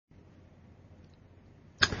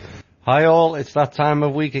Hi all, it's that time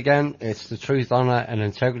of week again. It's the Truth, Honour and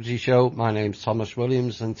Integrity Show. My name's Thomas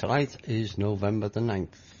Williams and tonight is November the 9th.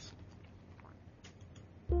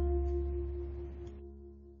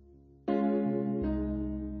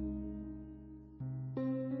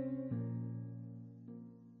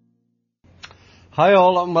 Hi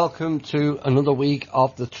all and welcome to another week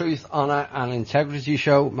of the Truth, Honour and Integrity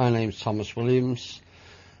Show. My name's Thomas Williams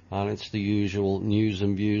and it's the usual news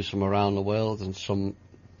and views from around the world and some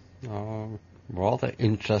rather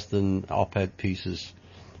interesting op-ed pieces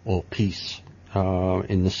or piece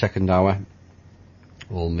in the second hour,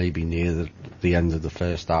 or maybe near the end of the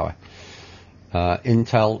first hour.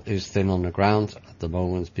 Intel is thin on the ground at the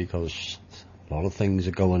moment because a lot of things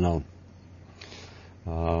are going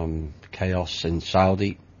on. Chaos in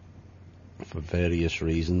Saudi for various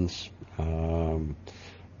reasons,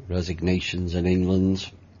 resignations in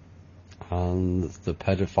England, and the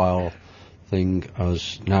pedophile thing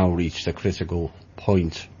has now reached a critical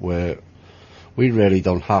point where we really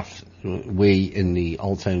don't have, we in the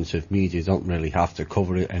alternative media don't really have to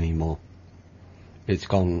cover it anymore. It's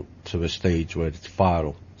gone to a stage where it's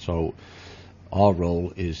viral. So our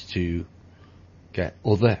role is to get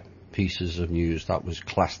other pieces of news that was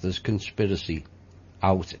classed as conspiracy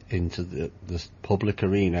out into the public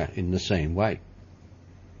arena in the same way.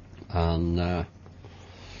 And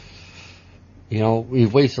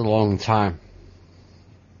we've waited a long time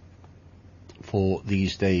for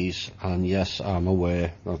these days, and yes, I'm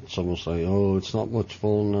aware that some will say, oh, it's not much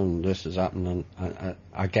fun and this is happening.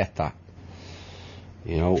 I get that.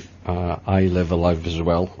 I live a life as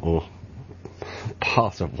well, or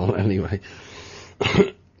part of one anyway.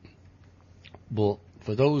 But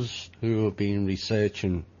for those who have been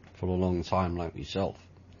researching for a long time like myself,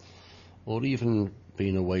 or even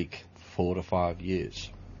been awake 4 to 5 years,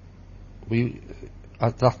 we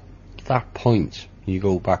at that point, you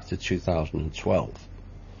go back to 2012,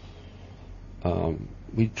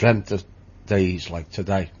 we dreamt of days like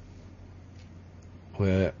today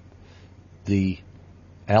where the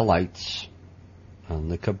elites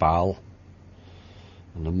and the cabal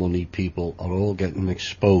and the money people are all getting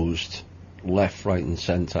exposed left, right and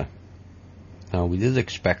centre. Now, we did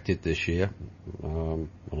expect it this year. Well,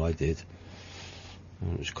 I did.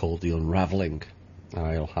 It was called the unravelling.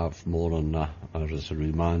 I'll have more on that as a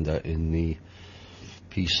reminder in the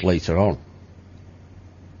piece later on.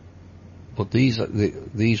 But these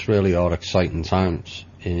really are exciting times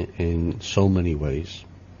in so many ways.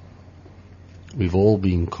 We've all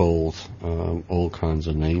been called all kinds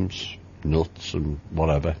of names, nuts and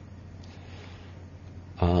whatever,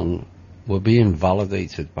 and we're being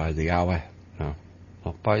validated by the hour now,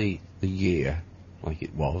 not by the year like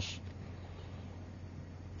it was,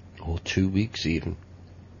 or 2 weeks even.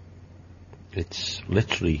 It's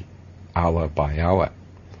literally hour by hour,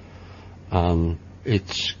 and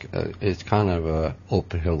it's kind of a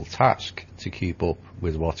uphill task to keep up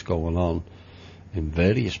with what's going on in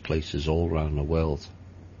various places all around the world.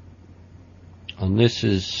 And this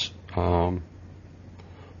is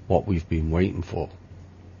what we've been waiting for.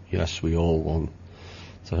 Yes, we all want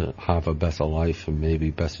to have a better life and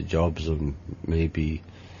maybe better jobs and maybe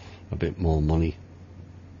a bit more money,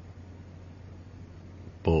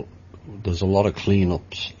 but there's a lot of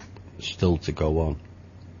clean-ups still to go on.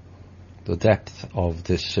 The depth of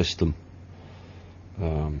this system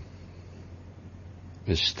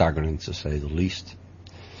is staggering, to say the least.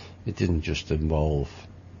 It didn't just involve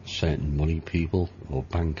certain money people or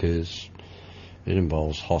bankers. It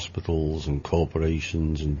involves hospitals and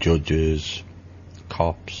corporations and judges,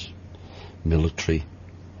 cops, military,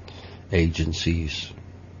 agencies,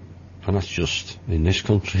 and that's just in this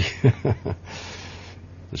country.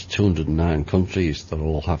 There's 209 countries that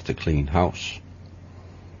all have to clean house.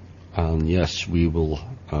 And yes, we will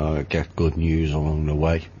get good news along the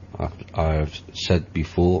way. I've said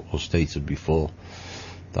before, or stated before,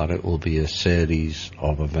 that it will be a series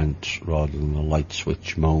of events rather than a light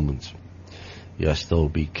switch moment. Yes, there will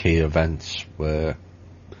be key events where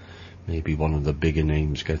maybe one of the bigger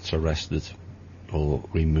names gets arrested or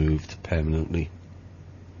removed permanently,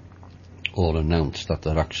 or announced that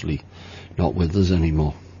they're actually not with us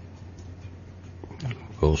anymore.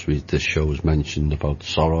 Of course, this show has mentioned about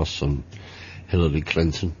Soros and Hillary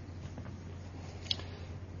Clinton.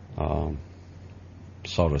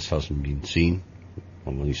 Soros hasn't been seen,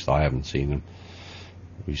 or at least I haven't seen him.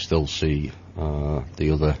 We still see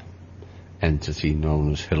the other entity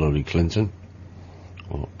known as Hillary Clinton,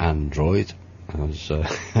 or Android, as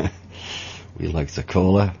we like to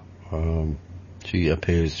call her. She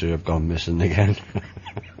appears to have gone missing again.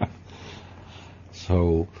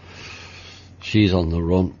 So she's on the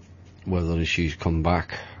run. Whether she's come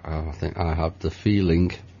back I think I have the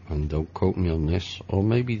feeling, and don't quote me on this, or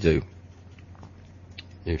maybe do,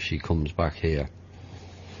 if she comes back here,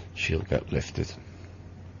 she'll get lifted.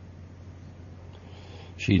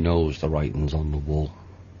 She knows the writing's on the wall.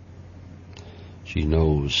 She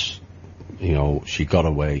knows, you know, she got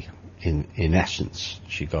away, in essence,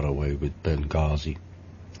 she got away with Benghazi.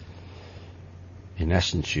 In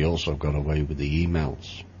essence, she also got away with the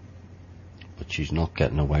emails. But she's not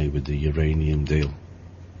getting away with the uranium deal.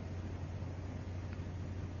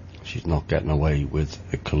 She's not getting away with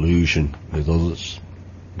a collusion with others.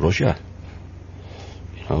 Russia.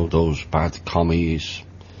 You know, those bad commies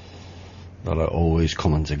that are always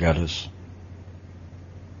coming to get us.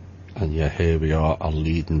 And yet here we are, a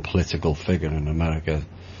leading political figure in America,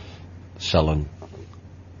 selling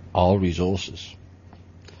our resources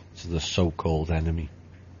to the so-called enemy.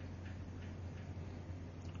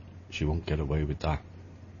 She won't get away with that.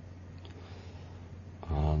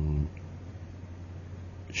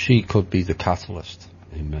 She could be the catalyst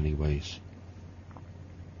in many ways,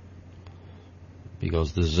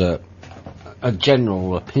 because there's a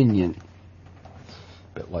general opinion,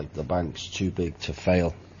 a bit like the bank's too big to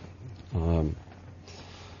fail,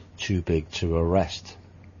 too big to arrest.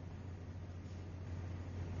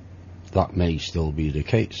 That may still be the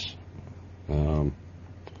case. I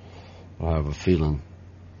have a feeling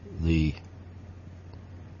the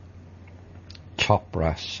top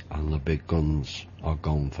brass and the big guns are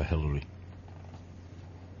going for Hillary.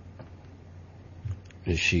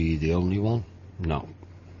 Is she the only one? No.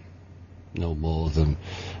 No more than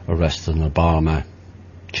arresting Obama,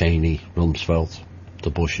 Cheney, Rumsfeld,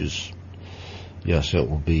 the Bushes. Yes, it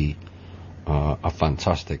will be a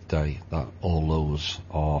fantastic day that all those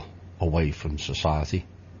are away from society.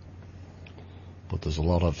 But there's a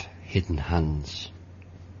lot of hidden hands.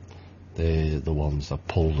 They're the ones that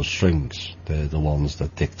pull the strings. They're the ones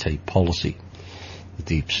that dictate policy. The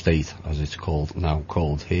deep state, as it's now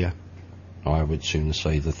called here. I would sooner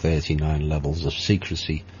say the 39 levels of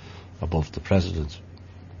secrecy above the president.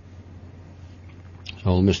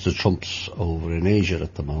 So Mr. Trump's over in Asia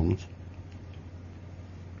at the moment.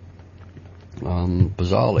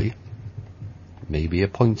 Bizarrely, maybe a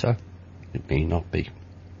pointer. It may not be.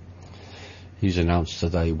 He's announced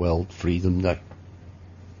today World Freedom Day.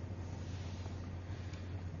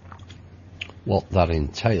 What that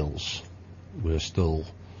entails, we're still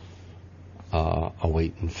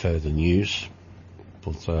awaiting further news,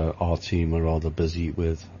 but our team are rather busy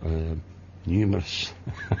with numerous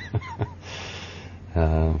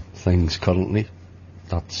things currently.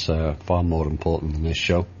 That's far more important than this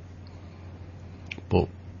show. But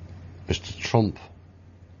Mr. Trump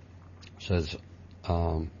says,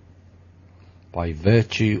 by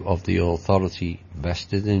virtue of the authority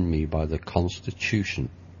vested in me by the Constitution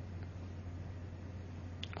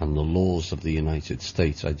and the laws of the United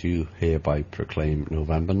States, I do hereby proclaim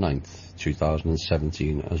November 9th,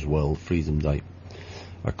 2017 as World Freedom Day.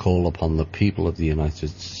 I call upon the people of the United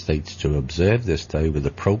States to observe this day with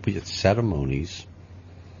appropriate ceremonies,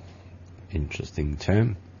 interesting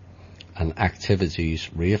term, and activities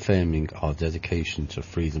reaffirming our dedication to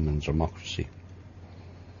freedom and democracy.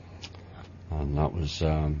 And that was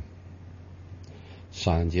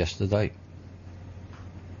signed yesterday.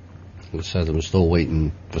 Like I said, I'm still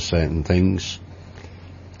waiting for certain things.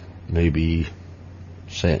 Maybe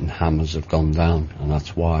certain hammers have gone down, and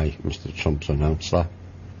that's why Mr. Trump's announced that.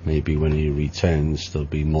 Maybe when he returns, there'll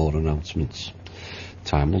be more announcements.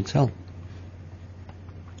 Time will tell.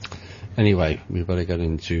 Anyway, we better get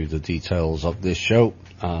into the details of this show.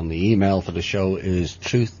 And the email for the show is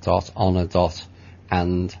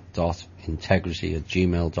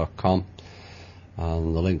truth.honor.and.integrity@gmail.com.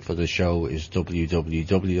 And the link for the show is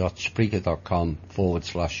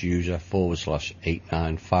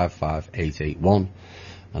www.spreaker.com/user/8955881.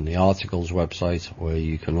 And the articles website, where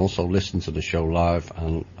you can also listen to the show live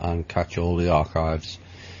and catch all the archives,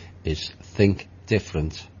 is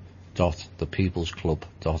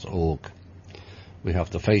thinkdifferent.thepeoplesclub.org. We have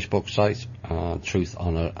the Facebook site, Truth,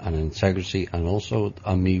 Honor and Integrity, and also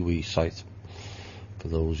a MeWe site. For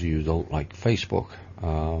those of you who don't like Facebook,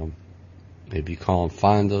 if you can't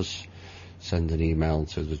find us, send an email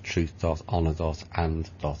to the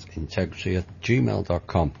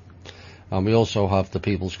truth.honor.and.integrity@gmail.com. And we also have the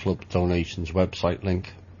People's Club donations website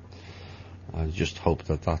link. I just hope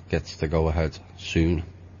that gets to go ahead soon,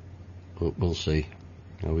 but we'll see.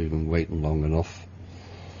 We've been waiting long enough.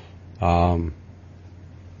 And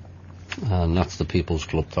that's the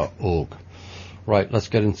peoplesclub.org. Right, let's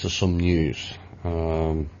get into some news.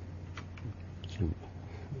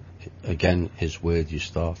 Again, is where do you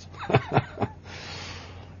start?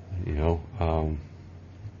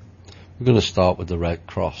 We're going to start with the Red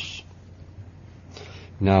Cross,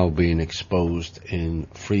 now being exposed in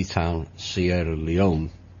Freetown, Sierra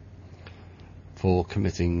Leone, for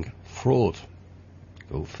committing fraud.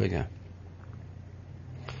 Go figure.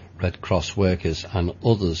 Red Cross workers and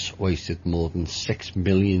others wasted more than $6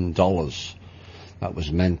 million that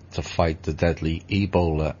was meant to fight the deadly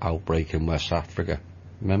Ebola outbreak in West Africa.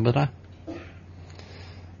 Remember that?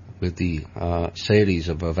 With the series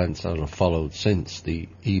of events that have followed since, the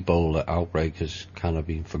Ebola outbreak has kind of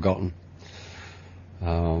been forgotten.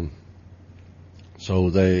 So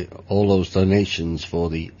all those donations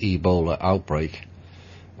for the Ebola outbreak,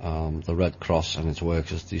 the Red Cross and its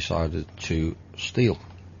workers decided to steal.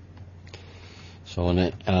 So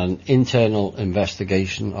an internal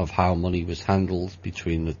investigation of how money was handled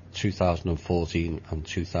between the 2014 and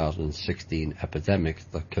 2016 epidemic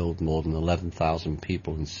that killed more than 11,000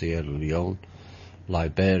 people in Sierra Leone,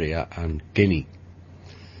 Liberia and Guinea.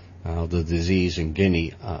 The disease in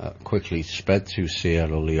Guinea quickly spread to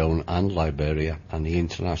Sierra Leone and Liberia, and the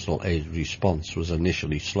international aid response was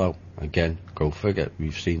initially slow. Again, go figure,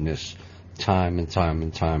 we've seen this time and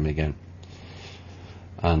time again.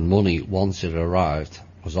 And money, once it arrived,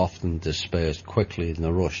 was often dispersed quickly in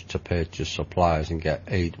the rush to purchase supplies and get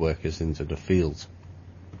aid workers into the field.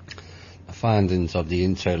 The findings of the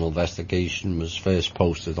internal investigation was first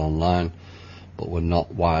posted online, but were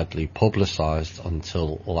not widely publicised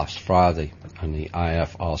until last Friday, and the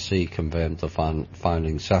IFRC confirmed the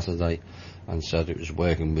findings Saturday and said it was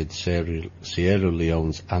working with Sierra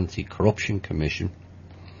Leone's Anti-Corruption Commission,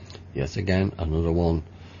 yet again another one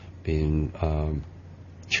being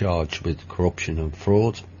charged with corruption and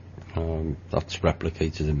fraud. That's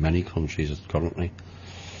replicated in many countries currently,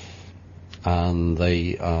 and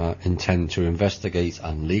they intend to investigate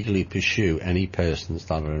and legally pursue any persons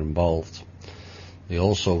that are involved. They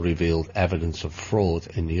also revealed evidence of fraud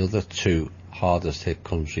in the other two hardest hit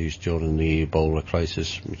countries during the Ebola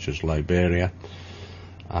crisis, which was Liberia,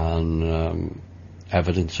 and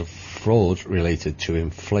evidence of fraud related to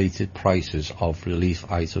inflated prices of relief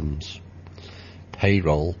items,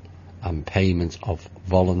 payroll and payment of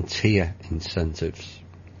volunteer incentives,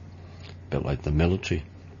 a bit like the military,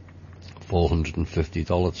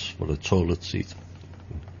 $450 for a toilet seat.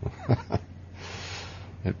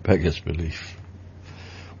 It beggars belief.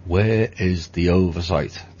 Where is the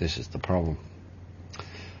oversight? This is the problem.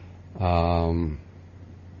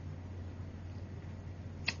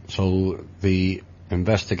 So the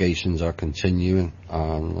investigations are continuing,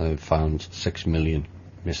 and they've found 6 million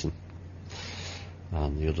missing.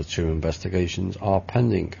 And the other two investigations are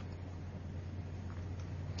pending.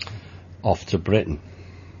 Off to Britain.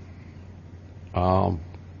 There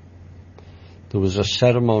was a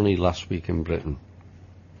ceremony last week in Britain.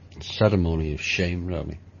 A ceremony of shame,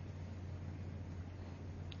 really,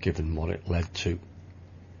 given what it led to.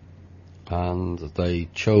 And they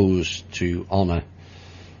chose to honour,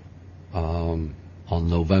 on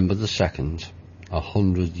November the 2nd,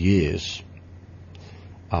 100 years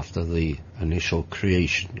after the initial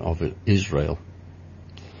creation of Israel,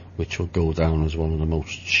 which will go down as one of the most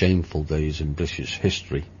shameful days in British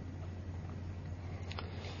history.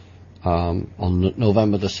 On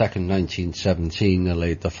November the 2nd, 1917, they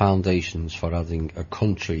laid the foundations for adding a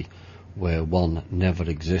country where one never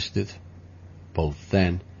existed, both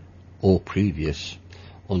then or previous,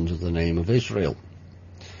 under the name of Israel.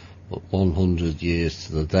 But 100 years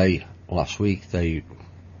to the day, last week, they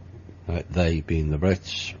being the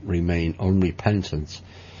Brits, remain unrepentant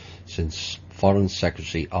since Foreign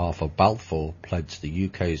Secretary Arthur Balfour pledged the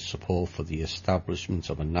UK's support for the establishment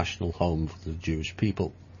of a national home for the Jewish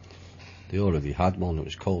people. They already had one. It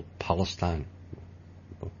was called Palestine,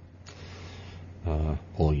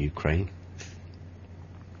 or Ukraine.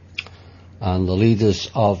 And the leaders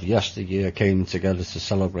of yesteryear came together to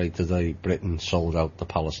celebrate the day Britain sold out the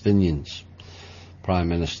Palestinians. Prime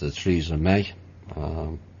Minister Theresa May,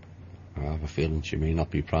 I have a feeling she may not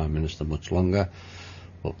be Prime Minister much longer,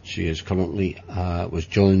 but she is currently, was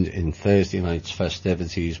joined in Thursday night's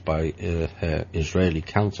festivities by her Israeli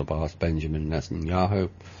counterpart Benjamin Netanyahu,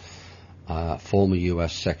 former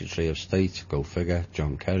US Secretary of State, go figure,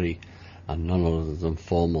 John Kerry, and none other than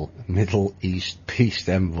former Middle East peace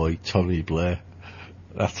envoy Tony Blair.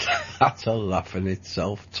 That's a laugh in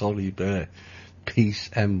itself. Tony Blair, peace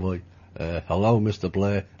envoy. Hello, Mr.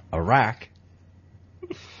 Blair. Iraq,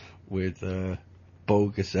 with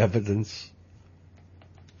bogus evidence.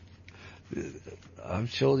 I'm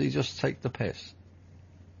sure they just take the piss.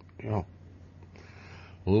 You know.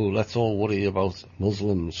 Oh, let's all worry about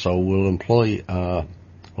Muslims, so we'll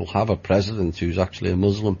have a president who's actually a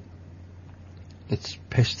Muslim. It's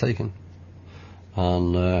piss taking.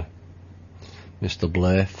 And Mr.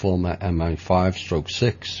 Blair, former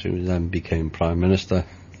MI5/6, who then became Prime Minister,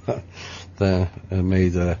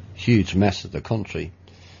 made a huge mess of the country,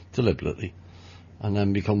 deliberately, and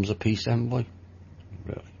then becomes a peace envoy.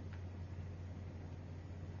 Really.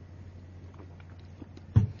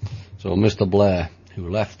 So Mr. Blair, who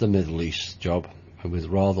left the Middle East job with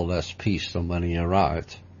rather less peace than when he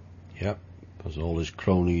arrived, yep, because all his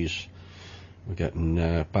cronies were getting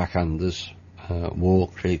backhanders. War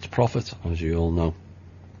creates profit, as you all know.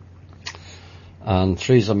 And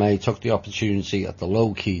Theresa May took the opportunity at the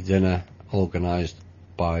low-key dinner organised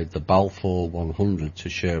by the Balfour 100 to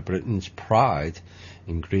share Britain's pride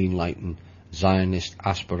in greenlighting Zionist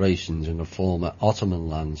aspirations in the former Ottoman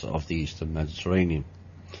lands of the Eastern Mediterranean.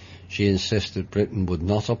 She insisted Britain would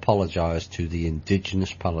not apologise to the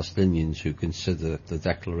indigenous Palestinians who consider the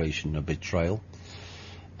declaration a betrayal.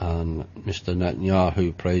 And Mr.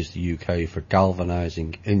 Netanyahu praised the UK for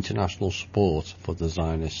galvanising international support for the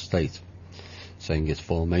Zionist state, saying its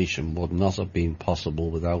formation would not have been possible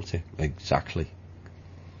without it. Exactly.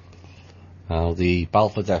 Now, the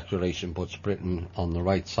Balfour Declaration puts Britain on the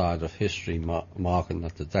right side of history, marking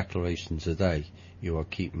that the declaration today, you are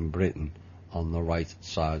keeping Britain on the right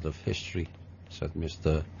side of history, said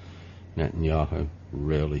Mr. Netanyahu.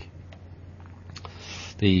 Really.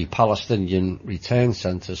 The Palestinian Return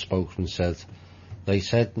Centre spokesman said, they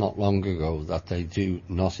said not long ago that they do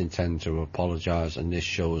not intend to apologise, and this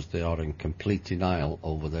shows they are in complete denial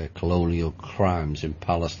over their colonial crimes in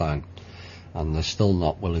Palestine, and they're still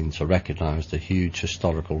not willing to recognise the huge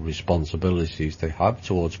historical responsibilities they have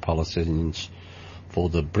towards Palestinians for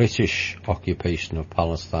the British occupation of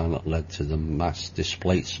Palestine that led to the mass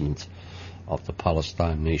displacement of the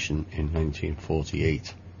Palestine nation in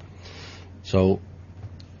 1948. So,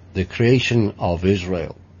 the creation of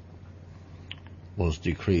Israel was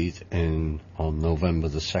decreed on November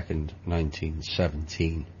the 2nd,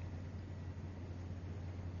 1917.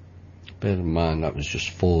 Bear in mind that was just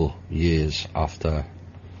 4 years after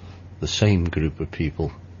the same group of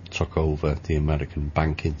people took over the American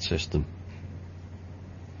banking system,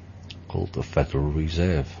 called the Federal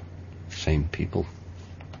Reserve. Same people.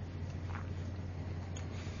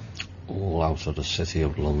 All out of the city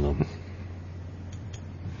of London.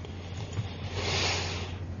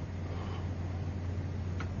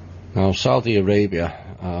 Now, Saudi Arabia,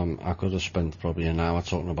 I could have spent probably an hour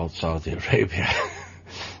talking about Saudi Arabia.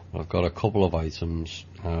 I've got a couple of items.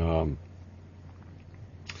 The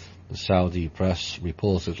Saudi press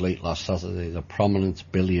reported late last Saturday that prominent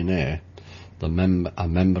billionaire, a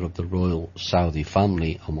member of the royal Saudi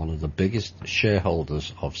family and one of the biggest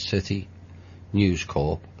shareholders of City, News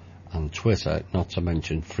Corp and Twitter, not to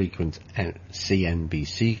mention frequent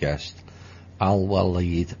CNBC guest,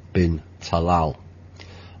 Al-Walid bin Talal,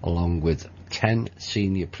 along with 10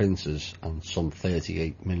 senior princes and some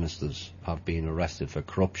 38 ministers, have been arrested for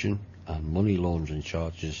corruption and money laundering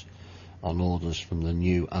charges on orders from the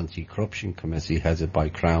new anti-corruption committee headed by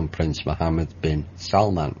Crown Prince Mohammed bin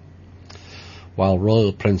Salman. While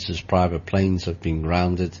royal princes' private planes have been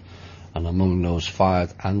grounded, and among those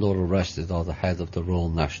fired and or arrested are the head of the Royal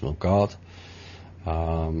National Guard,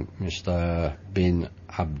 Mr. bin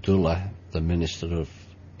Abdullah, the Minister of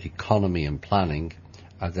Economy and Planning,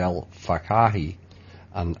 Adel Fakahi,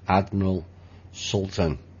 and Admiral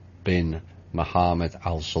Sultan bin Mohammed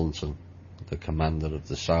Al Sultan, the commander of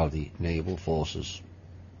the Saudi naval forces.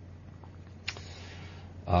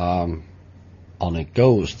 On it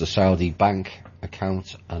goes, the Saudi bank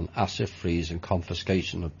account and asset freeze and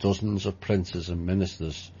confiscation of dozens of princes and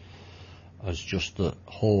ministers as just the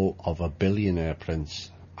whole of a billionaire prince,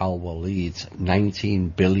 Al-Walid's 19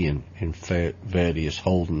 billion in various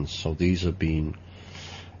holdings. So these have been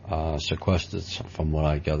sequestered, from what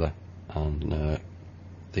I gather, and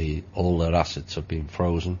all their assets have been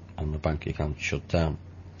frozen and the bank account shut down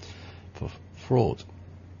for fraud,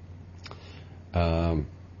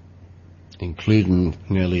 including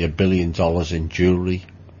nearly $1 billion in jewellery,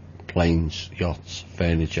 planes, yachts,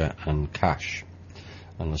 furniture and cash.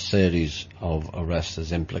 And a series of arrests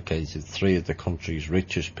has implicated 3 of the country's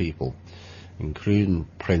richest people, including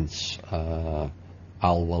Prince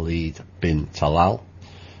Al-Walid bin Talal,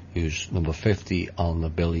 who's number 50 on the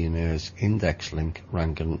Billionaires Index link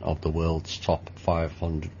ranking of the world's top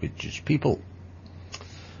 500 richest people.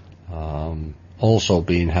 Also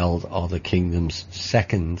being held are the kingdom's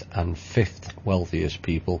 2nd and 5th wealthiest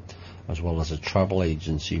people, as well as a travel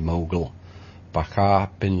agency mogul, Bakr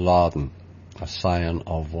bin Laden, a scion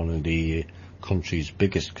of one of the country's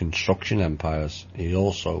biggest construction empires. He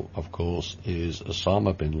also, of course, is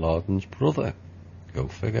Osama bin Laden's brother. Go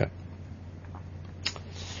figure.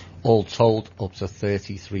 All told, up to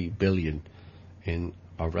 33 billion in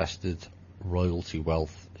arrested royalty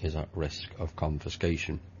wealth is at risk of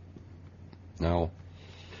confiscation. Now,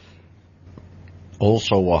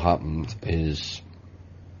 also what happened is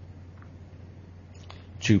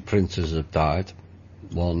 2 princes have died,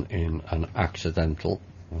 one in an accidental,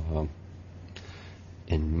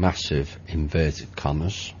 in massive inverted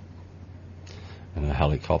commas, in a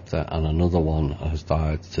helicopter, and another one has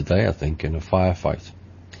died today, I think, in a firefight,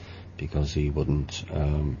 because he wouldn't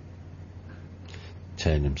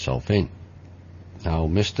turn himself in. Now,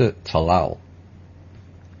 Mr. Talal,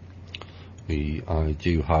 I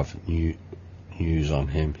do have news on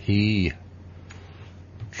him. He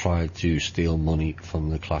tried to steal money from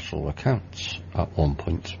the collateral accounts at one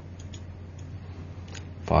point.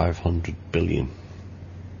 500 billion.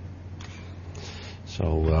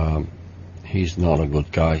 So he's not a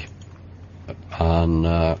good guy.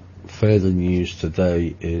 And further news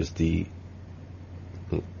today is the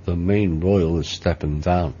main royal is stepping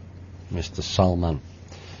down, Mr. Salman,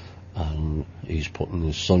 and he's putting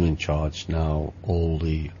his son in charge now. All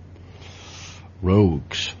the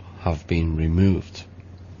rogues have been removed.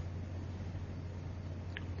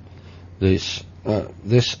 This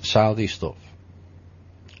Saudi stuff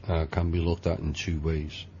can be looked at in 2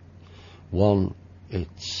 ways. One,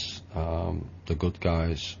 it's the good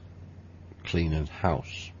guys cleaning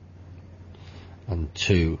house, and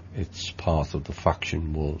 2, it's part of the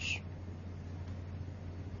faction wars.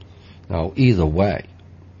 Now, either way,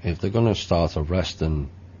 if they're going to start arresting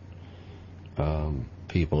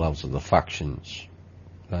people out of the factions,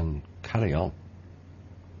 then carry on.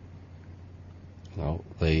 Now,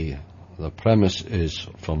 the premise is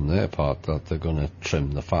from their part that they're going to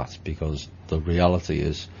trim the fat, because the reality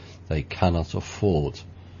is they cannot afford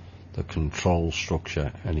the control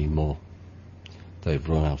structure anymore. They've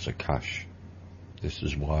run out of cash. This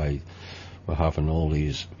is why we're having all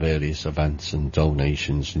these various events and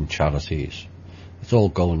donations and charities. It's all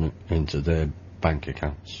going into their bank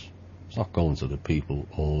accounts. It's not going to the people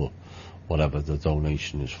or whatever the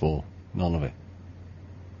donation is for. None of it.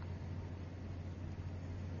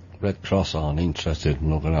 Red Cross aren't interested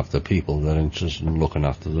in looking after people. They're interested in looking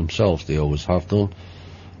after themselves. They always have done,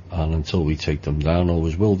 and until we take them down,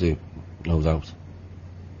 always will do, no doubt.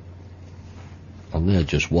 And they're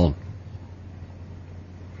just one.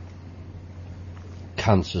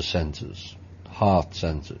 Cancer centres, heart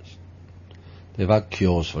centres, they've had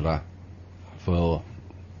cures for that for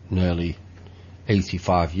nearly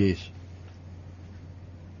 85 years.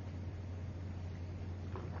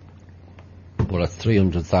 But at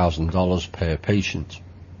 $300,000 per patient,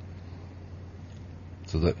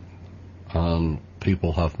 and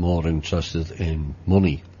people have more interested in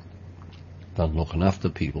money than looking after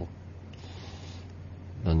people,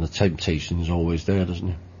 then the temptation is always there, isn't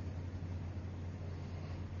it?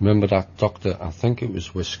 Remember that doctor, I think it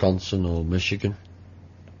was Wisconsin or Michigan,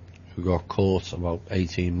 who got caught about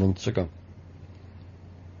 18 months ago,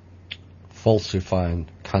 falsifying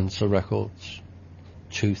cancer records.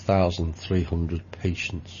 2,300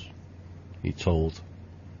 patients, he told,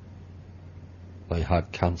 they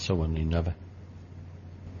had cancer when they never.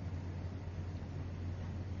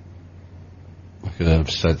 Like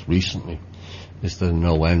I've said recently, is there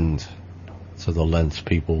no end to the lengths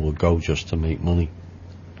people will go just to make money?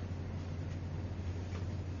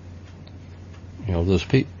 You know, there's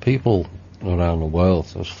people around the world,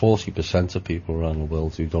 there's 40% of people around the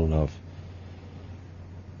world who don't have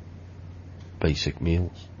basic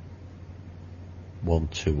meals. 1,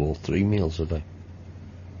 2 or 3 meals a day.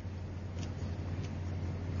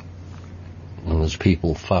 And there's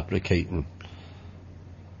people fabricating,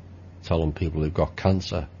 telling people they've got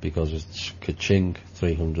cancer because it's ka-ching,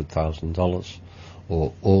 $300,000,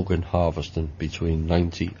 or organ harvesting between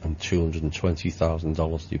 $90,000 and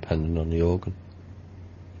 $220,000 depending on the organ.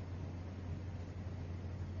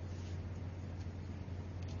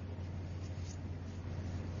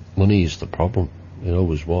 Money is the problem. It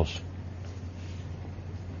always was.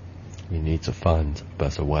 We need to find a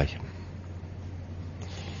better way.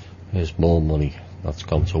 There's more money that's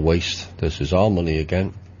gone to waste. This is our money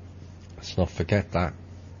again. Let's not forget that.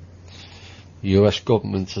 The US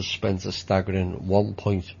government has spent a staggering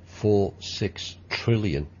 $1.46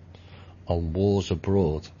 trillion on wars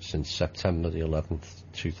abroad since September the 11th,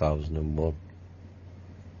 2001.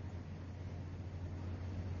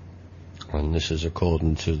 And this is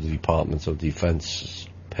according to the Department of Defence's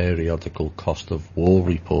periodical cost of war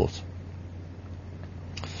report.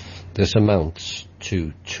 This amounts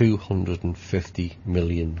to $250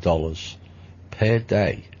 million per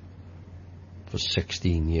day for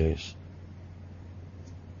 16 years.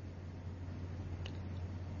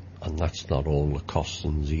 And that's not all the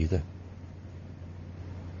costings either.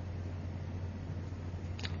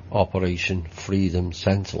 Operation Freedom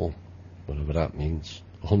Sentinel, whatever that means,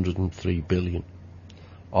 103 billion.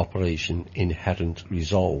 Operation Inherent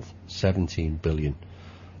Resolve, 17 billion.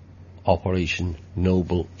 Operation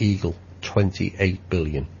Noble Eagle, 28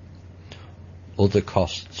 billion. Other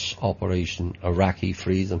costs, Operation Iraqi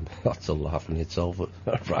Freedom, that's a laugh in itself,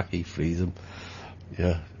 Iraqi Freedom,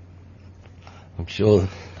 yeah. I'm sure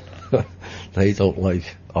they don't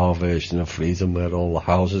like our version of freedom where all the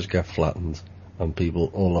houses get flattened and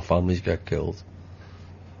all the families get killed.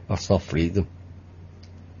 That's not freedom.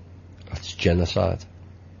 That's genocide.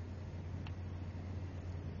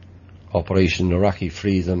 Operation Iraqi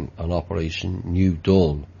Freedom and Operation New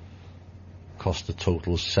Dawn cost a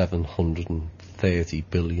total of 730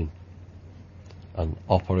 billion. And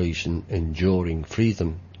Operation Enduring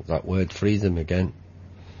Freedom, that word freedom again,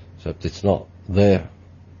 except it's not there.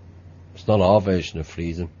 It's not our version of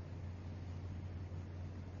freedom.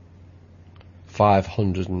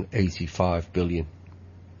 585 billion.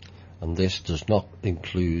 And this does not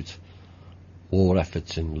include war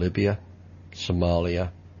efforts in Libya,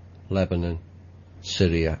 Somalia, Lebanon,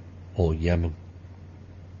 Syria or Yemen.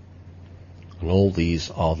 And all these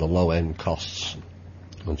are the low-end costs.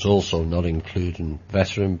 And it's also not including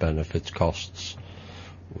veteran benefits costs,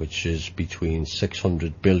 which is between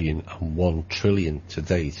 600 billion and 1 trillion to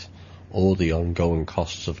date, or the ongoing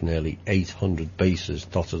costs of nearly 800 bases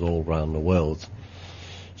dotted all around the world,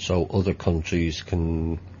 so other countries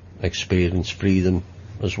can experience freedom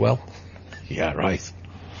as well. Yeah, right.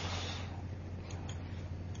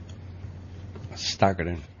 A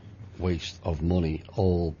staggering waste of money,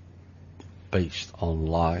 all based on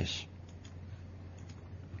lies.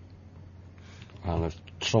 And if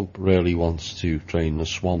Trump really wants to drain the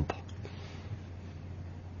swamp,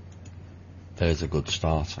 there's a good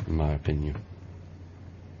start, in my opinion.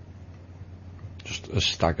 Just a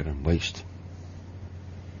staggering waste.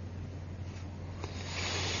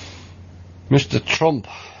 Mr. Trump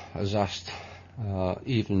has asked,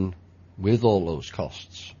 even with all those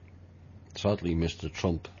costs, sadly Mr.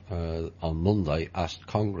 Trump on Monday asked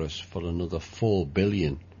Congress for another $4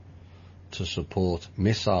 billion to support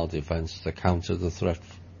missile defense to counter the threat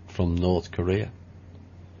from North Korea.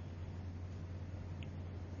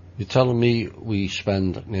 You're telling me we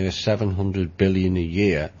spend near 700 billion a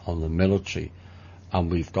year on the military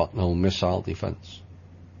and we've got no missile defense?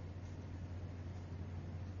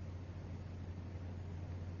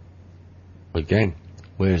 Again,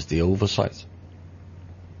 where's the oversight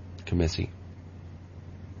committee?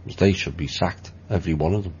 They should be sacked, every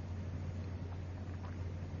one of them.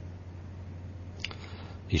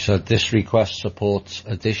 He said this request supports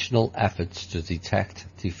additional efforts to detect,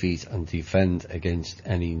 defeat and defend against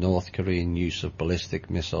any North Korean use of ballistic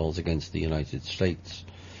missiles against the United States,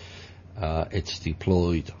 its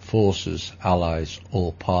deployed forces, allies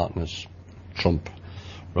or partners. Trump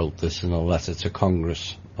wrote this in a letter to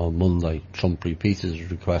Congress on Monday. Trump repeated his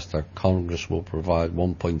request that Congress will provide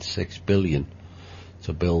 $1.6 billion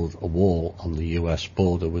to build a wall on the US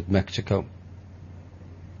border with Mexico.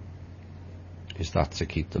 Is that to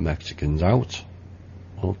keep the Mexicans out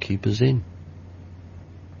or keep us in?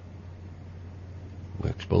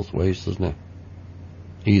 Works both ways, doesn't it?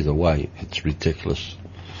 Either way, it's ridiculous.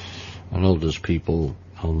 I know there's people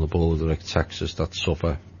on the border at Texas that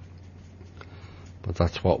suffer, but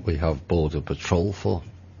that's what we have Border Patrol for.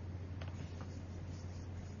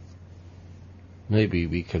 Maybe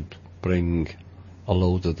we could bring a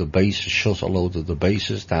load of the bases, shut a load of the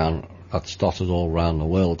bases down that's dotted all around the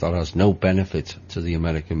world that has no benefit to the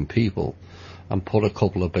American people, and put a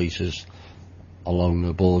couple of bases along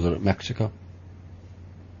the border at Mexico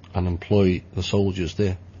and employ the soldiers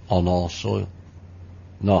there on our soil,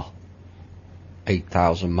 not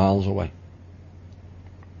 8,000 miles away.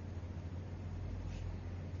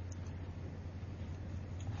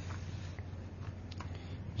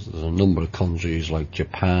 There's a number of countries like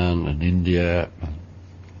Japan and India and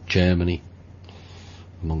Germany,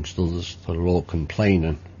 amongst others, that are all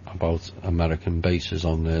complaining about American bases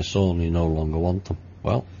on their soil and they no longer want them.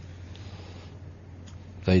 Well,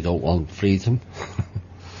 they don't want freedom,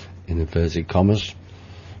 in inverted commas.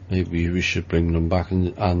 Maybe we should bring them back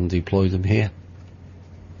and deploy them here.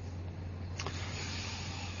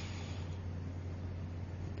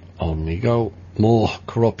 On we go. More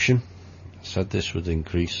corruption. I said this would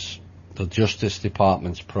increase. The Justice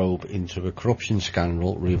Department's probe into a corruption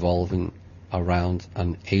scandal revolving around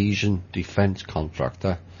an Asian defence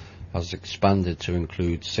contractor has expanded to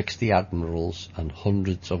include 60 admirals and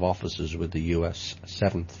hundreds of officers with the US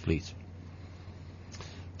 7th Fleet.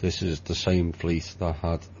 This is the same fleet that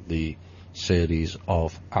had the series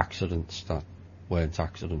of accidents that weren't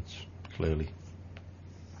accidents, clearly.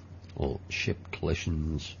 or ship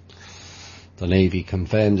collisions. The Navy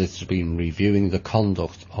confirmed it's been reviewing the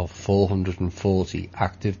conduct of 440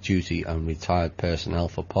 active duty and retired personnel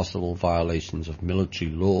for possible violations of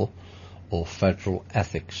military law or federal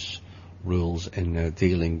ethics rules in their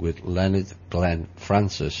dealing with Leonard Glenn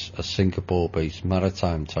Francis, a Singapore-based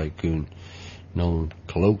maritime tycoon known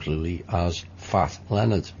colloquially as Fat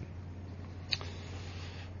Leonard.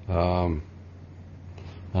 And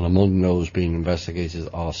among those being investigated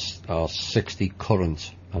are 60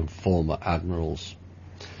 current and former admirals,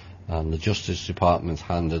 and the Justice Department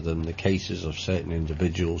handed them the cases of certain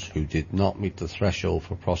individuals who did not meet the threshold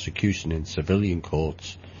for prosecution in civilian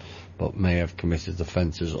courts but may have committed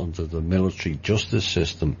offences under the military justice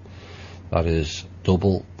system. That is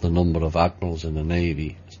double the number of admirals in the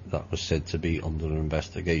Navy that was said to be under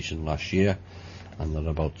investigation last year, and there are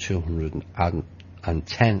about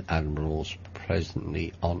 210 admirals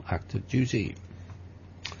presently on active duty.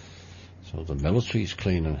 So the military's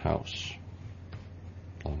cleaning house.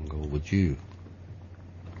 Long overdue.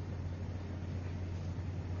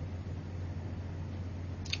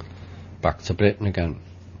 Back to Britain again.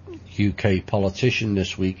 UK politician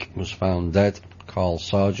this week was found dead, Carl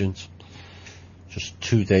Sargent, just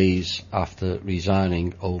 2 days after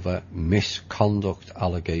resigning over misconduct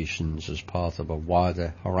allegations as part of a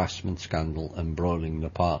wider harassment scandal embroiling the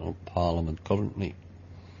Parliament currently.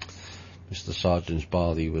 Mr. Sargent's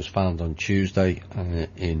body was found on Tuesday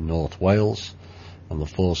in North Wales, and the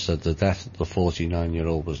force said the death of the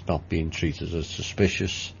 49-year-old was not being treated as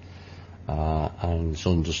suspicious, and it's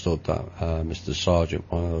understood that Mr. Sargent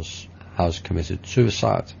has committed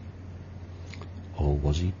suicide. Or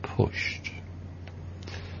was he pushed?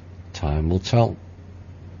 Time will tell.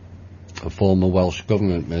 A former Welsh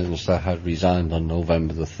Government Minister had resigned on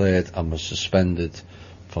November the 3rd and was suspended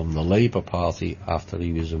from the Labour Party after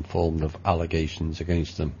he was informed of allegations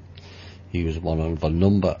against him. He was one of a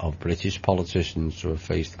number of British politicians who have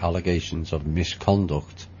faced allegations of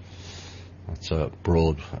misconduct. That's a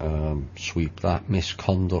broad sweep, that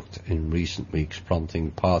misconduct in recent weeks, prompting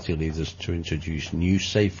party leaders to introduce new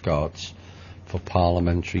safeguards for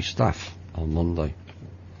parliamentary staff on Monday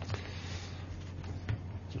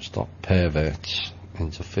to stop perverts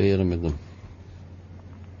interfering with them.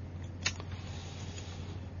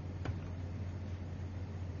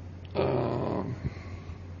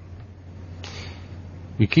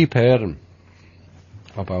 We keep hearing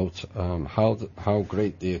about how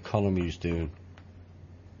great the economy is doing,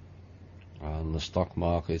 and the stock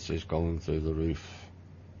market is going through the roof.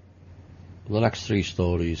 The next three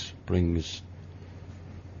stories brings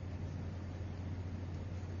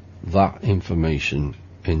that information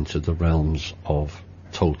into the realms of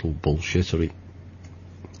total bullshittery,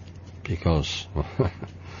 because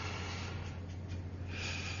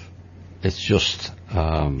it's just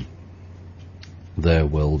their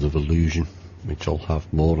world of illusion, which I'll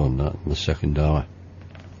have more on that in the second hour.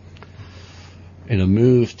 In a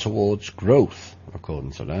move towards growth,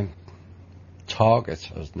 according to them, Target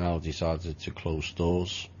has now decided to close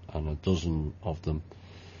stores, and a dozen of them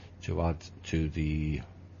to add to the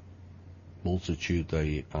multitude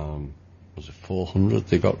they, was it 400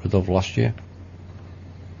 they got rid of last year?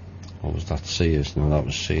 Or was that Sears? No, that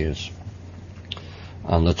was Sears.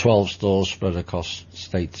 And the 12 stores spread across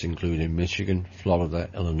states including Michigan, Florida,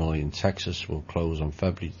 Illinois and Texas will close on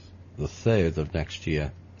February the 3rd of next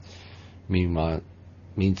year.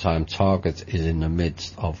 Meantime, Target is in the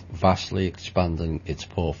midst of vastly expanding its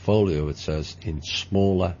portfolio, it says, in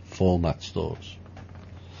smaller format stores.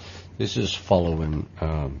 This is following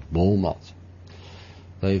Walmart.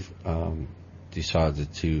 They've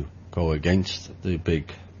decided to go against the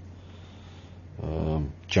big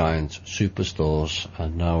giant superstores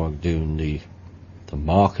and now are doing the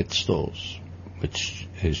market stores, which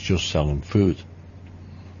is just selling food.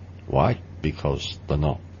 Why? Because they're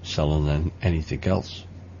not selling anything else.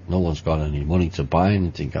 No one's got any money to buy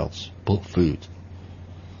anything else but food.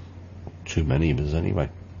 Too many of us anyway.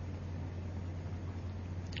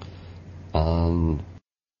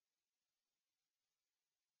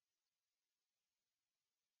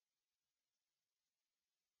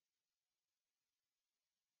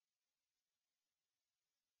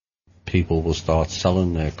 People will start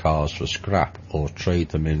selling their cars for scrap or trade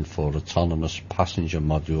them in for autonomous passenger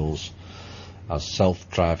modules as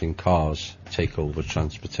self-driving cars take over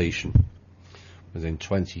transportation. Within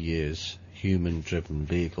 20 years, human-driven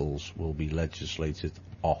vehicles will be legislated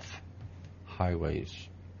off highways.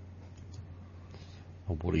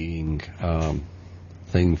 A worrying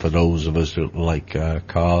thing for those of us who like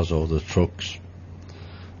cars or the trucks,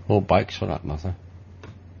 or bikes for that matter.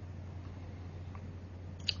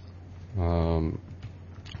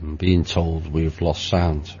 I'm being told we've lost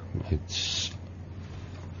sound. It's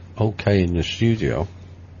okay in the studio,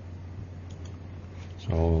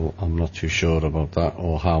 so I'm not too sure about that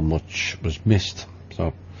or how much was missed.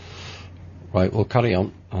 So, right, we'll carry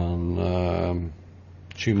on, and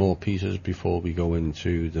two more pieces before we go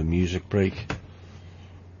into the music break,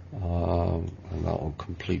 and that will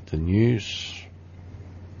complete the news.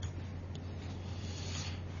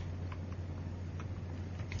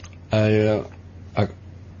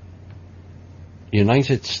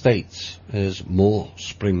 United States is more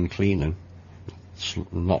spring cleaning. It's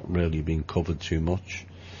not really been covered too much.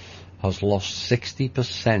 Has lost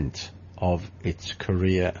 60% of its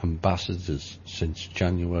career ambassadors since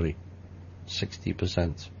January.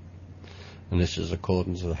 60%. And this is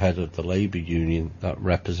according to the head of the Labour Union that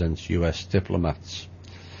represents US diplomats.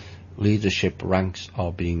 Leadership ranks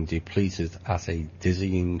are being depleted at a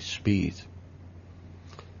dizzying speed.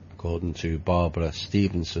 According to Barbara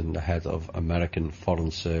Stevenson, the head of American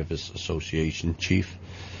Foreign Service Association chief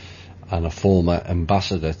and a former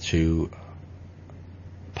ambassador to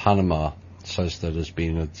Panama, says there has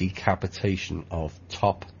been a decapitation of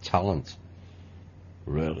top talent.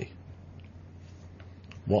 Really?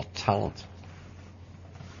 What talent?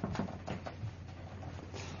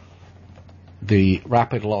 The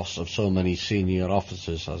rapid loss of so many senior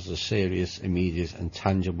officers has a serious, immediate and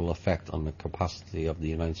tangible effect on the capacity of the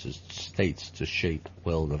United States to shape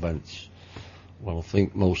world events. Well, I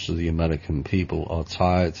think most of the American people are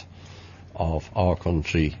tired of our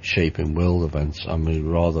country shaping world events, and would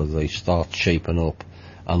rather they start shaping up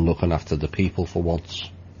and looking after the people for once.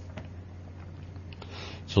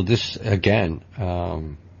 So this, again,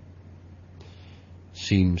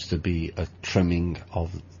 seems to be a trimming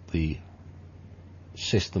of the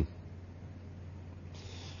system.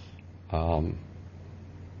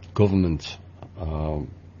 Government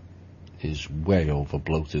is way over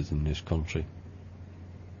bloated in this country.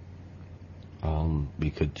 We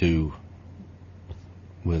could do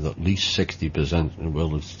with at least 60%,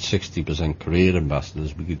 well, it's 60% career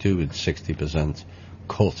ambassadors, we could do with 60%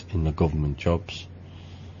 cut in the government jobs.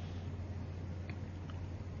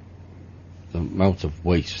 The amount of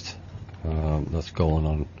waste that's going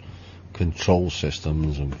on, control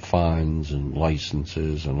systems and fines and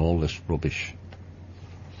licenses and all this rubbish.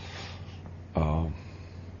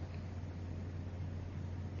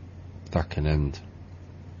 That can end.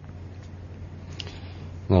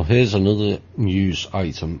 Now here's another news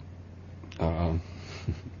item.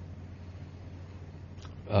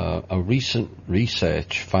 A recent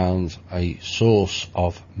research found a source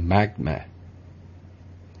of magma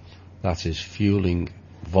that is fueling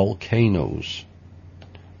volcanoes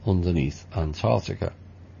underneath Antarctica,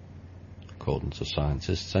 according to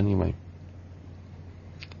scientists anyway.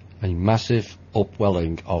 A massive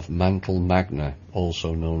upwelling of mantle magma,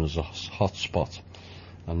 also known as a hotspot,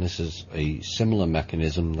 and this is a similar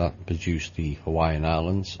mechanism that produced the Hawaiian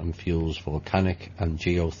Islands and fuels volcanic and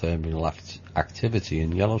geothermal activity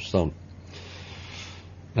in Yellowstone.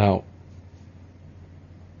 Now,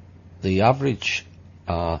 the average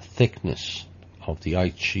thickness of the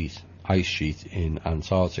ice sheet in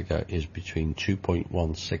Antarctica is between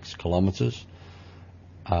 2.16 kilometers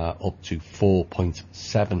up to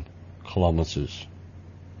 4.7 kilometers.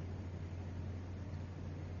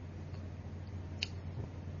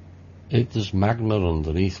 If there's magma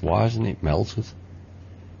underneath, why isn't it melted?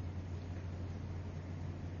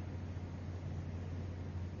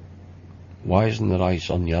 Why isn't there ice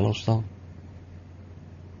on Yellowstone?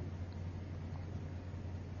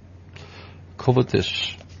 Covered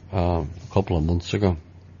this a couple of months ago.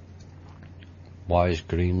 Why is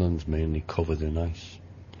Greenland mainly covered in ice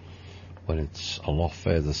when it's a lot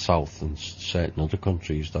further south than certain other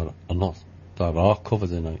countries that are not, that are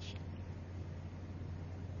covered in ice?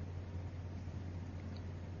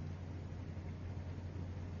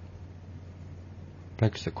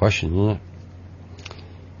 Begs the question, doesn't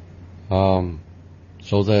it?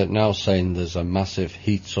 So they're now saying there's a massive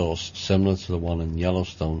heat source similar to the one in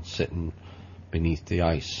Yellowstone sitting beneath the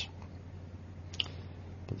ice.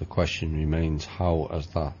 But the question remains, how has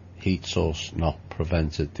that heat source not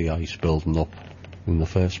prevented the ice building up in the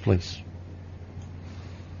first place?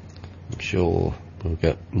 I'm sure we'll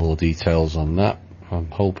get more details on that. I'm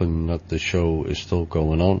hoping that the show is still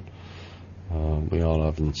going on. We are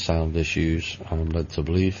having sound issues, I'm led to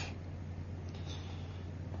believe.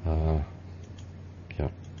 Yeah.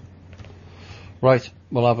 Right,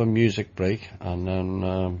 we'll have a music break and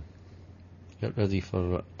then get ready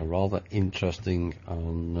for a rather interesting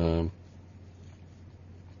and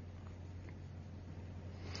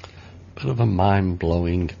bit of a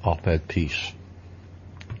mind-blowing op-ed piece.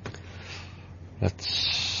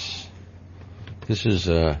 Let's This is,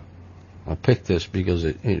 I picked this because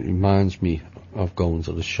it reminds me of going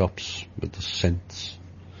to the shops with the scents.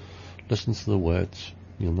 Listen to the words,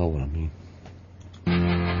 you'll know what I mean.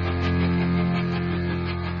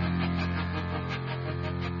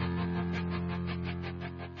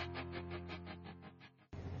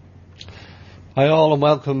 Hi all, and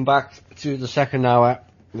welcome back to the second hour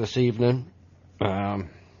this evening. The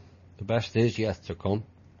best is yet to come.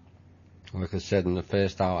 Like I said in the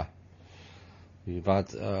first hour, we've had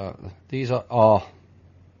these are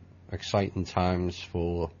exciting times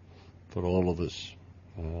for all of us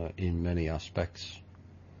in many aspects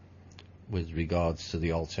with regards to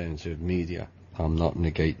the alternative media. I'm not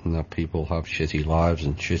negating that people have shitty lives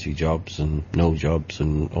and shitty jobs and no jobs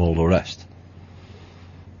and all the rest,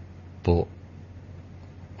 but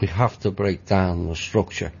we have to break down the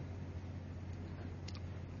structure,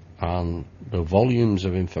 and the volumes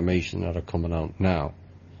of information that are coming out now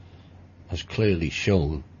has clearly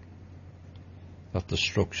shown that the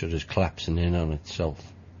structure is collapsing in on itself.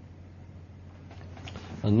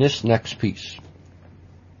 And this next piece,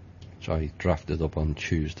 which I drafted up on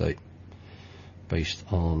Tuesday based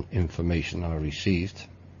on information I received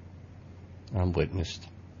and witnessed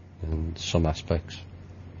in some aspects,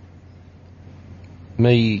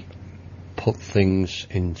 may put things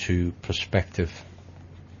into perspective.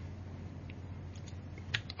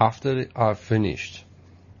 After I've finished,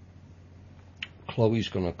 Chloe's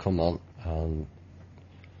going to come on and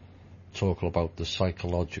talk about the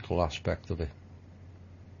psychological aspect of it,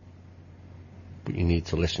 but you need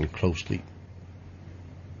to listen closely,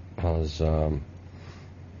 as there's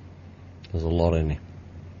a lot in it.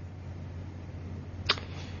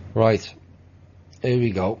 Right, here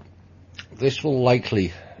we go. This will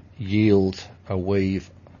likely yield a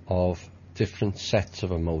wave of different sets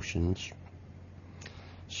of emotions,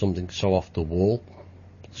 something so off the wall,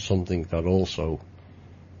 something that will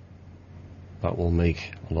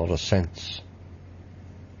make a lot of sense.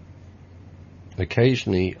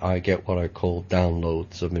 Occasionally I get what I call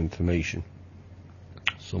downloads of information.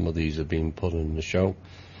 Some of these have been put in the show,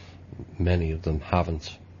 many of them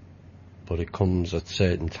haven't, but it comes at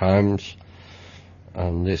certain times,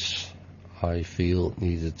 and this I feel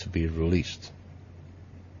needed to be released.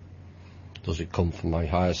 Does it come from my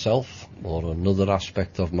higher self or another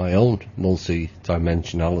aspect of my own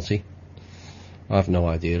multi-dimensionality? I have no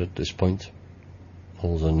idea at this point.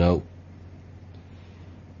 All I know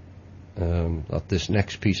that this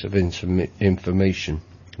next piece of information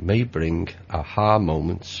may bring aha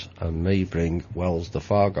moments and may bring Wells to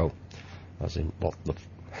Fargo, as in what the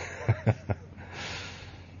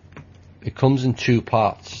It comes in two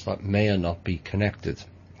parts that may or not be connected.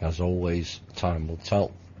 As always, time will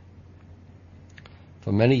tell.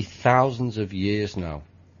 For many thousands of years now,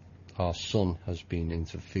 our sun has been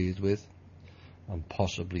interfered with and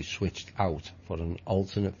possibly switched out for an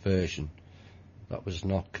alternate version that was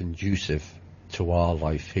not conducive to our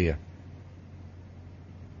life here.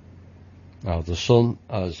 Now, the sun,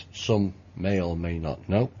 as some may or may not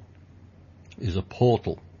know, is a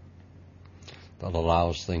portal that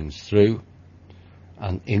allows things through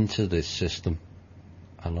and into this system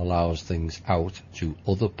and allows things out to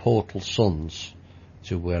other portal suns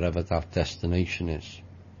to wherever that destination is.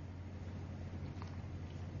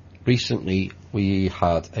 Recently we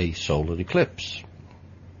had a solar eclipse.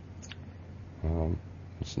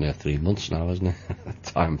 It's near 3 months now, isn't it?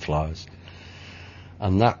 Time flies.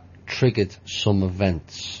 And that triggered some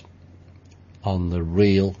events on the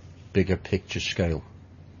real bigger picture scale.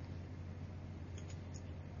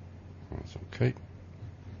 That's okay.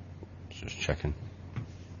 Just checking.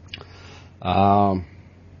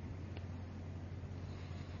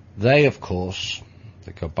 They, of course,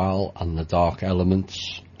 the cabal and the dark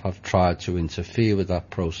elements, have tried to interfere with that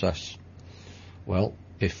process. Well,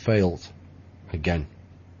 it failed again.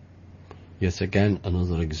 Yet again,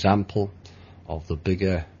 another example of the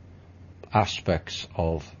bigger aspects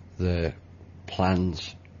of their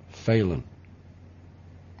plans failing.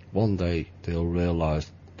 One day they'll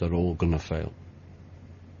realise they're all going to fail.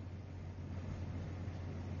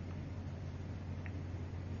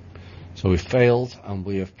 So we failed and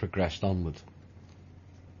we have progressed onward.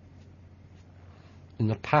 In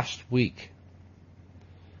the past week,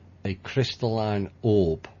 a crystalline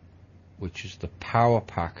orb, which is the power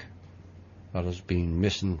pack that has been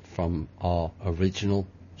missing from our original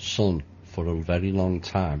sun for a very long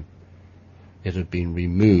time, it had been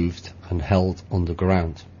removed and held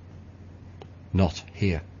underground, not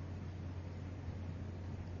here.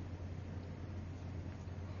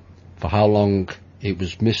 For how long it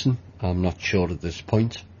was missing, I'm not sure at this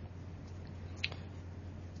point,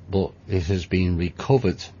 but it has been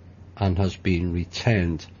recovered and has been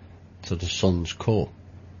returned to the sun's core.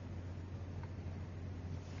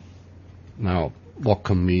 Now, what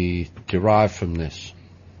can we derive from this?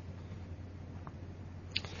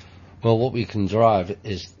 Well, what we can derive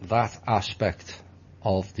is that aspect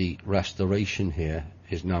of the restoration here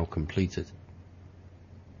is now completed.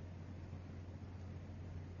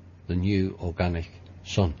 The new organic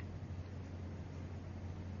sun.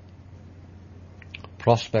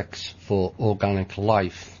 Prospects for organic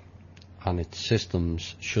life and its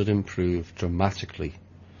systems should improve dramatically,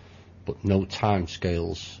 but no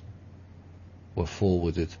timescales were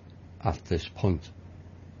forwarded at this point.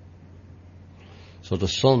 So the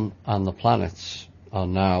sun and the planets are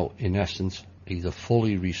now, in essence, either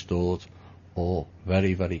fully restored or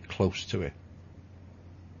very, very close to it.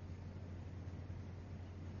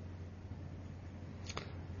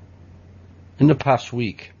 In the past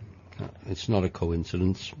week, it's not a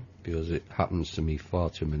coincidence because it happens to me far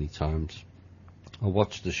too many times, I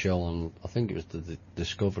watched a show on, I think it was the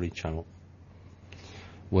Discovery Channel,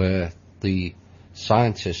 where the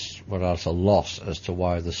scientists were at a loss as to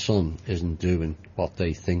why the sun isn't doing what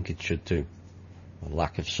they think it should do. A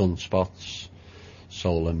lack of sunspots,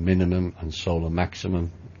 solar minimum and solar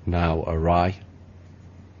maximum now awry,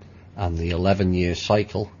 and the 11-year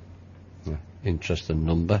cycle, interesting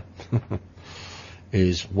number,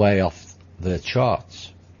 is way off their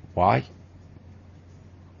charts. Why?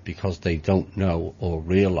 Because they don't know or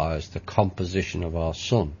realise the composition of our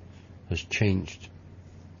sun has changed.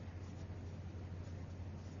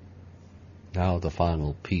 Now the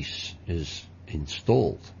final piece is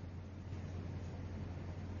installed.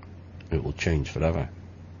 It will change forever.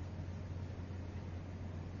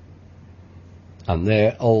 And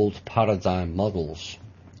their old paradigm models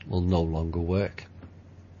will no longer work.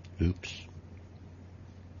 Oops.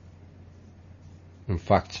 In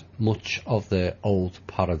fact, much of their old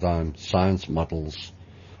paradigm science models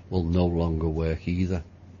will no longer work either,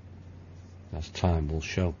 as time will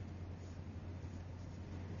show.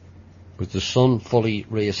 With the sun fully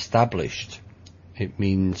re-established, it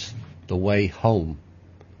means the way home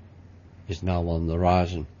is now on the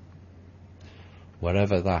horizon,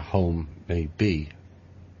 wherever that home may be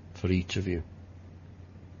for each of you.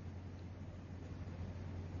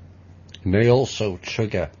 It may also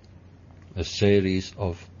trigger a series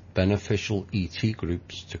of beneficial ET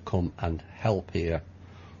groups to come and help here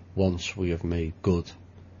once we have made good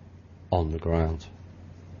on the ground.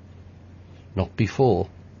 Not before,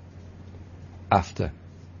 after.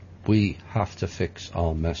 We have to fix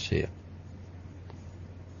our mess here.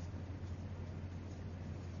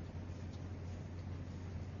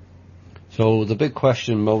 So the big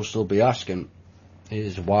question most will be asking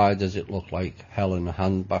is, why does it look like hell in a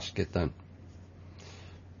handbasket then?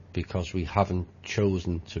 Because we haven't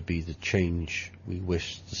chosen to be the change we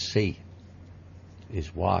wish to see,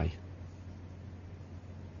 is why.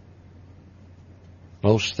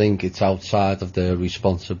 Most think it's outside of their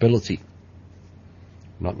responsibility.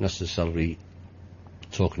 Not necessarily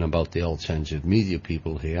talking about the alternative media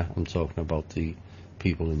people here, I'm talking about the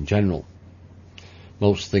people in general.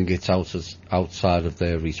 Most think it's outside of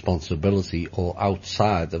their responsibility or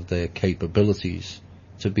outside of their capabilities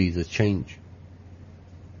to be the change.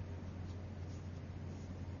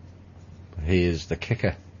 But here's the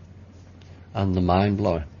kicker and the mind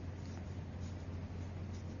blower.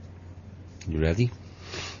 You ready?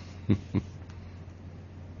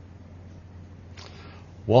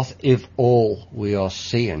 What if all we are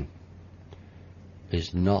seeing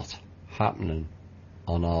is not happening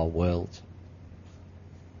on our world,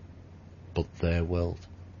 but their world?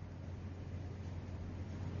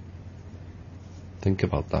 Think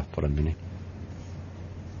about that for a minute.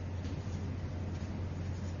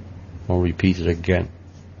 I'll repeat it again.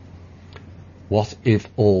 What if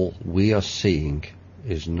all we are seeing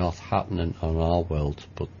is not happening on our world,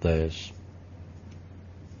 but theirs?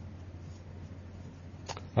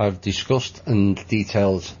 I've discussed and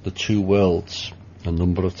detailed the two worlds a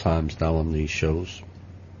number of times now on these shows.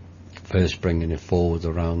 First bringing it forward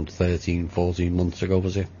around 13, 14 months ago,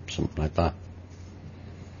 was it? Something like that.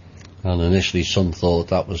 And initially some thought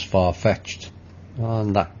that was far-fetched,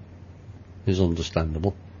 and that is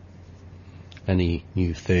understandable. Any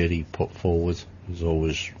new theory put forward is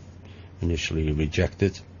always initially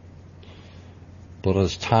rejected. But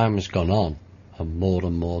as time has gone on, and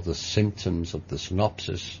more the symptoms of the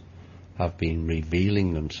synopsis have been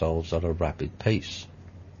revealing themselves at a rapid pace.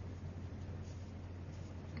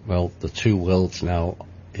 Well, the two worlds now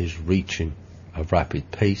is reaching a rapid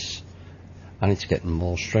pace, and it's getting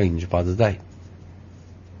more strange by the day.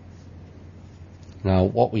 Now,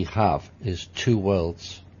 what we have is two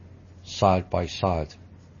worlds side by side,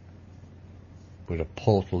 with a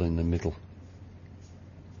portal in the middle.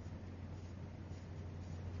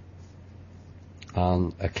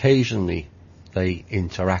 And occasionally they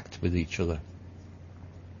interact with each other,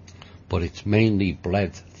 but it's mainly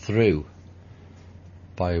bled through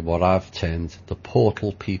by what I've termed the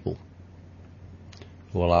portal people,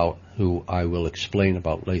 who I will explain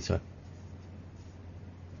about later.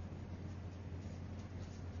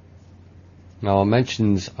 Now, I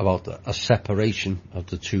mentioned about a separation of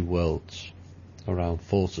the two worlds around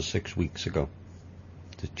 4 to 6 weeks ago.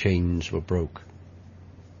 The chains were broke.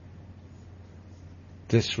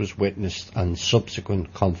 This was witnessed, and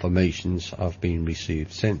subsequent confirmations have been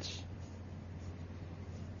received since.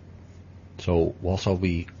 So what are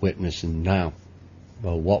we witnessing now?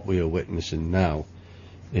 Well, what we are witnessing now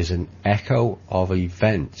is an echo of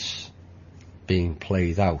events being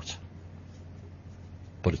played out,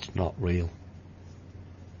 but it's not real.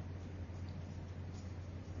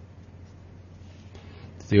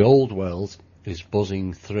 The old world is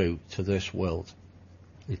buzzing through to this world,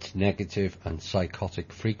 its negative and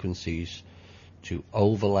psychotic frequencies to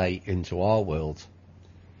overlay into our world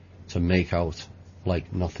to make out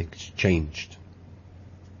like nothing's changed.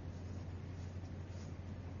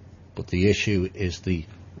 But the issue is the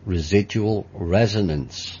residual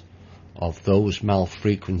resonance of those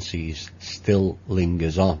malfrequencies still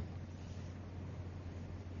lingers on.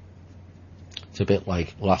 It's a bit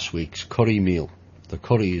like last week's curry meal. The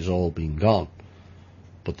curry has all been gone,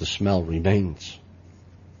 but the smell remains.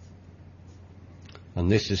 And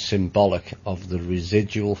this is symbolic of the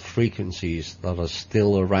residual frequencies that are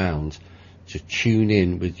still around to tune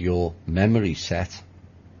in with your memory set,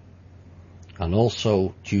 and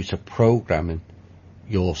also due to programming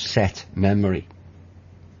your set memory.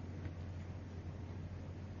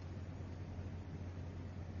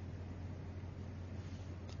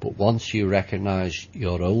 But once you recognize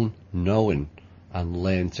your own knowing and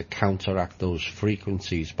learn to counteract those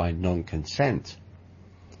frequencies by non-consent,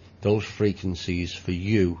 those frequencies for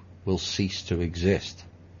you will cease to exist,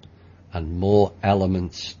 and more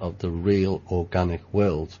elements of the real organic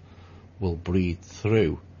world will breathe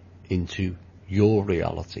through into your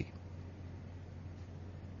reality.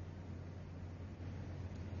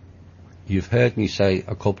 You've heard me say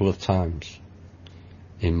a couple of times,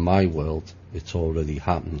 in my world it's already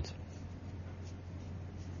happened.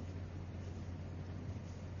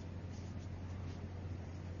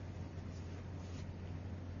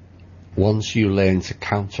 Once you learn to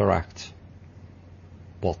counteract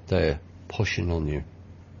what they're pushing on you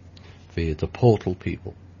via the portal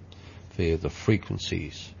people, via the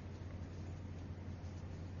frequencies,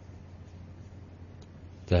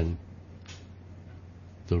 then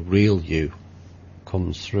the real you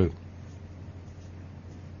comes through.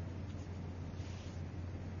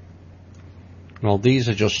 Now, these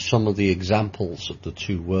are just some of the examples of the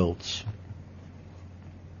two worlds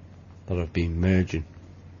that have been merging.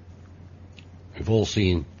 We've all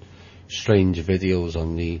seen strange videos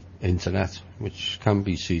on the internet, which can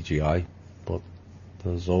be CGI, but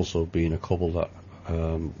there's also been a couple that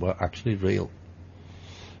were actually real.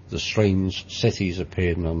 The strange cities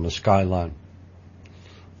appearing on the skyline.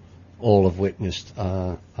 All have witnessed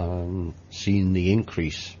and seen the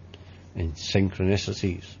increase in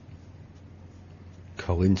synchronicities,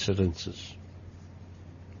 coincidences,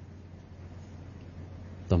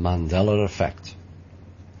 the Mandela effect.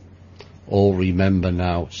 All remember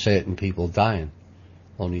now certain people dying,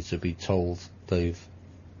 only to be told they've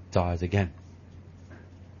died again.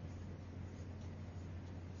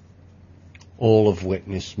 All have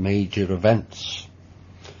witnessed major events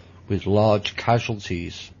with large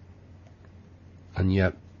casualties, and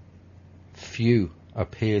yet few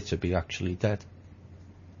appear to be actually dead.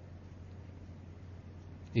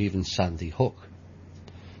 Even Sandy Hook.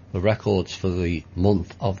 The records for the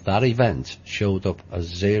month of that event showed up as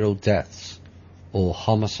 0 deaths or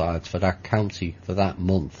homicides for that county for that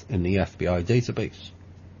month in the FBI database.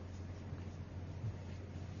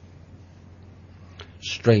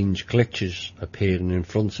 Strange glitches appearing in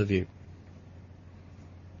front of you.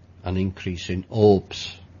 An increase in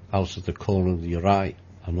orbs out of the corner of your eye,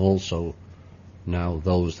 and also now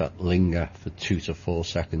those that linger for 2 to 4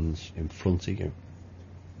 seconds in front of you.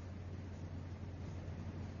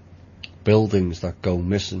 Buildings that go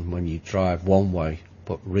missing when you drive one way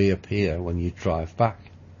but reappear when you drive back.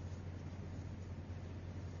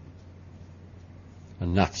 A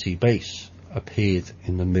Nazi base appeared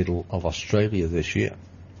in the middle of Australia this year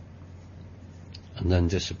and then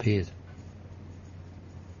disappeared.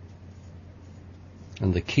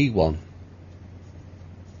 And the key one,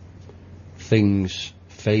 things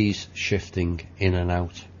phase shifting in and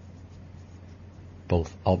out,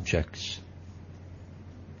 both objects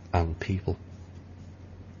and people.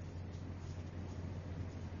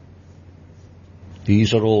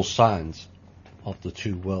 These are all signs of the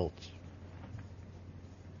two worlds.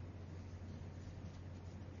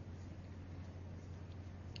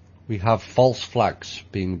 We have false flags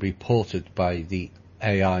being reported by the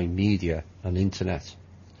AI media and internet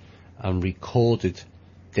and recorded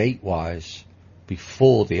date-wise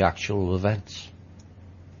before the actual events.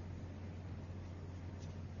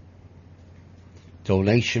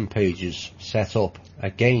 Donation pages set up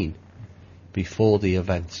again before the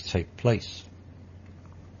events take place.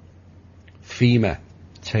 FEMA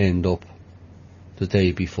turned up the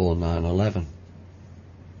day before 9/11.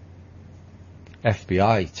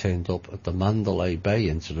 FBI turned up at the Mandalay Bay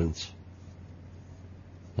incident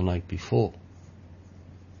the night before.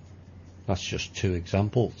 That's just two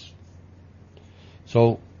examples.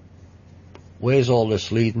 So, where's all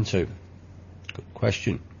this leading to? Good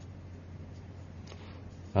question.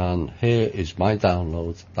 And here is my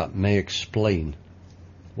download that may explain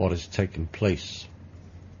what is taking place.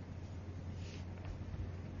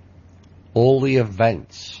 All the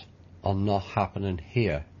events are not happening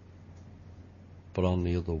here, but on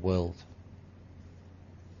the other world.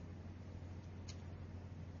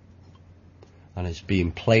 And it's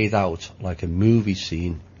being played out like a movie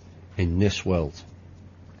scene in this world.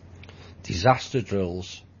 Disaster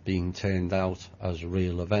drills being turned out as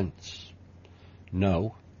real events.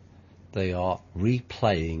 No, they are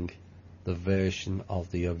replaying the version of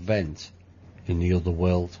the event in the other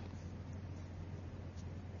world.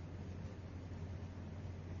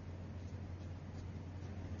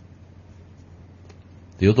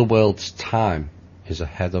 The other world's time is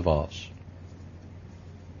ahead of ours,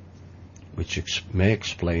 which may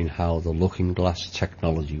explain how the looking glass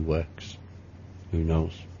technology works. Who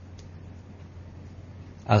knows?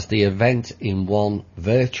 As the event in one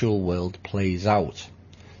virtual world plays out,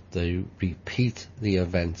 they repeat the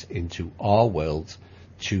event into our world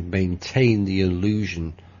to maintain the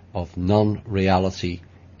illusion of non-reality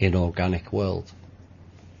inorganic world.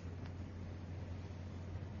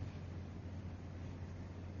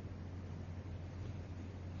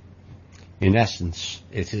 In essence,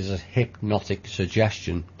 it is a hypnotic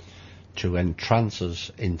suggestion to entrance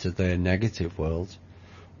us into their negative world,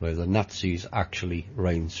 where the Nazis actually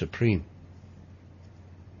reign supreme.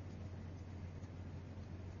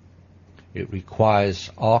 It requires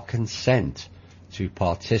our consent to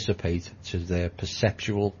participate to their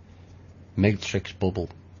perceptual matrix bubble.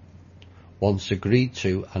 Once agreed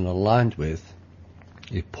to and aligned with,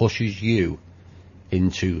 it pushes you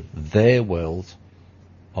into their world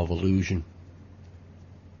of illusion.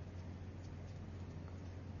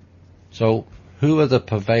 So, who are the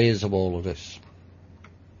purveyors of all of this?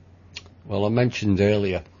 Well, I mentioned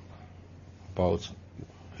earlier about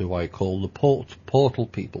who I call the portal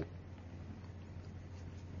people.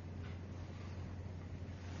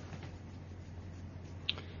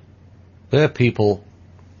 They're people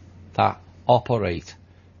that operate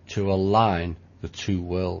to align the two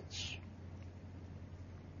worlds.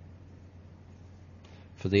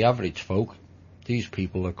 For the average folk, these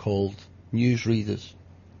people are called newsreaders.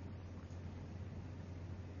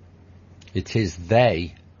 It is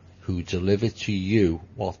they who deliver to you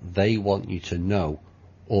what they want you to know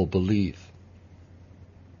or believe.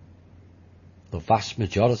 The vast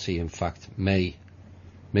majority, in fact,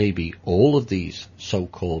 maybe all of these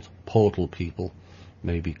so-called portal people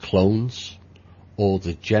may be clones or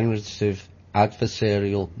the generative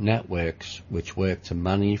adversarial networks which work to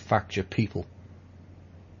manufacture people.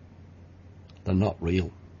 They're not real.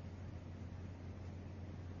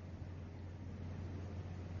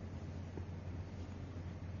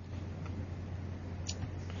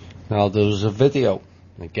 Now, there was a video,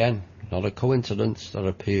 again, not a coincidence, that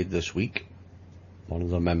appeared this week. One of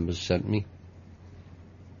the members sent me,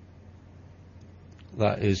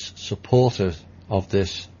 that is supportive of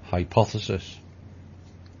this hypothesis.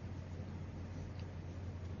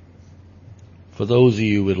 For those of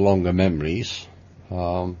you with longer memories,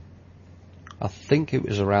 I think it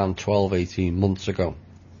was around 12-18 months ago,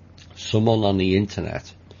 someone on the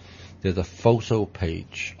internet did a photo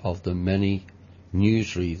page of the many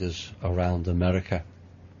newsreaders around America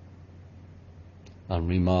and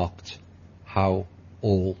remarked how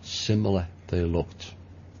all similar they looked.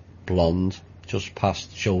 Blonde, just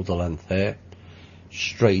past shoulder length hair,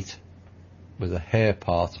 straight with a hair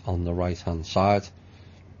part on the right hand side.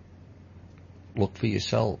 Look for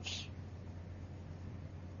yourselves.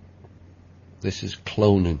 This is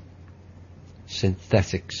cloning,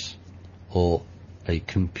 synthetics, or a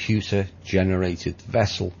computer generated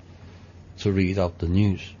vessel to read out the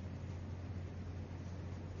news.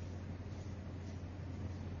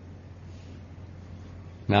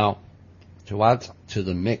 Now, to add to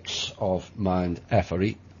the mix of mind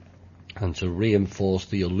effery and to reinforce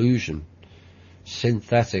the illusion,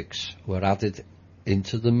 synthetics were added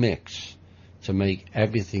into the mix to make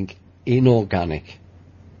everything inorganic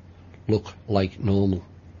look like normal,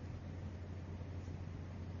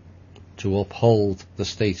 to uphold the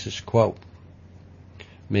status quo,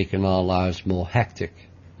 making our lives more hectic,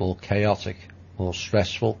 more chaotic, more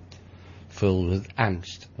stressful, filled with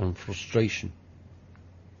angst and frustration.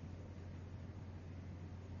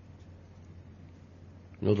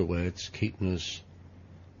 In other words, keeping us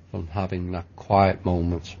from having that quiet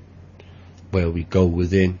moment where we go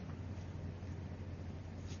within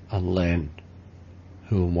and learn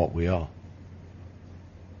who and what we are.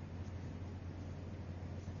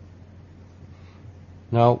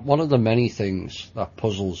 Now, one of the many things that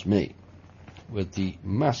puzzles me with the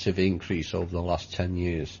massive increase over the last 10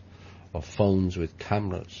 years of phones with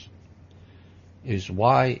cameras is,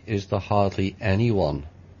 why is there hardly anyone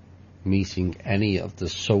meeting any of the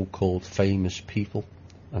so-called famous people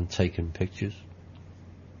and taking pictures?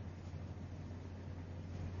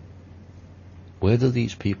 Where do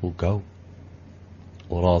these people go?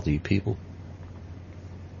 Or are they people?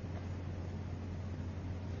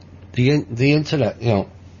 The internet, a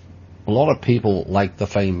lot of people like the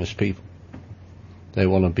famous people. They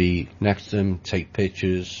want to be next to them, take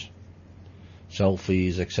pictures,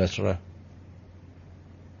 selfies, etc.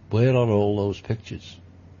 Where are all those pictures?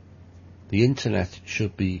 The internet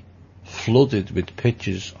should be flooded with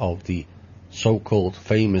pictures of the so-called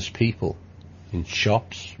famous people in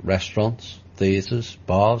shops, restaurants, theatres,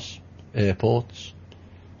 bars, airports,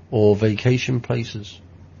 or vacation places.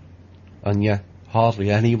 And yet,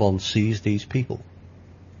 hardly anyone sees these people.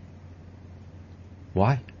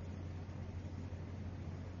 Why?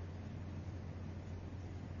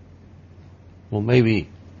 Well, maybe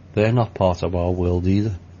they're not part of our world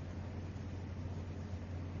either,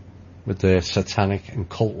 with their satanic and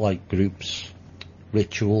cult-like groups,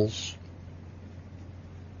 rituals,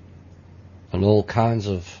 and all kinds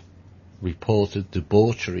of reported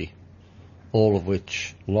debauchery, all of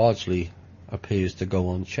which largely appears to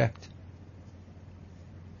go unchecked.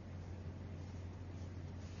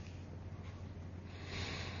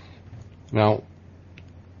 Now,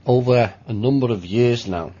 over a number of years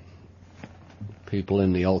now, people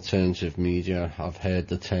in the alternative media have heard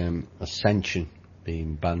the term ascension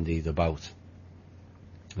being bandied about.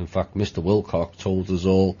 In fact, Mr. Wilcock told us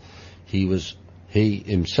all he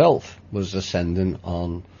himself was ascending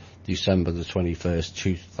on December the 21st,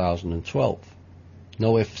 2012.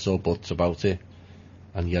 No ifs or buts about it,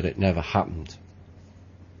 and yet it never happened.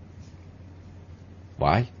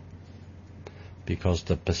 Why? Because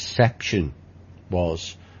the perception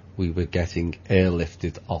was we were getting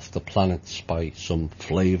airlifted off the planets by some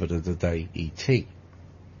flavour of the day ET.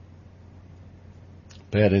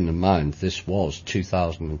 Bearing in mind this was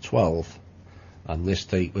 2012, and this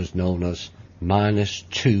date was known as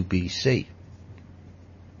 -2 BC,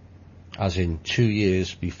 as in 2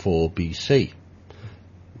 years before BC.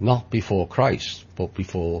 Not before Christ, but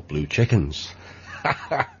before blue chickens.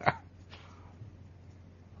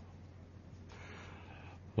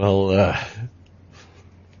 Well,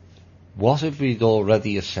 what if we'd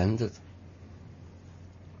already ascended?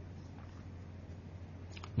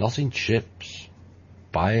 Not in ships,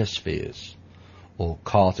 biospheres, or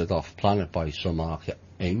carted off planet by some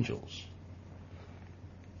archangels.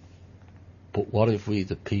 But what if we,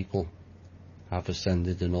 the people, have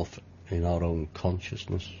ascended enough in our own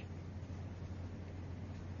consciousness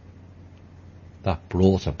that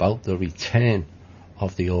brought about the return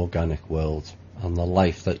of the organic world and the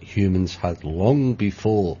life that humans had long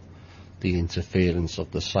before the interference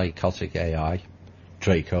of the psychotic AI,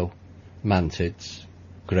 Draco, Mantids,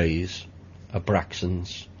 Greys,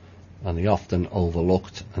 Abraxans, and the often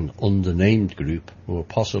overlooked and undernamed group who were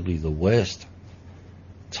possibly the worst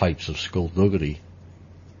types of skullduggery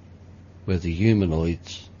were the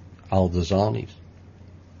humanoids, Aldezanis.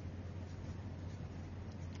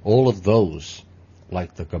 All of those,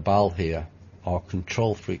 like the cabal here, are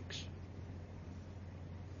control freaks,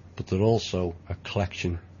 but they're also a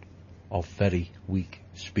collection of very weak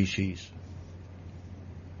species.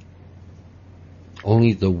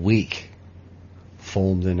 Only the weak,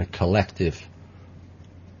 formed in a collective,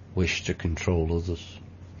 wish to control others.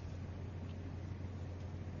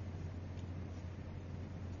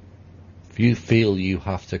 If you feel you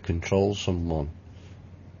have to control someone,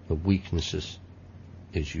 the weaknesses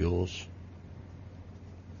is yours,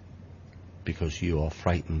 because you are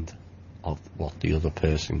frightened of what the other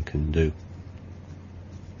person can do.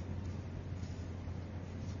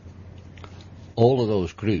 All of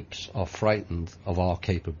those groups are frightened of our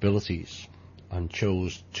capabilities and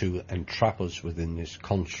chose to entrap us within this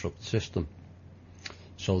construct system.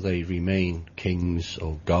 So they remain kings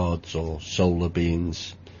or gods or solar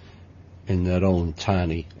beings in their own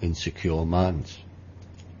tiny, insecure minds.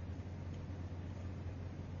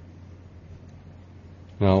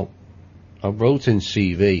 Now, I wrote in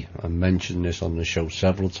CV and mentioned this on the show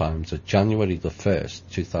several times that January the 1st,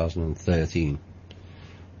 2013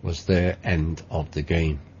 was their end of the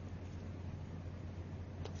game.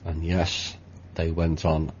 And yes, they went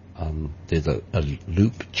on and did a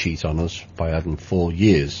loop cheat on us by adding 4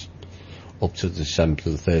 years up to December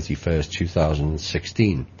the 31st,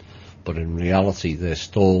 2016. But in reality, their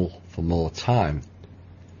stall for more time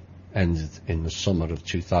ended in the summer of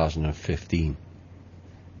 2015.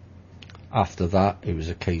 After that, it was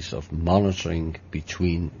a case of monitoring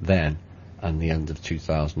between then and the end of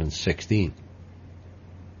 2016,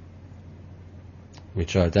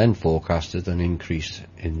 which I then forecasted an increase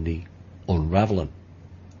in the unravelling.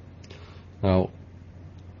 Now,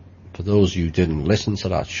 for those of you who didn't listen to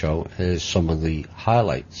that show, here's some of the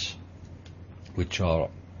highlights, which are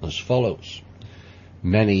as follows.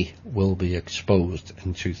 Many will be exposed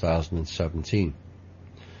in 2017.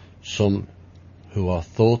 Some who are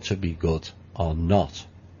thought to be good are not.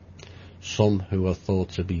 Some who are thought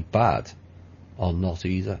to be bad are not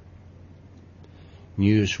either.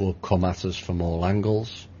 News will come at us from all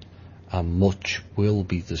angles, and much will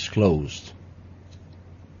be disclosed.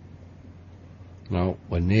 Now,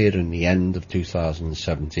 we're nearing the end of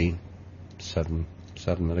 2017. 7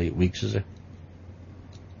 or 8 weeks, is it?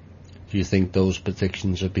 Do you think those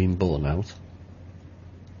predictions have been borne out?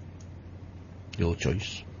 Your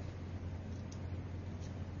choice.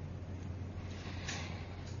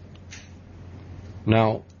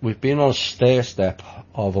 Now, we've been on a stair step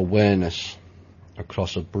of awareness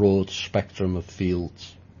across a broad spectrum of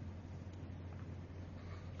fields,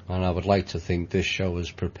 and I would like to think this show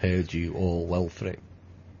has prepared you all well for it.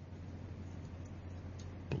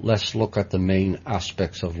 But let's look at the main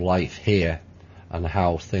aspects of life here and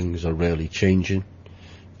how things are really changing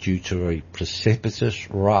due to a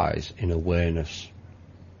precipitous rise in awareness.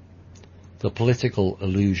 The political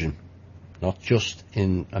illusion, not just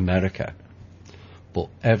in America, but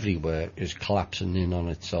everywhere, is collapsing in on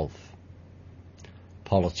itself.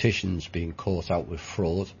 Politicians being caught out with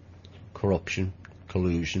fraud, corruption,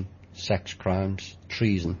 collusion, sex crimes,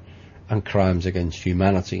 treason, and crimes against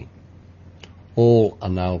humanity. All are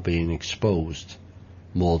now being exposed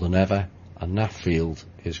more than ever, and that field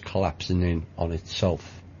is collapsing in on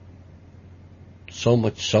itself. So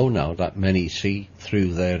much so now that many see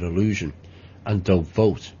through their illusion and don't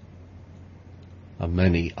vote, and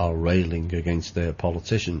many are railing against their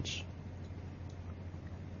politicians.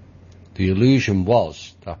 The illusion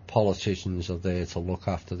was that politicians are there to look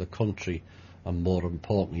after the country and, more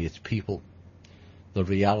importantly, its people. The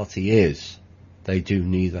reality is they do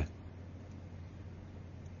neither.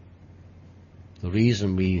 The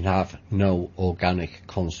reason we have no organic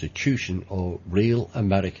constitution or real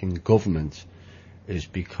American government is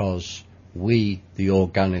because we, the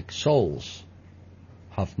organic souls,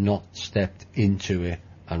 have not stepped into it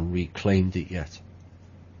and reclaimed it yet.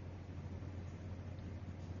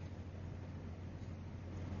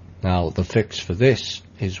 Now, the fix for this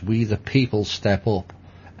is we the people step up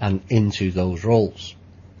and into those roles.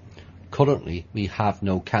 Currently, we have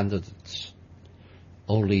no candidates,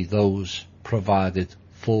 only those provided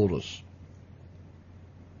for us.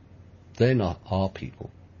 They're not our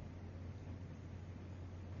people.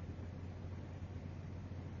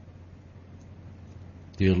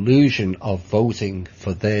 The illusion of voting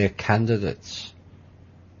for their candidates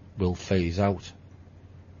will phase out,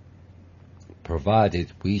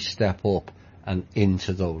 provided we step up and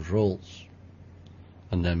into those roles,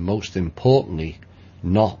 and then most importantly,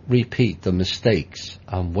 not repeat the mistakes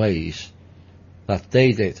and ways that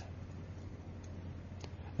they did.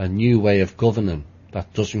 A new way of governing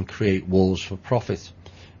that doesn't create wars for profit,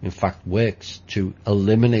 in fact works to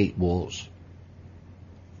eliminate wars.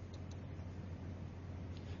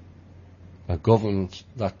 A government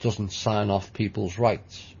that doesn't sign off people's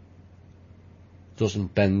rights,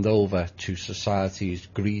 doesn't bend over to society's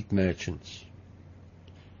greed merchants,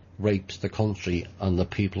 rapes the country and the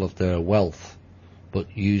people of their wealth,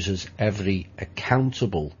 but uses every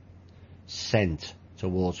accountable cent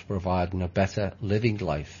towards providing a better living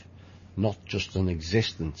life, not just an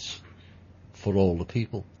existence for all the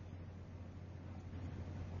people.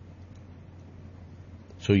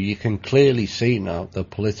 So you can clearly see now the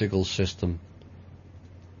political system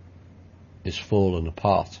is falling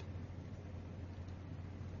apart.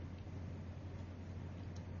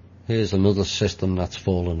 Here's another system that's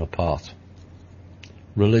fallen apart.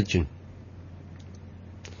 Religion.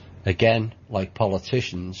 Again, like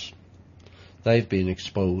politicians, they've been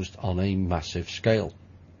exposed on a massive scale.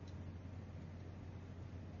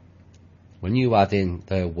 When you add in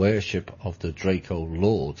their worship of the Draco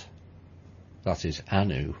Lord, that is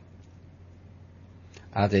Anu,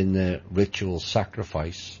 add in their ritual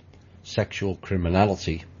sacrifice, sexual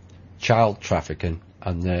criminality, child trafficking,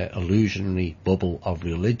 and their illusionary bubble of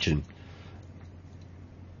religion,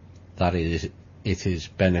 that it is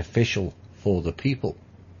beneficial for the people.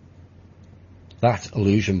 That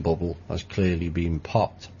illusion bubble has clearly been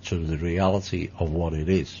popped to the reality of what it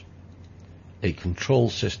is. A control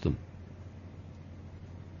system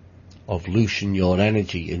of loosen your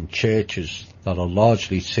energy in churches that are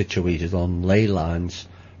largely situated on ley lines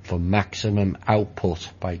for maximum output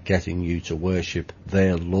by getting you to worship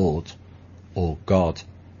their Lord or God,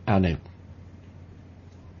 Anu.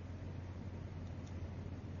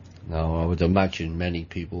 Now, I would imagine many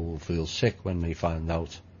people will feel sick when they find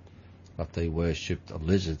out that they worshipped a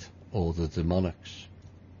lizard or the demonics.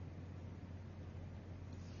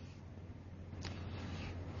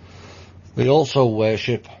 They also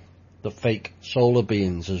worship the fake solar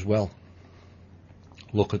beings as well.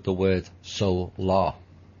 Look at the word solar,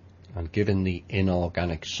 and given the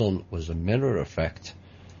inorganic sun was a mirror effect,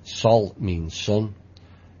 sol means sun,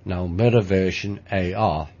 now mirror version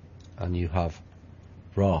AR, and you have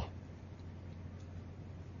Ra.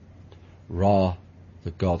 Ra,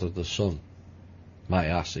 the god of the sun. My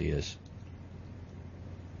ass he is.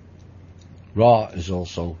 Ra is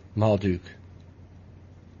also Marduk.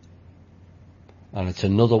 And it's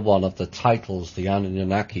another one of the titles the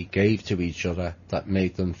Anunnaki gave to each other that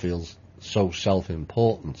made them feel so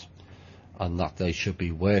self-important, and that they should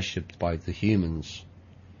be worshipped by the humans,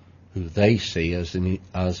 who they see as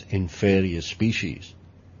inferior species.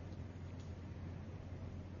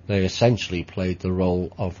 They essentially played the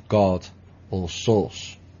role of God or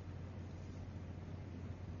source,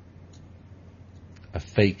 a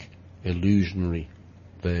fake, illusionary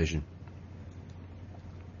version.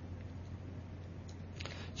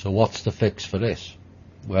 So what's the fix for this?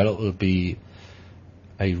 Well, it will be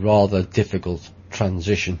a rather difficult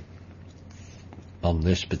transition on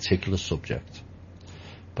this particular subject.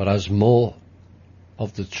 But as more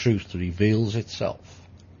of the truth reveals itself,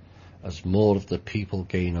 as more of the people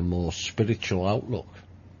gain a more spiritual outlook,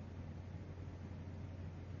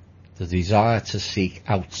 the desire to seek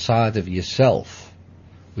outside of yourself,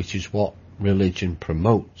 which is what religion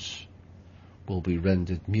promotes, will be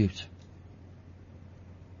rendered mute.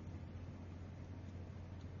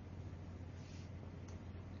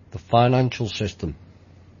 The financial system,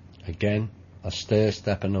 again, a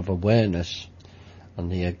stair-stepping of awareness,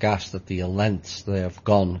 and they are aghast at the lengths they have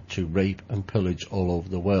gone to rape and pillage all over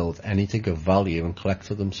the world anything of value and collect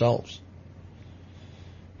for themselves.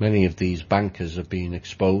 Many of these bankers are being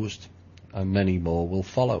exposed, and many more will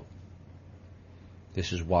follow.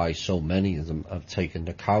 This is why so many of them have taken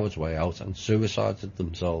the coward's way out and suicided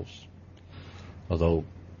themselves, although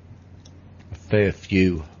a fair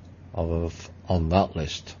few on that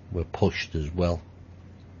list were pushed as well,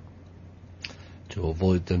 to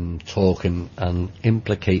avoid them talking and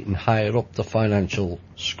implicating higher up the financial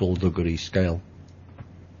skullduggery scale.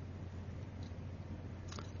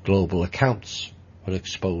 Global accounts were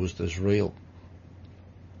exposed as real,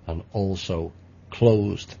 and also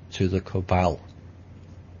closed to the cabal.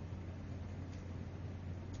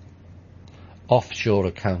 Offshore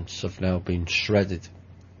accounts have now been shredded,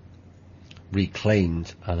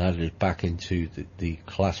 reclaimed, and added back into the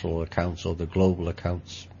collateral accounts, or the global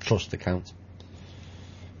accounts, trust account.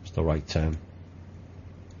 It's the right term.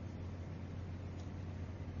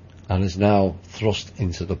 And is now thrust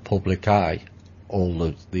into the public eye, all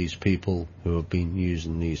of these people who have been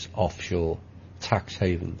using these offshore tax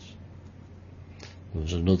havens. There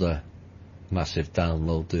was another massive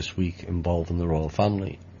download this week involving the royal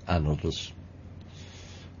family and others.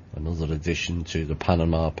 Another addition to the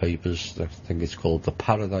Panama Papers. I think it's called the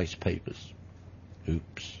Paradise Papers.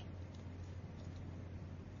 Oops.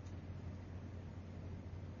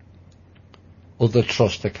 Other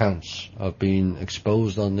trust accounts have been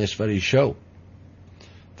exposed on this very show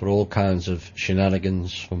for all kinds of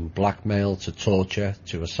shenanigans, from blackmail to torture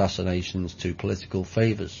to assassinations to political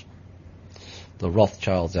favours. The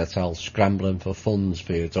Rothschilds et al. Scrambling for funds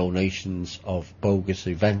via donations of bogus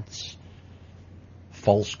events,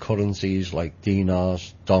 false currencies like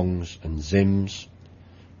dinars, dongs and zims,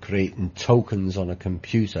 creating tokens on a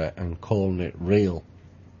computer and calling it real,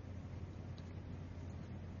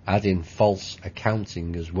 adding false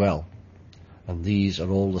accounting as well, and these are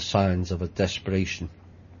all the signs of a desperation.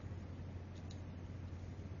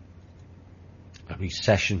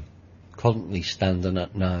 recession, currently standing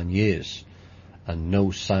at 9 years, and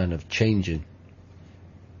no sign of changing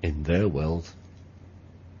in their world,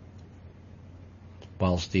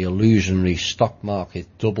 whilst the illusionary stock market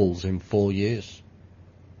doubles in 4 years,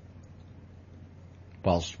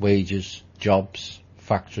 whilst wages, jobs,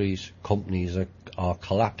 factories, companies are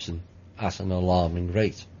collapsing at an alarming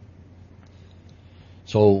rate.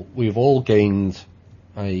 So we've all gained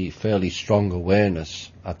a fairly strong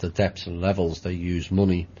awareness at the depths and levels they use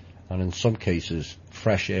money, and in some cases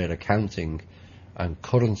fresh air accounting and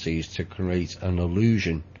currencies, to create an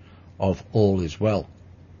illusion of all is well,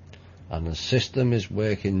 and the system is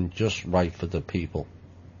working just right for the people.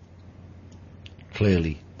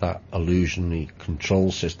 Clearly that illusionary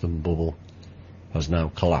control system bubble has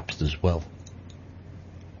now collapsed as well.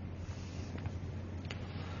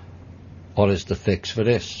 What is the fix for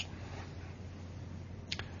this?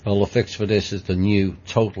 Well, the fix for this is the new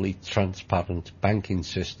totally transparent banking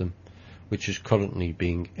system, which is currently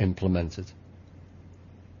being implemented.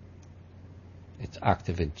 It's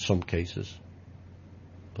active in some cases,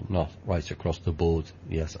 but not right across the board,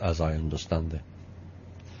 yes, as I understand it.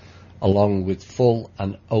 Along with full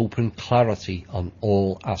and open clarity on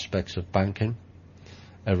all aspects of banking,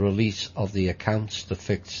 a release of the accounts to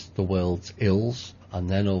fix the world's ills, and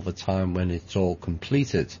then over time, when it's all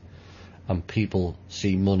completed and people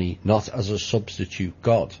see money not as a substitute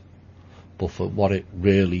god, but for what it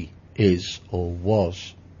really is or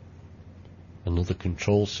was, another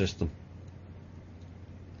control system.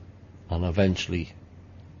 And eventually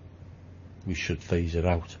we should phase it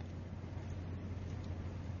out.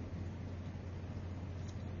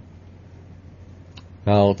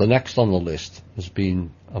 Now, the next on the list has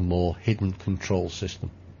been a more hidden control system.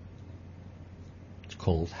 It's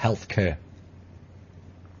called healthcare.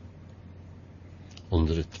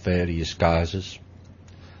 Under its various guises,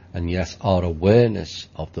 and yet our awareness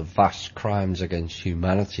of the vast crimes against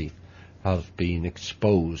humanity have been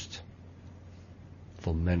exposed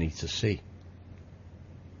for many to see.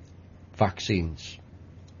 Vaccines.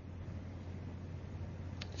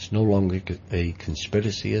 It's no longer a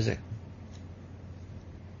conspiracy, is it?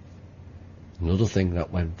 Another thing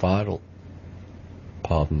that went viral,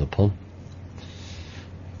 pardon the pun.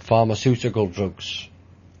 Pharmaceutical drugs,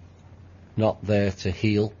 not there to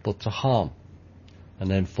heal but to harm,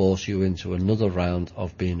 and then force you into another round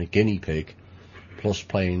of being a guinea pig, plus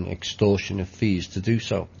paying extortionate fees to do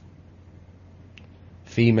so.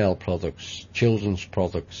 Female products, children's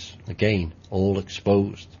products, again, all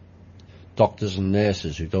exposed. Doctors and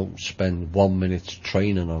nurses who don't spend 1 minute's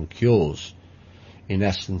training on cures. In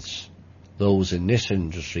essence, those in this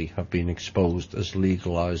industry have been exposed as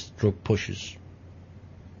legalised drug pushers.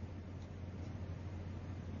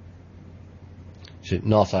 Is it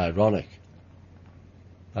not ironic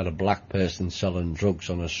that a black person selling drugs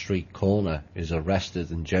on a street corner is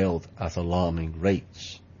arrested and jailed at alarming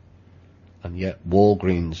rates, and yet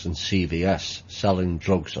Walgreens and CVS selling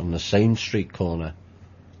drugs on the same street corner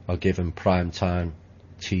are given prime-time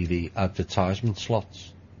TV advertisement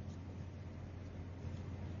slots?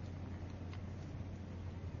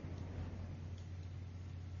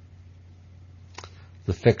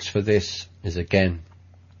 The fix for this is again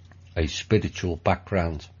a spiritual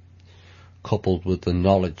background, coupled with the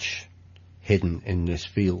knowledge hidden in this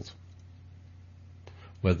field,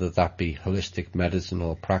 whether that be holistic medicine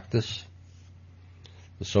or practice,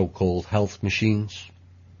 the so-called health machines,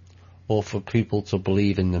 or for people to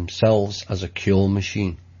believe in themselves as a cure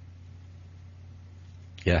machine.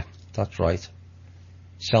 Yeah, that's right.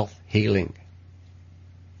 Self-healing.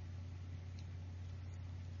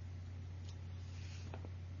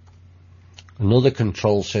 Another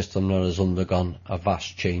control system that has undergone a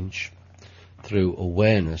vast change through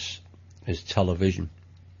awareness is television.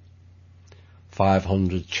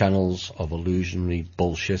 500 channels of illusionary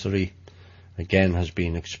bullshittery again has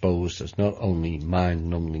been exposed as not only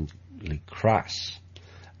mind-numbingly crass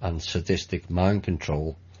and sadistic mind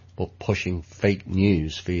control, but pushing fake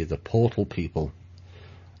news via the portal people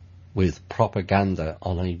with propaganda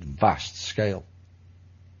on a vast scale.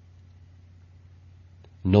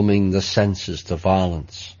 Numbing the senses to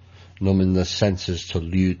violence, numbing the senses to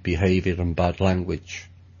lewd behaviour and bad language,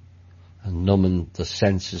 and numbing the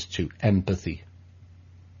senses to empathy,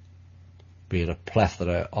 be it a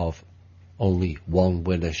plethora of only one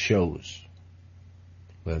winner shows,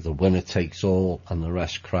 where the winner takes all and the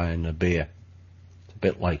rest cry in the beer. It's a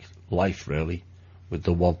bit like life, really, with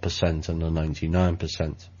the 1% and the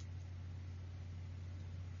 99%.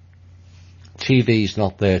 TV's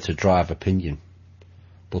not there to drive opinion,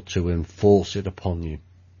 but to enforce it upon you,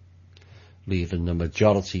 leaving the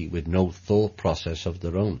majority with no thought process of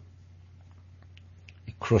their own.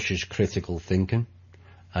 crushes critical thinking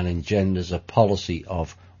and engenders a policy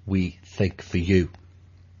of we think for you.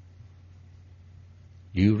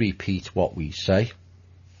 You repeat what we say,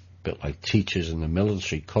 a bit like teachers in the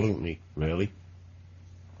military currently, really.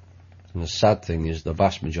 And the sad thing is the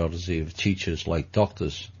vast majority of teachers, like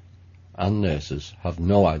doctors and nurses, have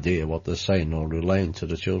no idea what they're saying or relaying to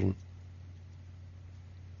the children.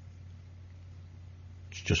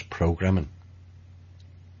 It's just programming.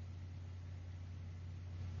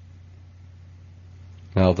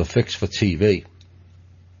 Now, the fix for TV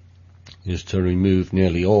is to remove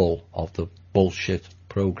nearly all of the bullshit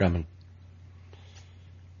programming.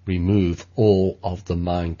 Remove all of the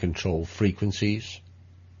mind control frequencies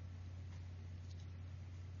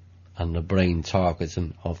and the brain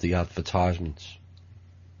targeting of the advertisements.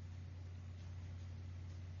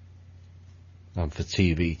 And for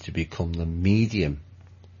TV to become the medium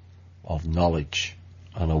of knowledge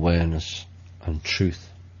and awareness and truth.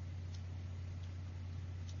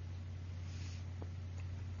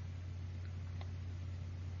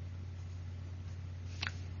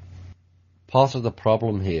 Part of the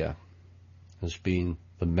problem here has been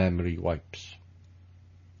the memory wipes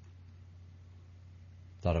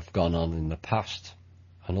that have gone on in the past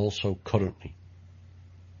and also currently.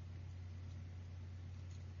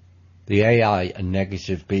 The AI and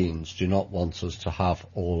negative beings do not want us to have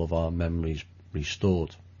all of our memories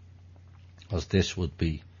restored, as this would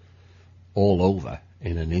be all over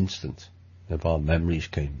in an instant if our memories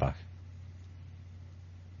came back.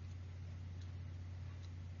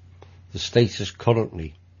 The status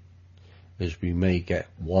currently is we may get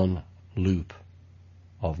one loop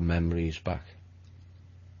of memories back,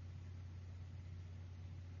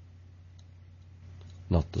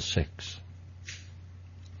 not the 6.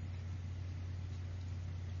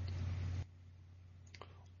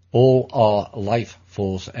 All our life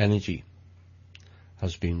force energy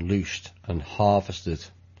has been loosed and harvested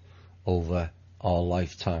over our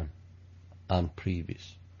lifetime and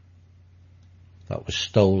previous. That was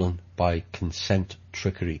stolen by consent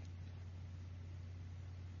trickery.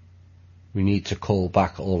 We need to call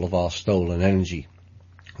back all of our stolen energy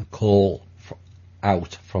and call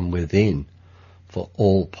out from within for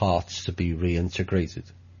all parts to be reintegrated,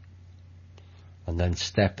 and then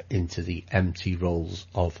step into the empty roles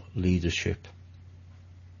of leadership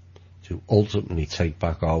to ultimately take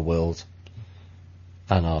back our world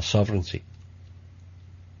and our sovereignty.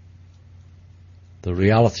 The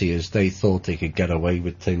reality is they thought they could get away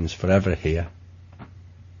with things forever here,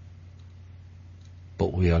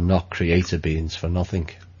 but we are not creator beings for nothing.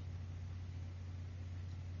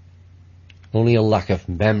 Only a lack of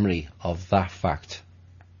memory of that fact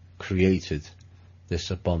created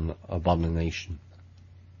this abomination.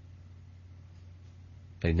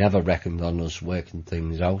 They never reckoned on us working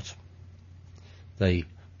things out. They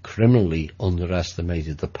criminally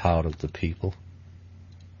underestimated the power of the people,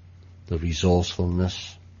 the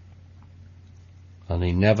resourcefulness, and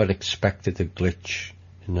they never expected a glitch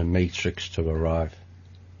in the matrix to arrive.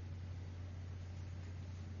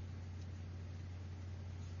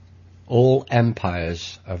 All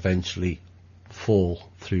empires eventually fall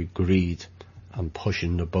through greed and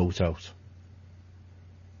pushing the boat out.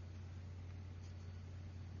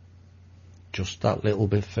 Just that little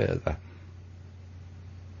bit further.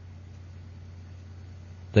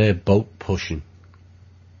 Their boat pushing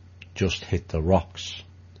just hit the rocks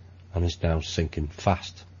and is now sinking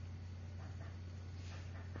fast.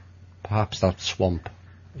 Perhaps that swamp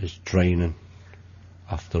is draining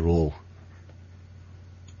after all.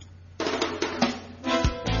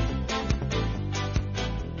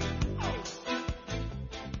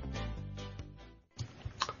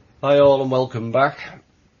 Hi all and welcome back.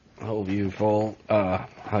 I hope you've all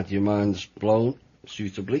had your minds blown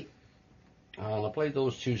suitably. And I played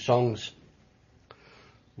those two songs.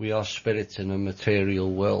 We are spirits in a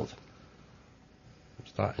material world.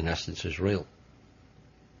 That in essence is real.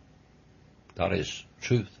 That is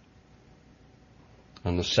truth.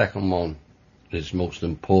 And the second one is most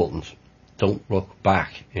important. Don't look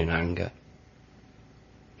back in anger.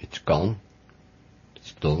 It's gone.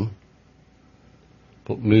 It's done.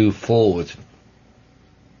 But move forward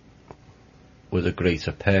with a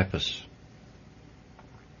greater purpose,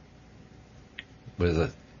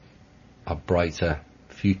 with a brighter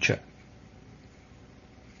future,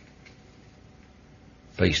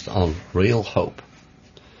 based on real hope.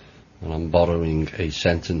 And I'm borrowing a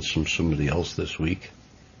sentence from somebody else this week.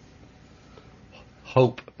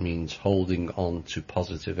 Hope means holding on to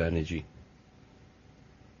positive energy.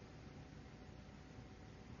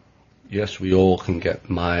 Yes, we all can get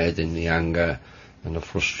mired in the anger and the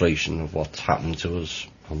frustration of what's happened to us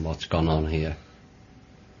and what's gone on here.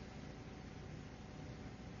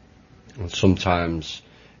 And sometimes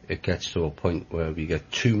it gets to a point where we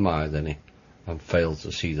get too mired in it and fail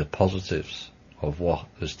to see the positives of what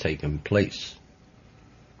has taken place.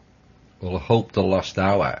 Well, I hope the last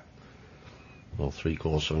hour, or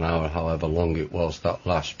 3/4 of an hour, however long it was, that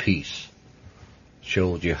last piece,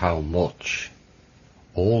 showed you how much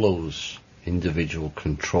all those individual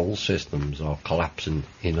control systems are collapsing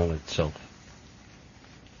in on itself.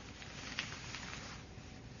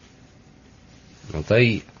 Now,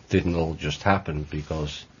 they didn't all just happen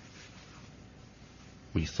because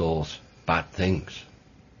we thought bad things.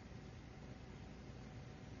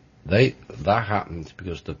 That happened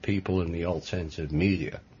because the people in the alternative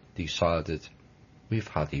media decided we've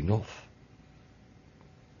had enough.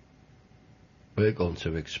 We're going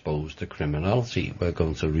to expose the criminality. We're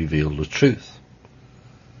going to reveal the truth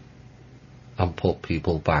and put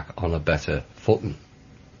people back on a better footing,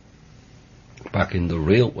 back in the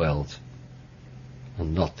real world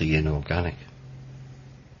and not the inorganic,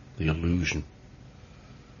 the illusion.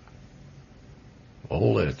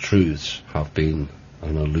 All their truths have been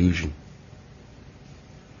an illusion.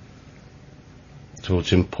 So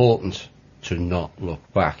it's important to not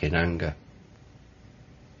look back in anger.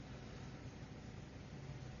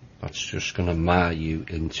 That's just going to mire you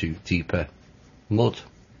into deeper mud.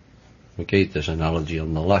 I gave this analogy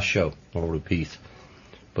on the last show, I'll repeat.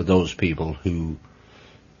 But those people who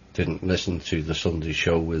didn't listen to the Sunday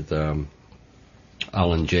show with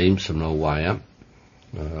Alan James from OYM,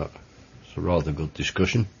 it's a rather good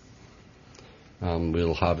discussion. And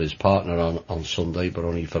we'll have his partner on Sunday, but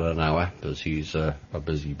only for an hour, because he's a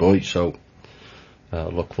busy boy, so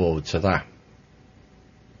look forward to that.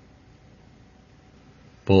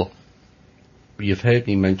 But you've heard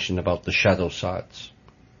me mention about the shadow sides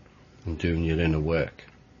and doing your inner work.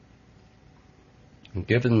 And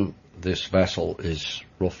given this vessel is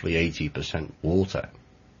roughly 80% water,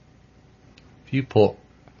 if you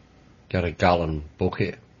get a gallon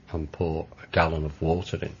bucket and pour a gallon of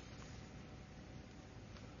water in,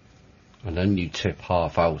 and then you tip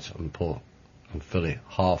half out and fill it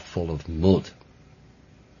half full of mud,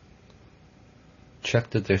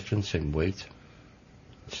 check the difference in weight.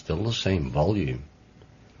 It's still the same volume,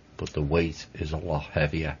 but the weight is a lot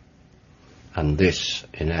heavier. And this,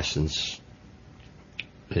 in essence,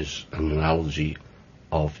 is an analogy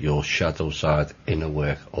of your shadow side inner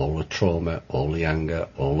work. All the trauma, all the anger,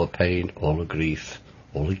 all the pain, all the grief,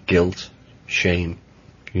 all the guilt, shame,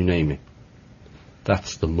 you name it.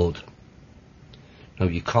 That's the mud. Now,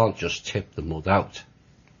 you can't just tip the mud out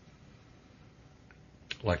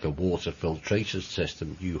like a water filtration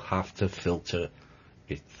system. You have to filter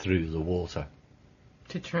it through the water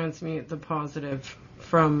to transmute the positive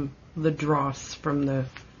from the dross, from the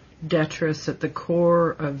detritus at the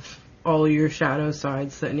core of all your shadow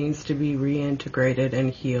sides that needs to be reintegrated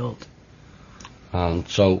and healed. And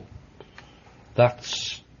so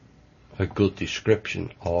that's a good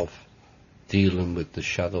description of dealing with the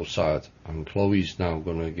shadow side. And Chloe's now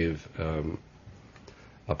going to give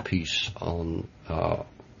a piece on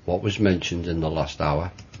what was mentioned in the last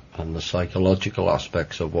hour and the psychological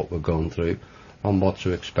aspects of what we're going through and what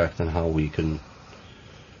to expect and how we can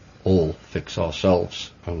all fix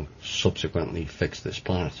ourselves and subsequently fix this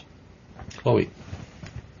planet. Chloe.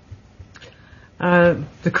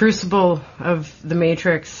 The crucible of the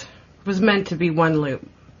Matrix was meant to be one loop.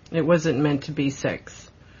 It wasn't meant to be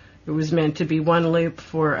 6. It was meant to be one loop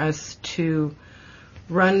for us to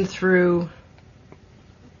run through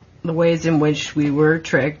the ways in which we were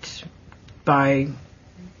tricked by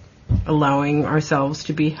allowing ourselves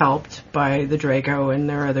to be helped by the Draco and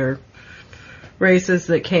their other races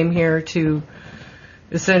that came here to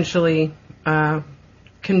essentially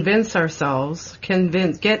convince ourselves,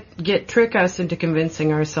 trick us into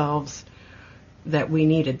convincing ourselves that we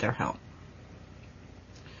needed their help.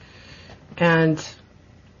 And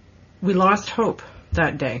we lost hope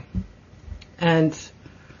that day. And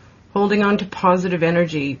holding on to positive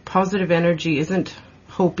energy isn't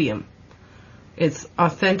hopium. It's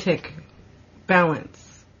authentic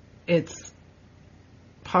balance. It's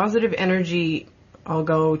positive energy. I'll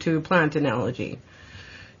go to a plant analogy.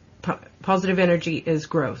 Positive energy is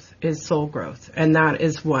growth, is soul growth. And that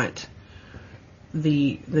is what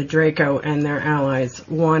the Draco and their allies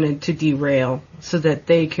wanted to derail so that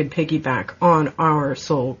they could piggyback on our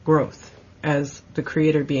soul growth as the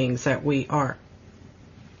creator beings that we are.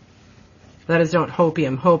 That is not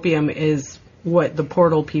hopium. Hopium is what the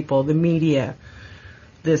portal people, the media,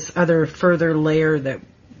 this other further layer that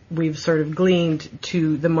we've sort of gleaned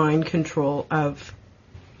to the mind control of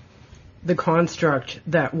the construct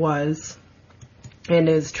that was and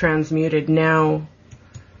is transmuted now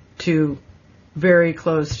to very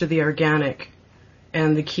close to the organic.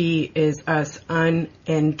 And the key is us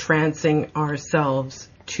unentrancing ourselves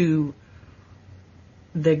to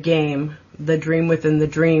the game, the dream within the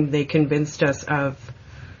dream they convinced us of,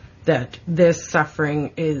 that this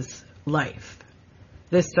suffering is life.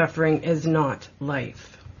 This suffering is not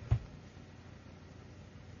life.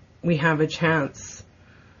 We have a chance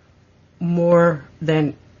more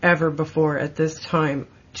than ever before at this time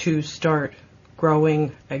to start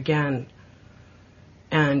growing again.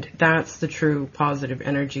 And that's the true positive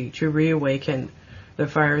energy, to reawaken the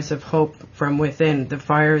fires of hope from within, the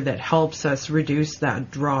fire that helps us reduce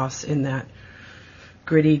that dross in that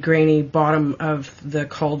gritty, grainy bottom of the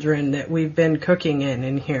cauldron that we've been cooking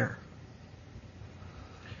in here.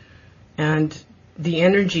 And the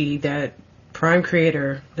energy that Prime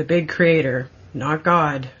Creator, the big creator, not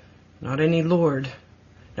God, not any Lord,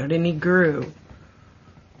 not any guru,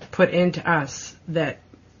 put into us, that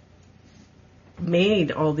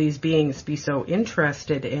made all these beings be so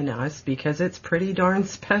interested in us, because it's pretty darn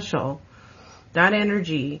special. That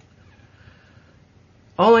energy,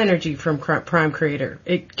 all energy from Prime Creator,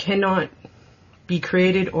 it cannot be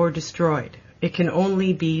created or destroyed. It can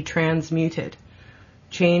only be transmuted,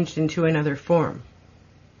 changed into another form.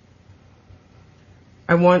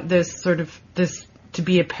 I want this to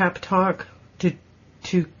be a pep talk,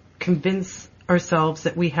 to convince ourselves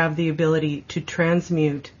that we have the ability to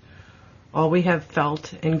transmute all we have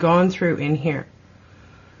felt and gone through in here.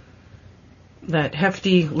 That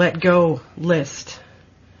hefty let go list,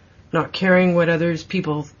 not caring what others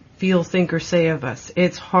people feel, think, or say of us.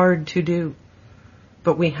 It's hard to do,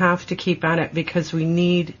 but we have to keep at it, because we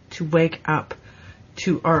need to wake up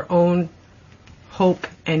to our own hope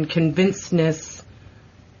and convincedness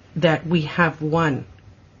that we have won.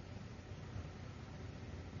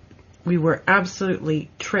 We were absolutely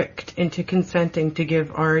tricked into consenting to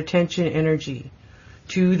give our attention energy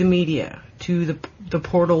to the media, to the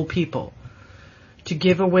portal people, to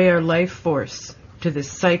give away our life force to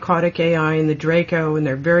this psychotic AI and the Draco and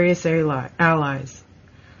their various allies.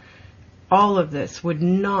 All of this would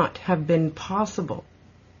not have been possible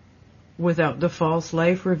without the false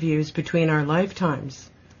life reviews between our lifetimes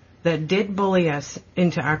that did bully us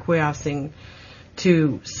into acquiescing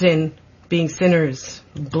to sin, being sinners,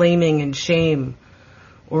 blaming and shame,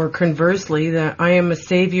 or conversely, that I am a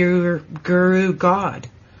savior, guru, God.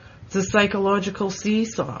 It's a psychological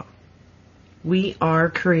seesaw. We are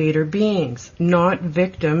creator beings, not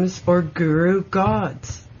victims or guru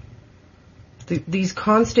gods. These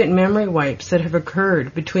constant memory wipes that have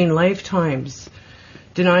occurred between lifetimes,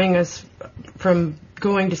 denying us from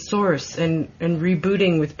going to source and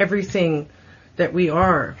rebooting with everything that we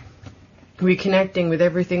are, reconnecting with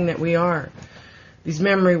everything that we are. These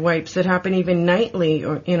memory wipes that happen even nightly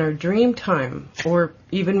or in our dream time, or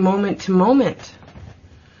even moment to moment.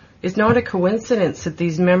 It's not a coincidence that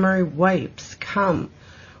these memory wipes come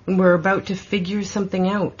when we're about to figure something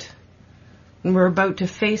out, when we're about to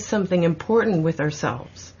face something important with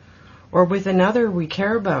ourselves or with another we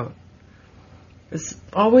care about. This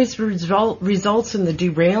always results in the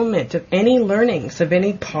derailment of any learnings, of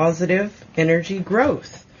any positive energy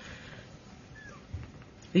growth.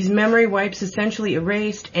 These memory wipes essentially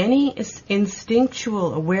erased any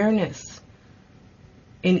instinctual awareness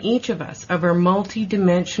in each of us of our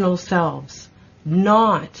multidimensional selves,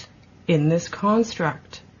 not in this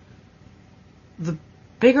construct. The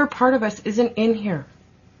bigger part of us isn't in here.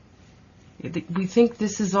 We think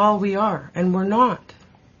this is all we are, and we're not.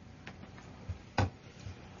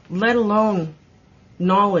 Let alone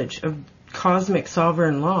knowledge of cosmic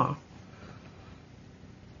sovereign law.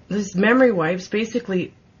 These memory wipes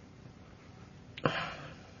basically,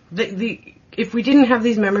 if we didn't have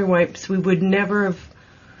these memory wipes, we would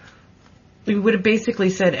have basically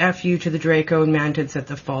said F you to the Draco and Mantids at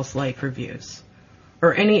the false life reviews,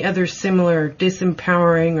 or any other similar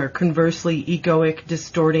disempowering or conversely egoic,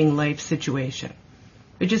 distorting life situation.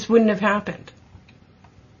 It just wouldn't have happened.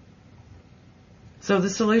 So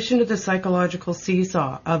the solution to the psychological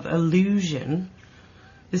seesaw of illusion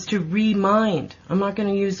is to remind. I'm not going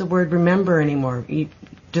to use the word remember anymore,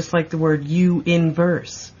 just like the word you in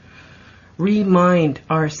verse. Remind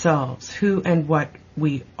ourselves who and what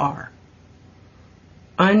we are.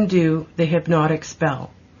 Undo the hypnotic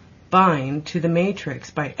spell. Bind to the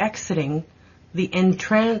matrix by exiting the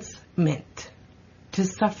entrancement to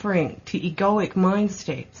suffering, to egoic mind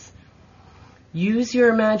states. Use your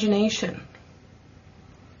imagination.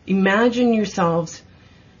 Imagine yourselves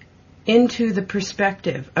into the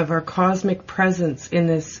perspective of our cosmic presence in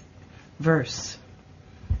this verse.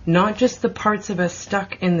 Not just the parts of us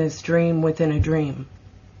stuck in this dream within a dream.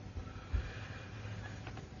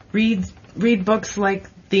 Read read books like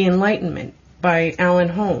The Enlightenment by Alan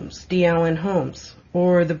Holmes, D. Alan Holmes,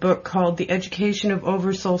 or the book called The Education of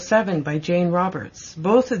Oversoul 7 by Jane Roberts.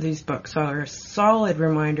 Both of these books are a solid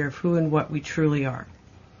reminder of who and what we truly are.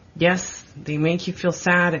 Yes, they make you feel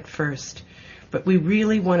sad at first, but we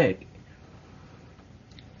really want to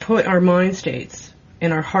put our mind states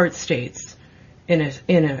and our heart states in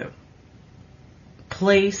a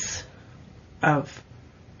place of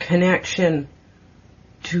connection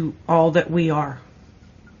to all that we are.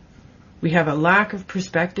 We have a lack of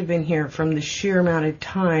perspective in here from the sheer amount of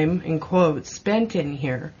time, in quotes, spent in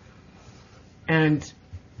here. And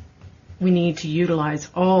we need to utilize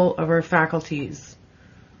all of our faculties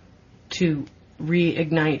to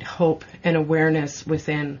reignite hope and awareness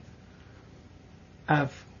within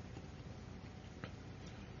of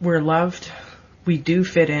we're loved, we do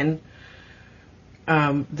fit in,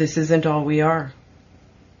 this isn't all we are.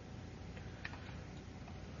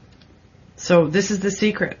 So this is the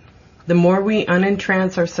secret. The more we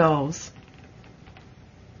unentrance ourselves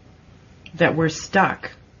that we're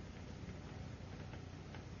stuck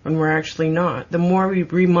when we're actually not, the more we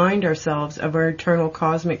remind ourselves of our eternal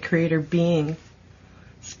cosmic creator being,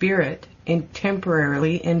 spirit,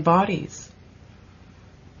 temporarily in bodies.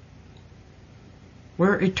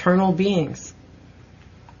 We're eternal beings.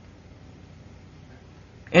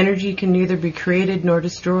 Energy can neither be created nor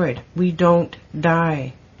destroyed. We don't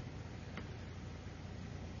die.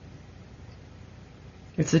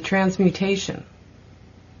 It's a transmutation.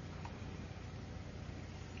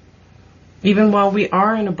 Even while we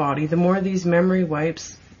are in a body, the more these memory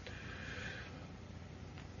wipes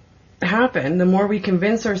happen, the more we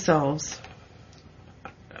convince ourselves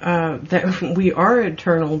that we are an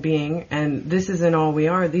eternal being and this isn't all we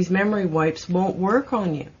are. These memory wipes won't work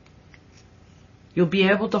on you. You'll be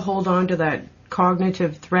able to hold on to that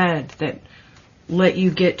cognitive thread that let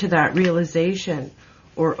you get to that realization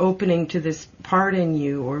or opening to this part in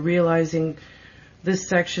you, or realizing this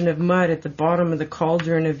section of mud at the bottom of the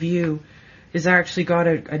cauldron of you is actually got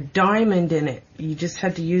a diamond in it. You just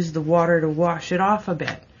had to use the water to wash it off a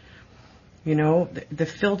bit. You know, the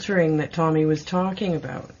filtering that Tommy was talking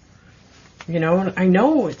about. You know, and I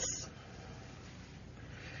know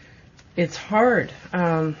it's hard.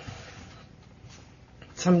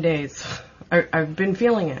 Some days I've been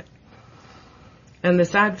feeling it. And the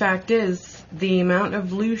sad fact is, the amount of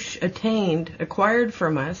loosh acquired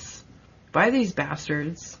from us by these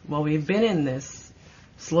bastards while we've been in this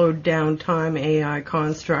slowed down time AI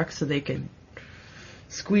construct so they could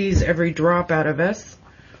squeeze every drop out of us,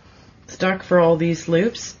 stuck for all these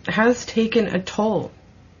loops, has taken a toll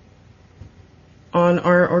on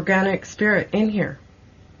our organic spirit in here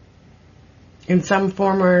in some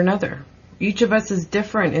form or another. Each of us is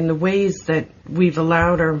different in the ways that we've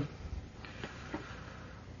allowed our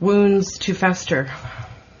wounds to fester.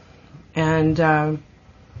 And I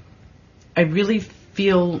really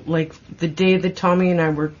feel like the day that Tommy and I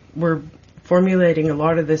were formulating a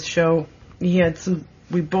lot of this show,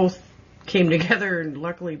 we both came together, and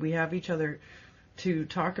luckily we have each other to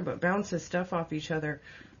talk about, bounce this stuff off each other.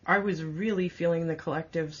 I was really feeling the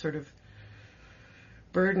collective sort of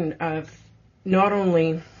burden of not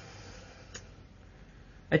only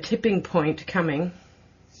a tipping point coming,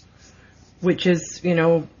 which is, you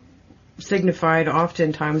know, signified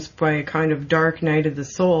oftentimes by a kind of dark night of the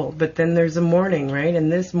soul. But then there's a mourning, right?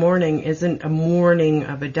 And this mourning isn't a mourning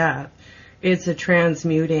of a death. It's a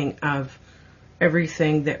transmuting of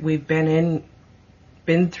everything that we've been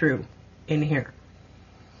through in here.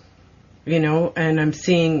 You know, and I'm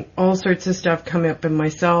seeing all sorts of stuff come up in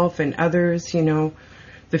myself and others, you know,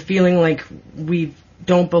 the feeling like we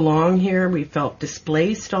don't belong here. We felt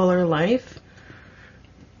displaced all our life.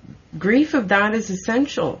 Grief of that is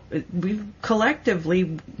essential.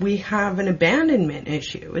 Collectively, we have an abandonment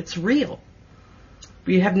issue. It's real.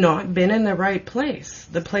 We have not been in the right place,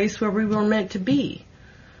 the place where we were meant to be.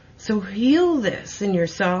 So heal this in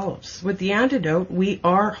yourselves. With the antidote, we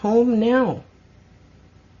are home now.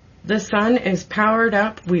 The sun is powered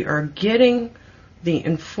up. We are getting the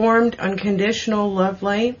informed, unconditional love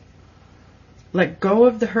light. Let go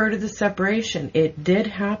of the hurt of the separation. It did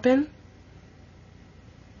happen.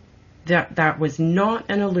 That was not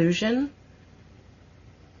an illusion,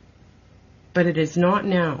 but it is not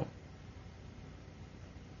now.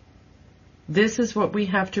 This is what we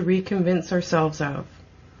have to reconvince ourselves of.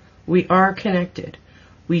 We are connected.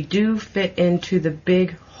 We do fit into the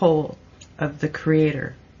big whole of the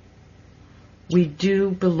Creator. We do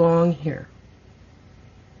belong here.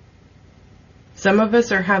 Some of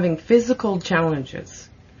us are having physical challenges.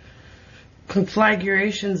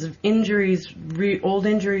 conflagrations of injuries, old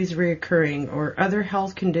injuries reoccurring, or other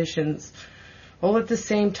health conditions, all at the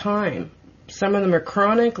same time. Some of them are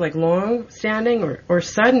chronic, like long-standing, or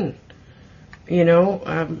sudden,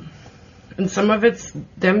 and some of it's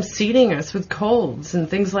them seeding us with colds and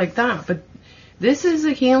things like that. But this is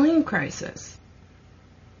a healing crisis.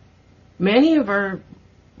 Many of our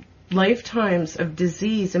lifetimes of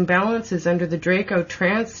disease, imbalances under the Draco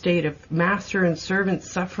trance state of master and servant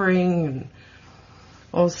suffering and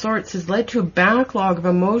all sorts has led to a backlog of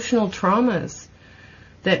emotional traumas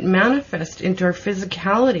that manifest into our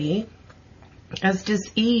physicality as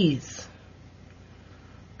disease.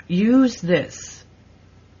 Use this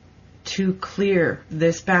to clear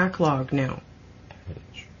this backlog now.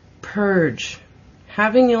 Purge.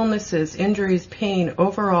 Having illnesses, injuries, pain,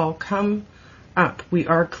 overall come up. We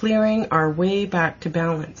are clearing our way back to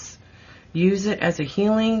balance. Use it as a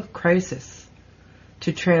healing crisis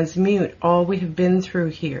to transmute all we have been through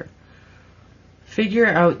here. Figure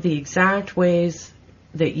out the exact ways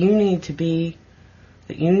that you need to be,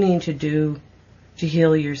 that you need to do to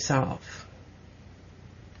heal yourself.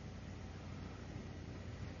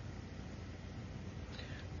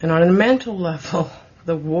 And on a mental level,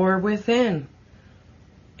 the war within.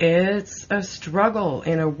 It's a struggle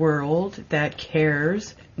in a world that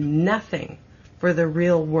cares nothing for the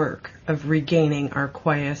real work of regaining our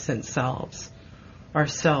quiescent selves,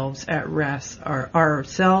 ourselves at rest,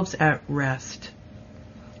 ourselves at rest.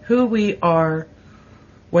 Who we are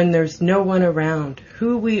when there's no one around,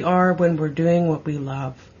 who we are when we're doing what we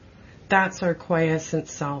love. That's our quiescent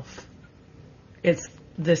self. It's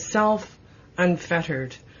the self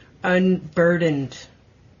unfettered, unburdened.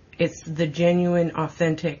 It's the genuine,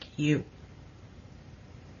 authentic you.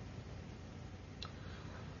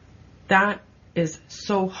 That is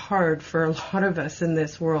so hard for a lot of us in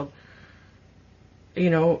this world.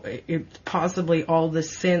 It's possibly all the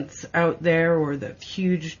synths out there, or the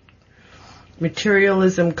huge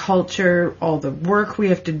materialism culture, all the work we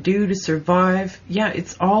have to do to survive. Yeah,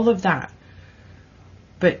 it's all of that.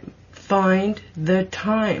 But find the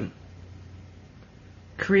time.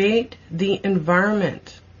 Create the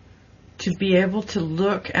environment to be able to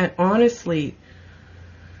look at, honestly,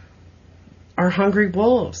 our hungry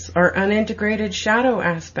wolves, our unintegrated shadow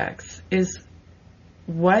aspects, is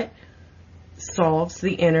what solves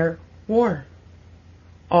the inner war.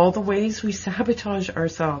 All the ways we sabotage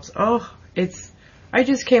ourselves. I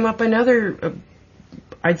just came up another,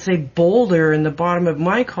 I'd say, boulder in the bottom of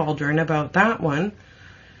my cauldron about that one.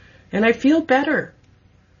 And I feel better.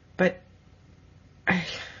 But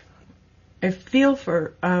I feel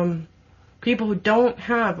for people who don't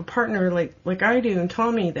have a partner like I do and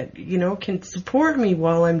Tommy that, can support me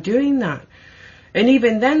while I'm doing that. And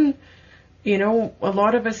even then, a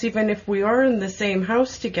lot of us, even if we are in the same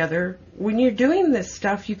house together, when you're doing this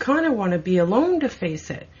stuff, you kind of want to be alone to face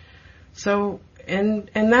it. So, and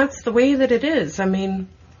that's the way that it is. I mean,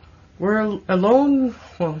 we're alone,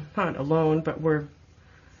 well, not alone, but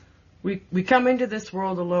we come into this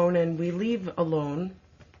world alone and we leave alone.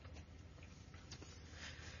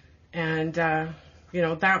 And,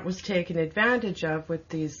 that was taken advantage of with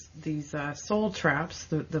these soul traps,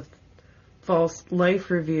 the false life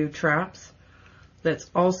review traps. That's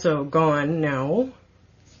also gone now.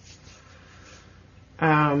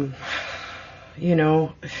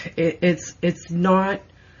 It's not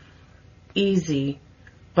easy,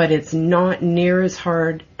 but it's not near as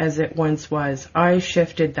hard as it once was. I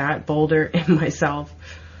shifted that boulder in myself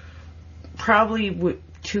probably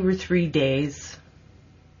 2 or 3 days.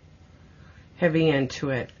 Heavy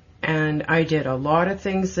into it, and I did a lot of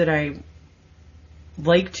things that I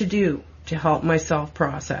like to do to help myself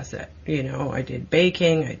process it. I did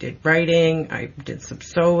baking, I did writing, I did some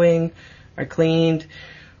sewing, I cleaned.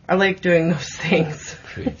 I like doing those things.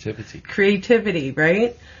 Creativity,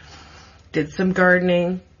 right? Did some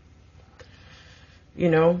gardening.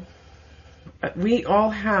 We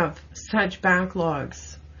all have such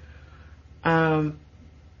backlogs.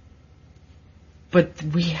 But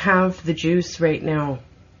we have the juice right now,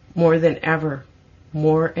 more than ever,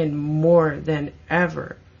 more and more than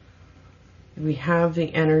ever. We have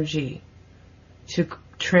the energy to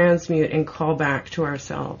transmute and call back to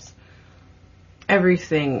ourselves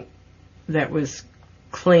everything that was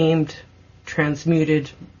claimed,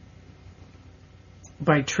 transmuted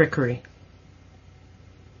by trickery.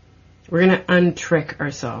 We're going to untrick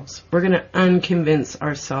ourselves. We're going to unconvince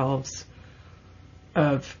ourselves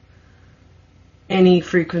of any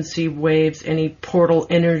frequency waves, any portal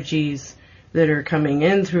energies that are coming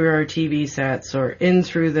in through our TV sets or in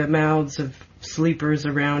through the mouths of sleepers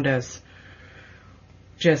around us.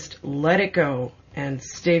 Just let it go and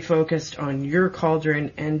stay focused on your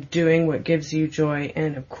cauldron and doing what gives you joy,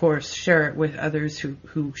 and of course share it with others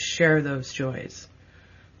who share those joys,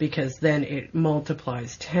 because then it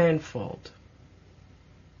multiplies tenfold.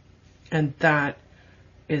 And that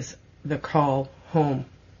is the call home.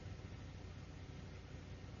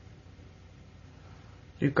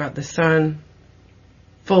 You've got the sun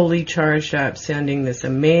fully charged up, sending this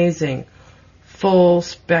amazing, full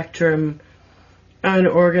spectrum,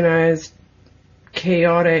 unorganized,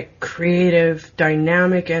 chaotic, creative,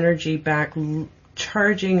 dynamic energy back,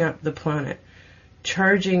 charging up the planet,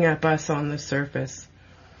 charging up us on the surface.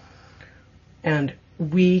 And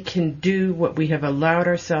we can do what we have allowed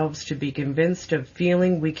ourselves to be convinced of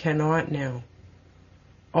feeling we cannot now.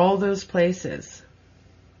 All those places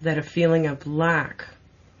that a feeling of lack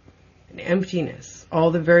and emptiness,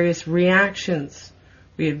 all the various reactions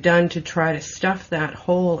we have done to try to stuff that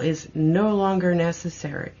hole is no longer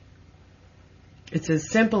necessary. It's as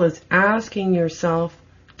simple as asking yourself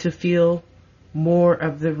to feel more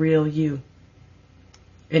of the real you.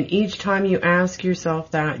 And each time you ask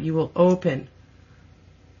yourself that, you will open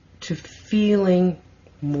to feeling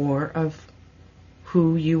more of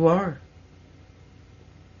who you are.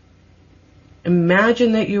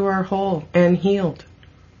 Imagine that you are whole and healed.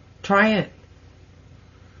 Try it.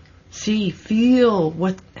 See, feel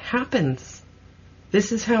what happens.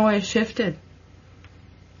 This is how I shifted.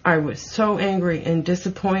 I was so angry and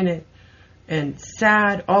disappointed and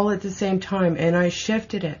sad all at the same time, and I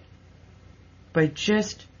shifted it by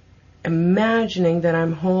just imagining that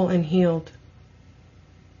I'm whole and healed,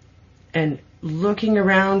 and looking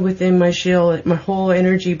around within my shield, my whole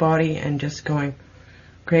energy body, and just going,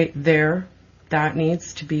 great, there, that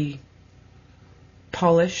needs to be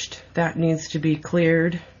polished, that needs to be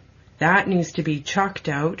cleared, that needs to be chucked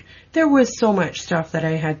out. There was so much stuff that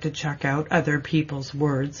I had to chuck out, other people's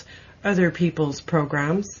words, other people's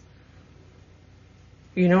programs.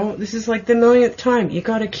 You know, this is like the millionth time. You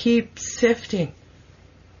got to keep sifting.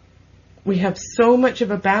 We have so much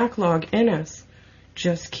of a backlog in us.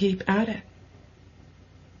 Just keep at it.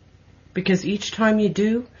 Because each time you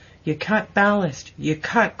do, you cut ballast, you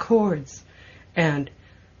cut cords, and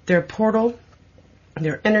their portal,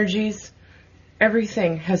 their energies,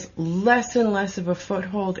 everything has less and less of a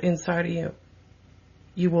foothold inside of you.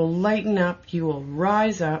 You will lighten up, you will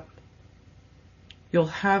rise up, you'll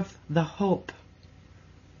have the hope.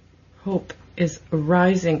 Hope is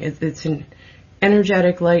rising, it's an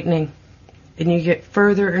energetic lightning, and you get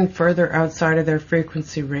further and further outside of their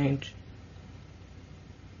frequency range.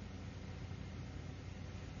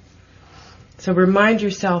 So remind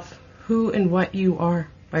yourself who and what you are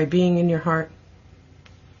by being in your heart.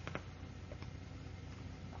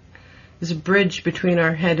 There's a bridge between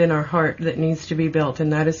our head and our heart that needs to be built,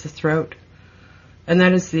 and that is the throat. And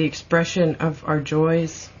that is the expression of our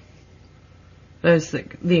joys. That is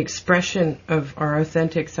the expression of our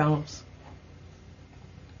authentic selves.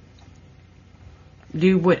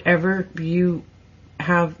 Do whatever you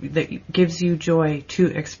have that gives you joy to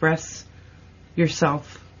express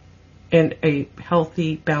yourself in a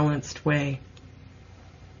healthy, balanced way.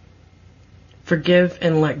 Forgive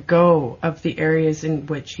and let go of the areas in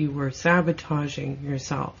which you were sabotaging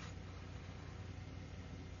yourself.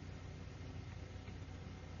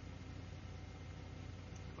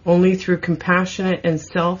 Only through compassionate and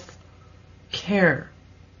self-care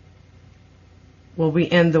will we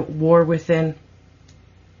end the war within.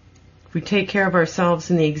 If we take care of ourselves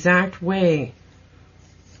in the exact way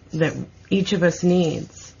that each of us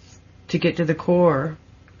needs to get to the core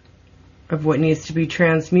of what needs to be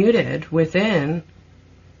transmuted within,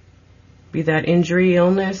 be that injury,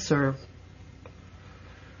 illness, or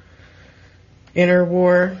inner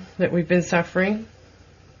war that we've been suffering,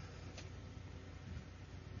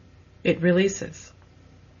 it releases.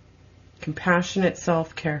 Compassionate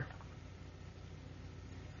self-care.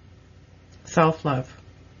 Self-love.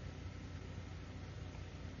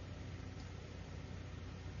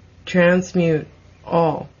 Transmute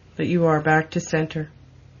all that you are back to center.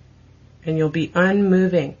 And you'll be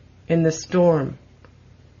unmoving in the storm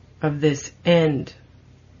of this end,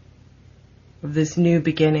 of this new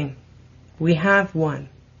beginning. We have one.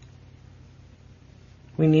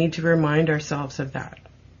 We need to remind ourselves of that.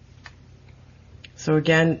 So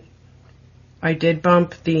again, I did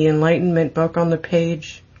bump the Enlightenment book on the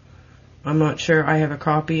page. I'm not sure. I have a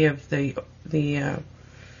copy of the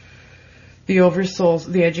Oversoul,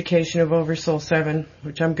 the Education of Oversoul 7,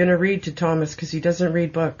 which I'm going to read to Thomas because he doesn't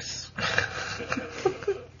read books.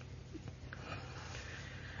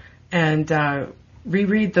 And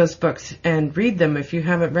reread those books and read them if you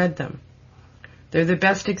haven't read them. They're the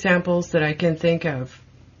best examples that I can think of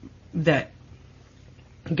that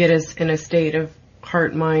get us in a state of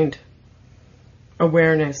heart-mind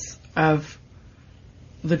awareness of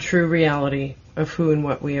the true reality of who and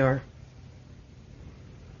what we are.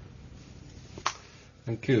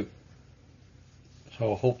 Thank you.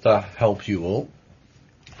 So I hope that helps you all.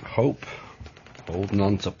 Hope. Holding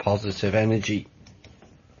on to positive energy.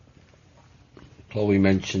 Chloe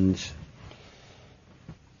mentioned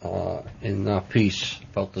in that piece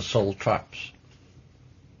about the soul traps.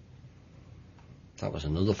 That was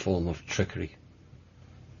another form of trickery.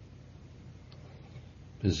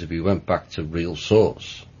 Because if we went back to real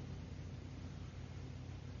source,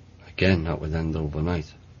 again that would end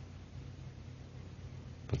overnight.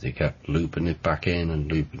 But they kept looping it back in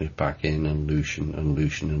and looping it back in and looshing and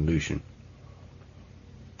looshing and looshing.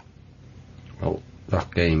 Well,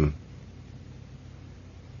 that game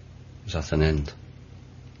is at an end.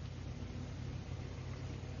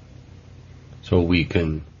 So we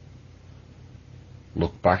can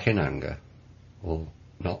look back in anger or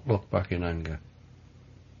not look back in anger.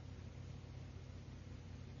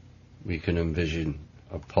 We can envision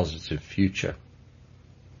a positive future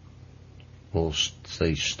or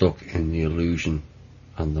stay stuck in the illusion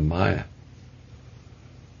and the mire.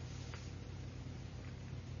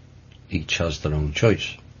 Each has their own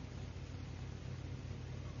choice.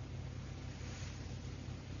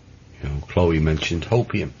 You know, Chloe mentioned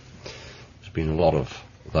hopium. There's been a lot of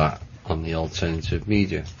that on the alternative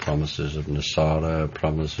media. Promises of Nasara,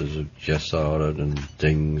 promises of Jesara and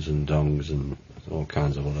dings and dongs and all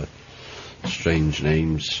kinds of other strange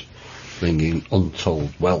names, bringing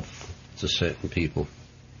untold wealth to certain people.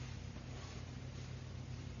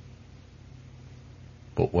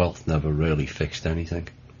 But wealth never really fixed anything.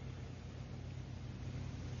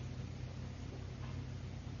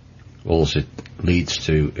 All it leads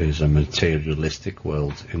to is a materialistic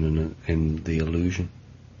world in the illusion.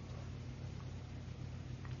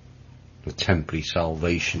 A temporary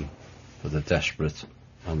salvation for the desperate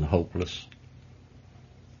and the hopeless.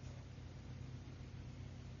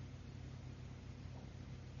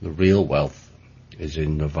 The real wealth is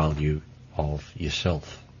in the value of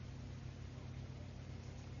yourself.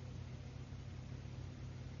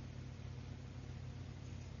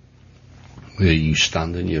 Where you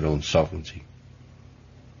stand in your own sovereignty.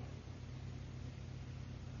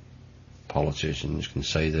 Politicians can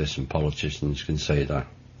say this and politicians can say that.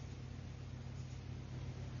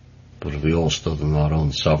 But if we all stood in our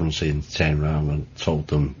own sovereignty and turned around and told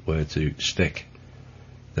them where to stick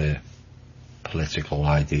their political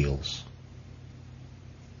ideals,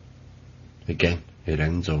 again, it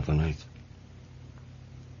ends overnight.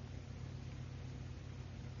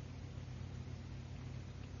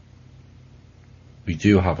 We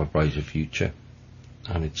do have a brighter future,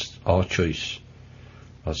 and it's our choice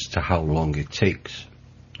as to how long it takes,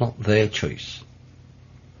 not their choice.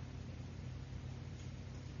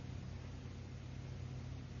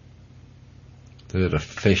 They're a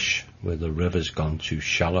fish where the river's gone too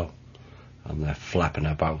shallow and they're flapping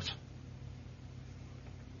about.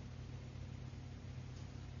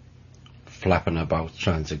 Flapping about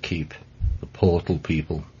trying to keep the portal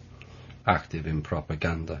people active in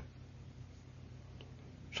propaganda.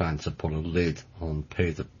 Trying to put a lid on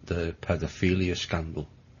the pedophilia scandal.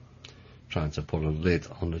 Trying to put a lid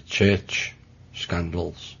on the church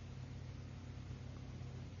scandals.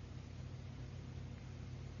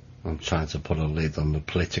 And trying to put a lid on the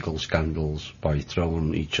political scandals by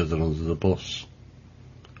throwing each other under the bus,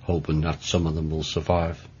 hoping that some of them will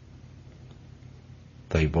survive.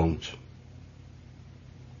 They won't.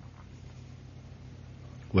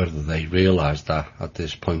 Whether they realise that at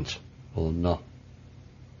this point or not,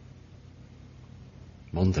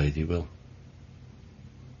 one day they will.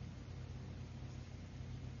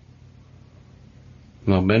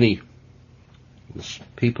 Now many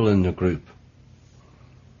people in the group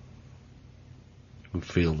who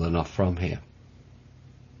feel they're not from here.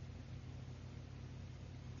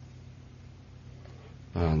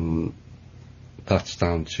 And that's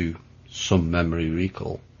down to some memory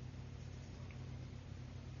recall.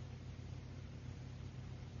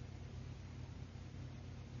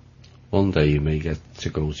 One day you may get to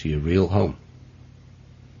go to your real home.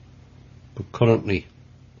 But currently,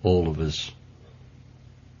 all of us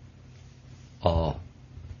are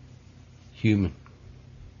human.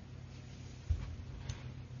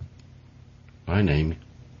 My name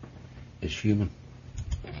is Human.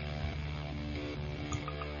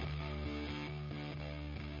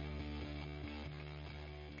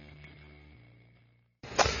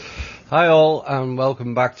 Hi all, and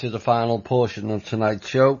welcome back to the final portion of tonight's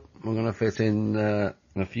show. We're going to fit in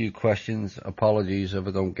a few questions. Apologies if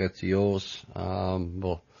I don't get to yours,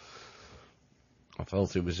 but I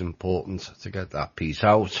felt it was important to get that piece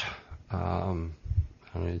out, and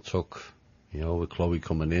it took, with Chloe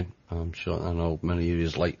coming in, I know many of you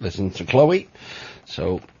like listening to Chloe,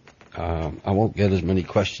 so I won't get as many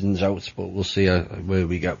questions out, but we'll see where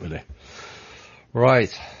we get with it.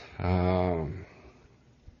 Right.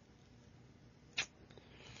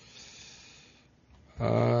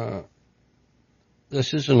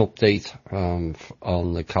 This is an update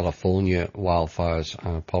on the California wildfires.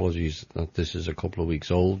 Apologies that this is a couple of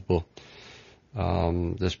weeks old, but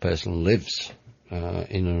this person lives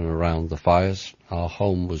in and around the fires. Our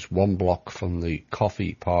home was 1 block from the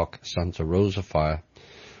Coffee Park Santa Rosa fire.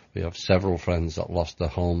 We have several friends that lost their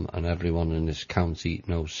home, and everyone in this county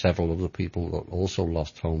knows several other people that also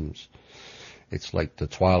lost homes. It's like the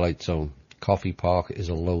Twilight Zone. Coffee Park is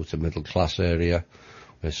a low to middle class area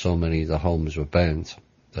where so many of the homes were burned.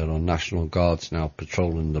 There are National Guards now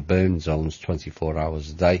patrolling the burn zones 24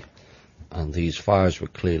 hours a day, and these fires were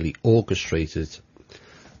clearly orchestrated,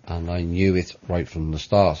 and I knew it right from the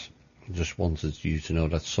start. I just wanted you to know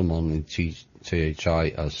that someone in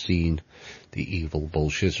Th&I has seen the evil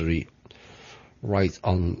bullshittery right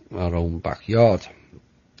on our own backyard.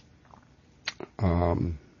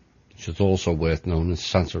 Which is also worth knowing that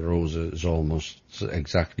Santa Rosa is almost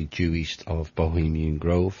exactly due east of Bohemian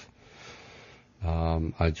Grove.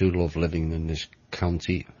 I do love living in this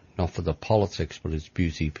county, not for the politics, but its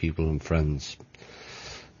beauty, people and friends.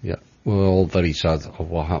 Yeah, we're all very sad of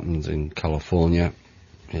what happened in California.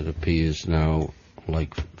 It appears now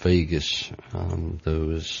like Vegas, there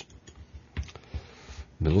was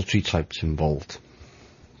military types involved,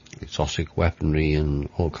 exotic weaponry and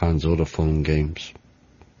all kinds of other fun and games.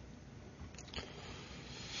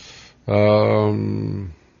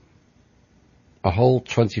 A whole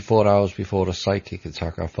 24 hours before the psychic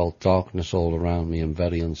attack, I felt darkness all around me and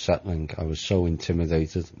very unsettling. I was so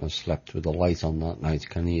intimidated. I slept with the light on that night.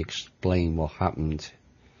 Can you explain what happened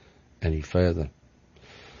any further?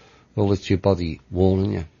 Well, it's your body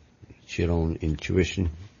warning you. It's your own intuition,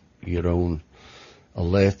 your own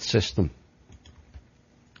alert system.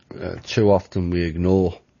 Too often we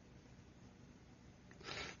ignore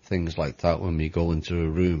things like that when we go into a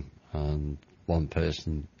room and one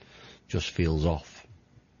person just feels off.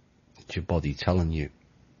 It's your body telling you.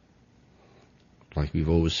 Like we've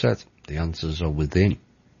always said, the answers are within.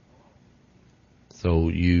 So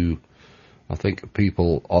I think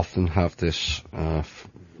people often have this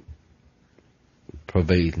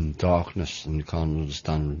pervading darkness and can't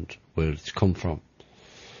understand where it's come from.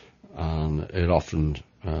 And it often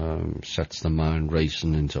sets the mind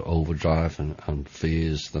racing into overdrive and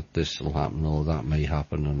fears that this will happen or that may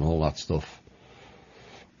happen and all that stuff.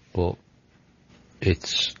 But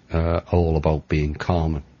it's all about being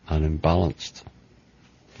calm and imbalanced.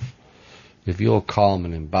 If you're calm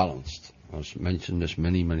and imbalanced, I've mentioned this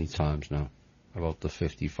many, many times now, about the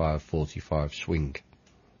 55-45 swing,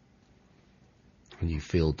 and you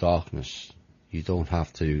feel darkness, you don't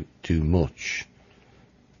have to do much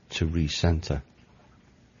to recenter.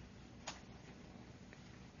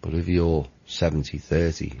 But if you're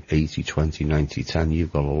 70-30, 80-20, 90-10,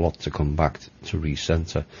 you've got a lot to come back to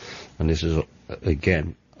recenter. And this is,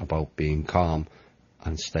 again, about being calm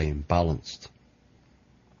and staying balanced.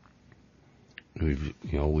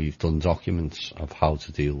 We've done documents of how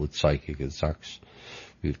to deal with psychic attacks.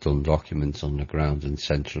 We've done documents on the ground and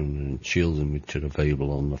centering and shielding, which are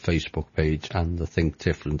available on the Facebook page and the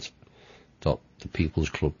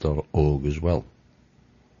thinkdifferent.thepeoplesclub.org as well.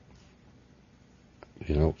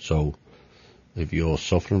 So if you're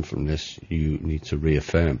suffering from this, you need to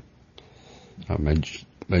reaffirm. I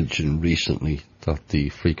mentioned recently that the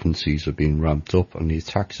frequencies have been ramped up and the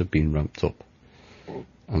attacks have been ramped up,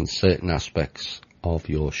 and certain aspects of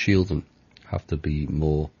your shielding have to be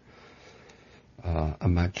more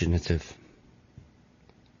imaginative.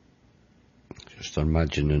 Just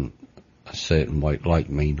imagining a certain white light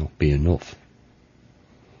may not be enough,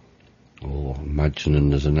 or imagining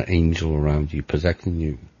there's an angel around you protecting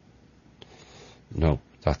you. No,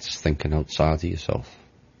 that's thinking outside of yourself.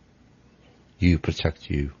 You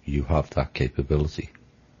protect you. You have that capability.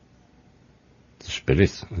 The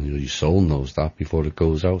spirit and your soul knows that before it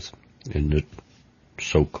goes out in the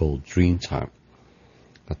so-called dream time,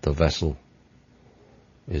 that the vessel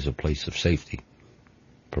is a place of safety,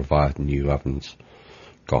 providing you haven't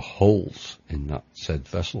got holes in that said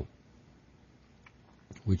vessel,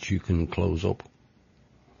 which you can close up.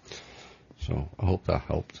 So I hope that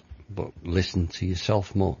helped. But listen to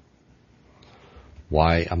yourself more.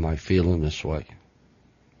 Why am I feeling this way?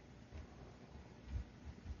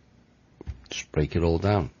 Just break it all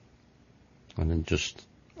down. And then just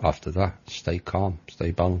after that, stay calm,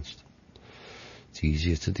 stay balanced. It's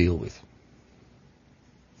easier to deal with.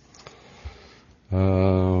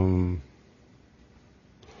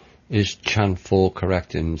 Is Chan 4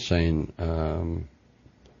 correct in saying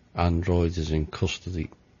Android is in custody?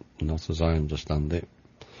 Not as I understand it.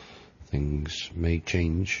 Things may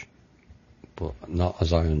change, but not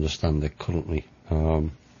as I understand it currently.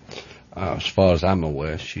 As far as I'm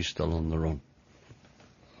aware, she's still on the run.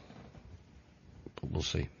 But we'll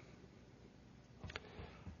see.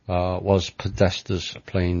 Was Podesta's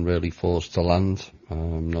plane really forced to land?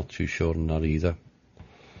 I'm not too sure on that either.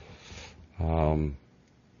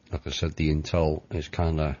 Like I said, the intel is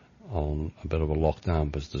kind of on a bit of a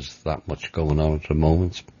lockdown because there's that much going on at the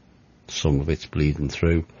moment. Some of it's bleeding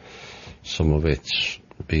through. Some of it's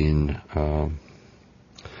being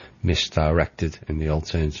misdirected in the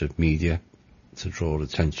alternative media to draw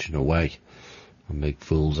attention away and make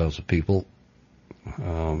fools out of people.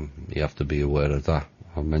 You have to be aware of that.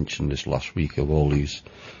 I mentioned this last week of all these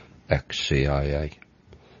ex-CIA,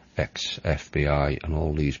 ex-FBI and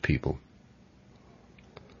all these people.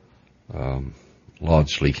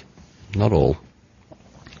 Largely, not all,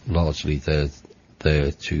 largely they're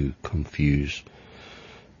there to confuse,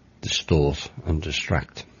 distort and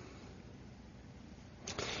distract.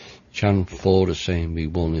 Chan 4 is saying we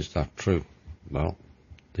won. Is that true? Well,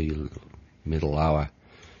 the middle hour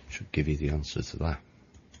should give you the answer to that.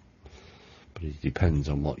 But it depends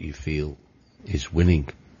on what you feel is winning.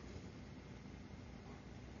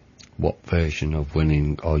 What version of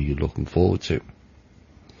winning are you looking forward to?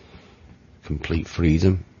 Complete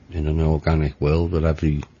freedom in an organic world where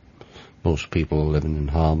most people are living in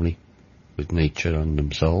harmony with nature and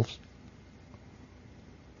themselves?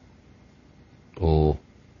 Or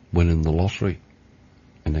winning the lottery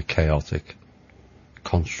in a chaotic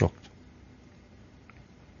construct?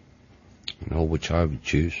 You know which I would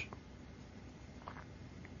choose.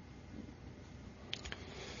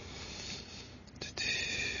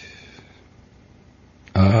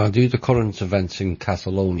 Do the current events in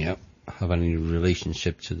Catalonia have any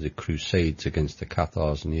relationship to the crusades against the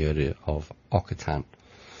Cathars in the area of Occitan,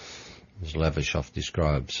 as Levashov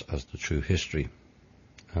describes as the true history?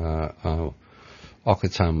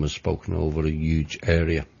 Occitan was spoken over a huge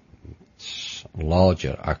area. It's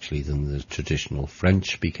larger actually than the traditional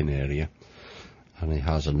French-speaking area, and it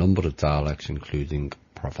has a number of dialects including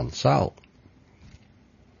Provençal.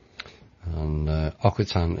 And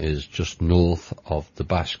Occitan is just north of the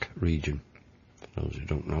Basque region, for those who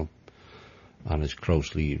don't know, and is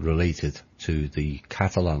closely related to the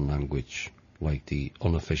Catalan language. Like the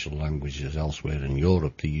unofficial languages elsewhere in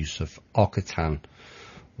Europe, the use of Occitan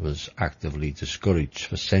was actively discouraged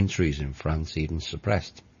for centuries in France, even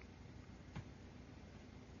suppressed.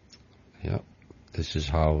 Yeah, this is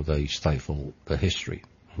how they stifle the history,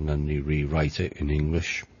 and then they rewrite it in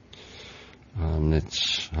English, and it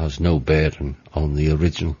has no bearing on the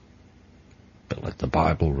original, a bit like the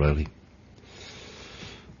Bible really.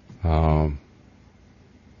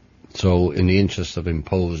 So in the interest of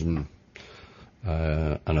imposing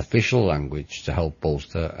an official language to help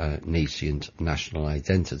bolster a nascent national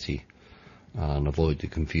identity and avoid the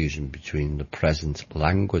confusion between the present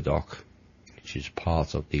Languedoc, which is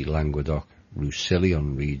part of the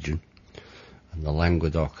Languedoc-Roussillon region, and the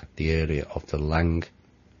Languedoc, the area of the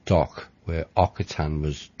Languedoc where Occitan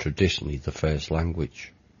was traditionally the first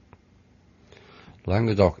language.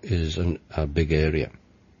 Languedoc is a big area,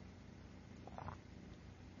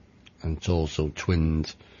 and it's also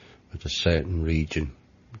twinned with a certain region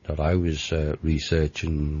that I was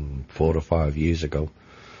researching 4 or 5 years ago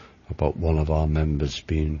about one of our members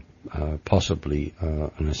being possibly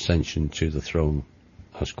an ascension to the throne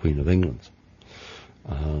as Queen of England.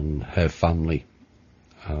 And her family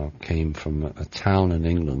came from a town in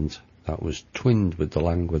England that was twinned with the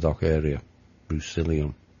Languedoc area,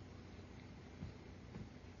 Roussillon.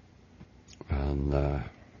 And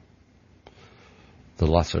the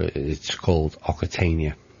latter, it's called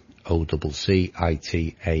Occitania,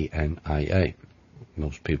 Occitania.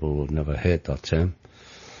 Most people have never heard that term.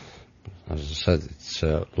 As I said, it's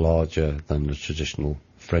larger than the traditional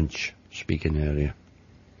French-speaking area.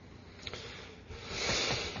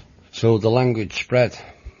 So the language spread,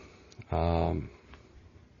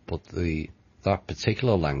 but that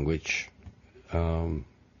particular language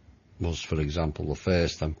was, for example, the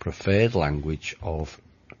first and preferred language of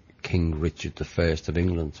King Richard I of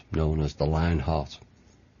England, known as the Lionheart,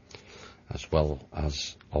 as well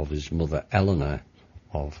as of his mother Eleanor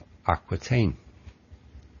of Aquitaine.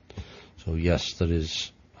 So yes, there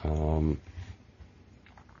is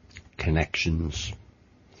connections,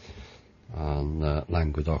 and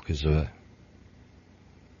Languedoc is a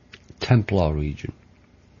Templar region.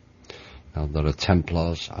 Now, there are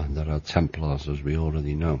Templars, and there are Templars, as we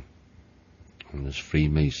already know. And there's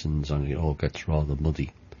Freemasons, and it all gets rather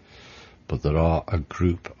muddy. But there are a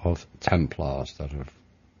group of Templars that have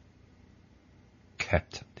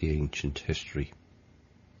kept the ancient history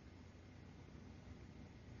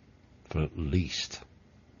for at least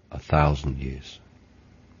 1,000 years.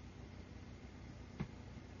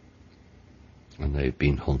 And they've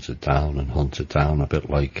been hunted down, a bit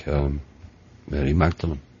like Mary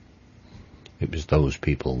Magdalene. It was those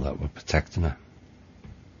people that were protecting her.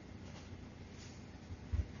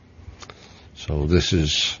 So this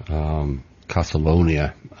is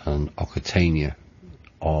Catalonia and Occitania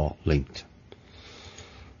are linked.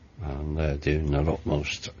 And they're doing their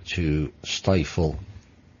utmost to stifle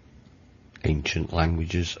ancient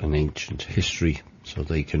languages and ancient history so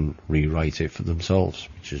they can rewrite it for themselves,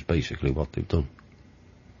 which is basically what they've done.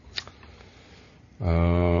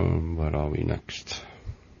 Where are we next?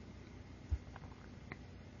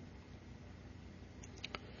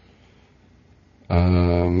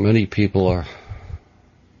 Many people are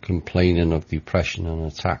complaining of depression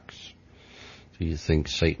and attacks. Do you think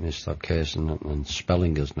Satanists are cursing and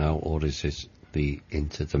spelling us now, or is it the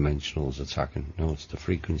interdimensionals attacking? No, it's the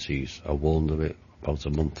frequencies. I warned of it about a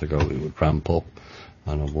month ago. It would ramp up,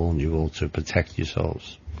 and I warned you all to protect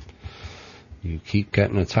yourselves. You keep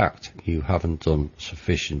getting attacked. You haven't done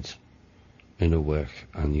sufficient inner work,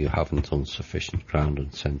 and you haven't done sufficient ground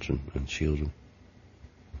and centering and shielding.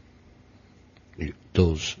 It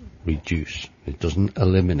does reduce. It doesn't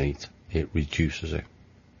eliminate, it reduces it.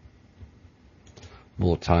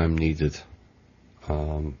 More time needed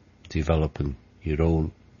developing your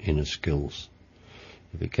own inner skills.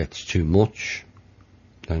 If it gets too much,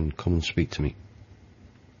 then come and speak to me.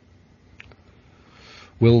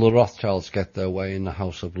 Will the Rothschilds get their way in the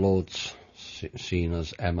House of Lords, seen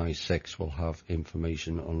as MI6 will have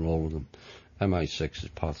information on all of them? MI6 is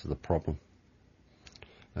part of the problem.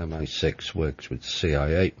 MI6 works with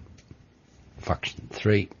CIA, Faction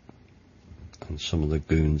 3, and some of the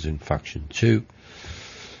goons in Faction 2,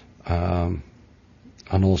 and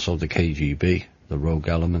also the KGB, the rogue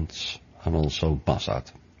elements, and also Mossad,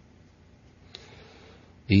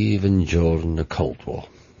 even during the Cold War.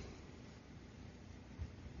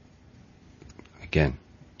 Again,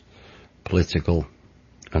 political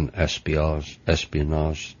and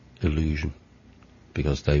espionage illusion,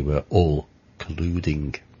 because they were all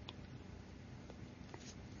colluding.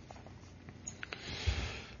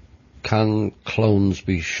 Can clones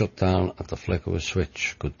be shut down at the flick of a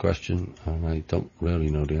switch? Good question, and I don't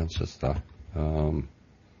really know the answer to that.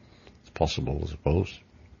 It's possible, I suppose.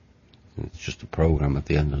 It's just a program at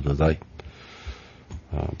the end of the day.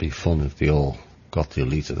 It'd be fun if they all got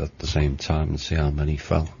deleted at the same time and see how many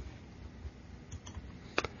fell.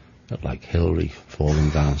 Bit like Hillary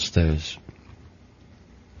falling downstairs.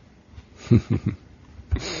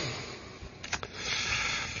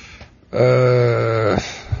 I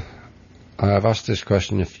have asked this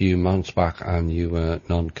question a few months back and you were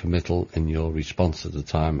non-committal in your response at the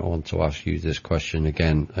time. I want to ask you this question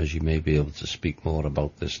again, as you may be able to speak more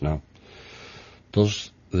about this now.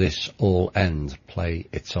 Does this all end play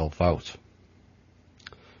itself out?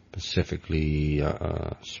 Specifically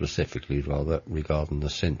regarding the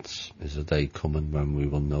synths, is a day coming when we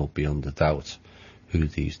will know beyond a doubt who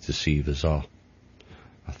these deceivers are?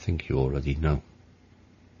 I think you already know.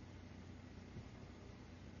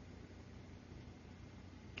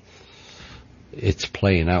 It's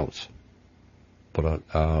playing out, but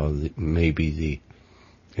maybe the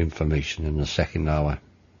information in the second hour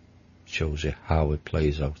shows you how it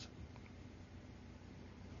plays out.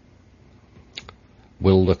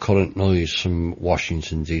 Will the current noise from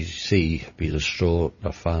Washington DC be the straw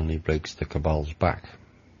that finally breaks the cabal's back?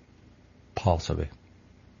 Part of it.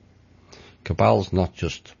 Cabal's not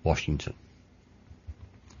just Washington.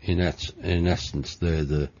 In essence, they're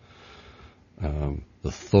the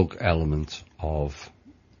thug element of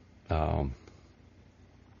the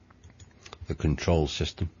control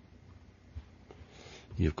system.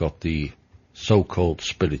 You've got the so-called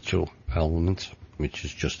spiritual element, which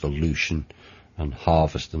is just illusion and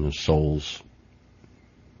harvesting of souls,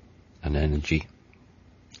 an energy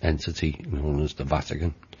entity known as the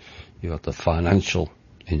Vatican. You've got the financial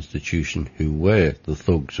institution, who were the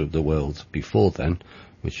thugs of the world before then,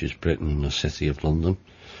 which is Britain and the City of London,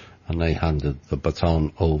 and they handed the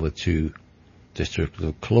baton over to District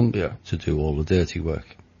of Columbia to do all the dirty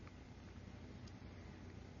work.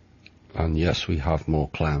 And yes, we have more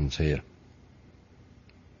clans here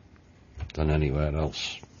than anywhere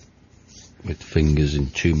else, with fingers in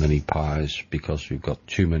too many pies, because we've got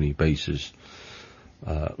too many bases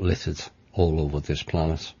littered all over this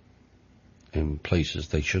planet. in places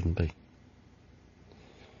they shouldn't be.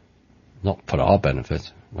 Not for our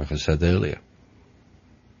benefit, like I said earlier,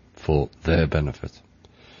 for their benefit.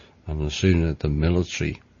 And as soon as the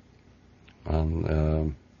military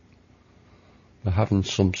and we're having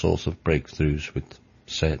some sort of breakthroughs with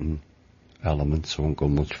certain elements, I won't go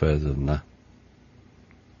much further than that,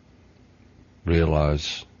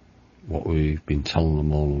 realise what we've been telling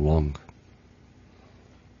them all along,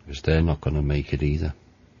 is they're not going to make it either.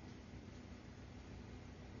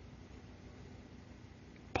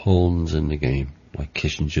 Pawns in the game, like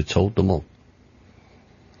Kissinger told them all.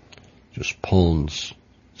 Just pawns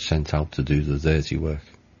sent out to do the dirty work,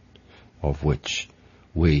 of which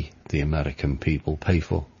we, the American people, pay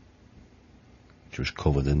for, which was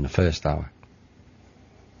covered in the first hour.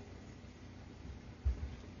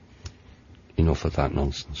 Enough of that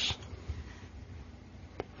nonsense.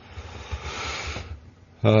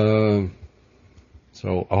 So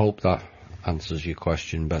I hope that answers your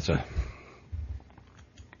question better.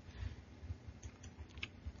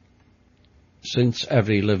 Since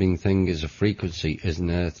every living thing is a frequency, isn't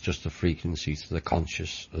Earth just a frequency to the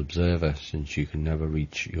conscious observer, since you can never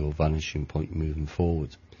reach your vanishing point moving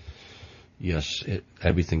forward? Yes,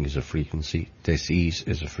 everything is a frequency. Disease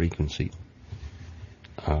is a frequency.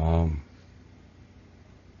 The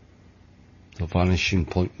vanishing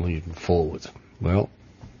point moving forward. Well,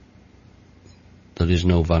 there is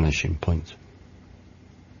no vanishing point.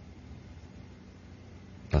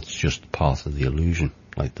 That's just part of the illusion.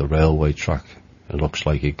 Like the railway track, it looks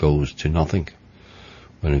like it goes to nothing,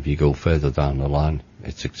 when if you go further down the line,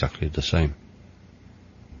 it's exactly the same.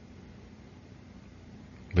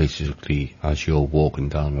 Basically, as you're walking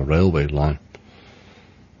down a railway line,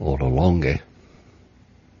 or along it,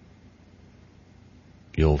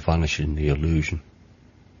 you're vanishing the illusion.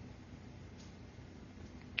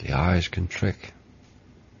 The eyes can trick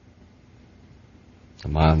the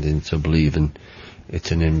mind into believing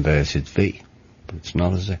it's an inverted V. But it's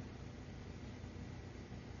not, is it?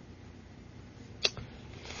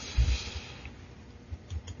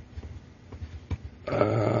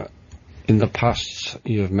 In the past,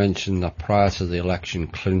 you have mentioned that prior to the election,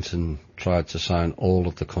 Clinton tried to sign all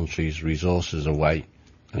of the country's resources away,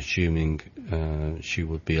 assuming she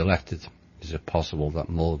would be elected. Is it possible that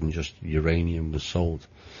more than just uranium was sold?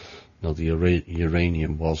 No, the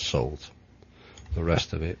uranium was sold. The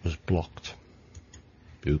rest of it was blocked.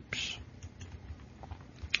 Oops.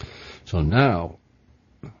 So now,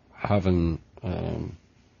 having done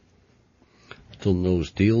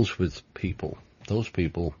those deals with people, those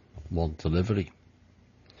people want delivery.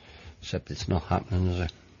 Except it's not happening, is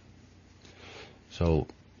it? So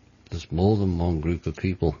there's more than one group of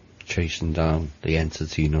people chasing down the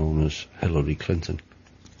entity known as Hillary Clinton,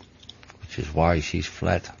 which is why she's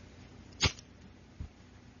fled.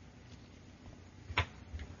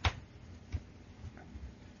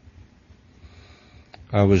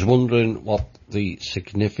 I was wondering what the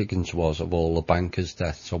significance was of all the bankers'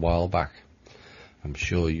 deaths a while back. I'm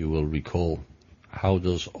sure you will recall. How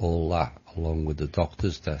does all that, along with the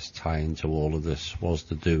doctors' deaths, tie into all of this? Was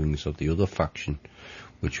the doings of the other faction,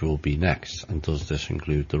 which will be next, and does this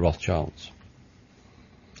include the Rothschilds?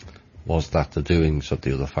 Was that the doings of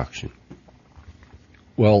the other faction?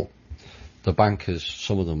 Well, the bankers,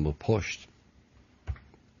 some of them were pushed.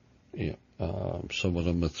 Yeah, some of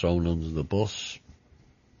them were thrown under the bus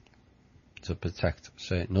to protect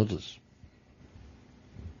certain others.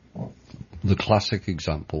 The classic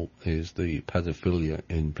example is the pedophilia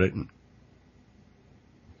in Britain.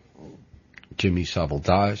 Jimmy Savile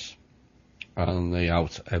dies, and they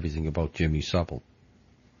out everything about Jimmy Savile,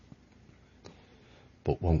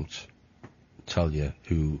 but won't tell you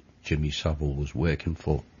who Jimmy Savile was working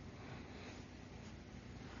for.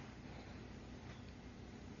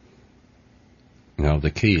 Now the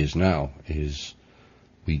key is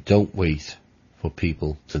we don't wait for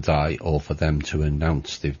people to die or for them to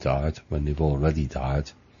announce they've died when they've already died.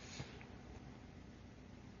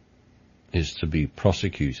 Is to be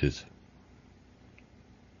prosecuted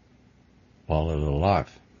while they're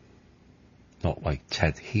alive. Not like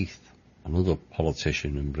Ted Heath, another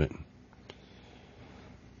politician in Britain.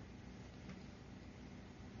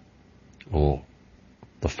 Or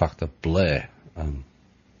the fact that Blair and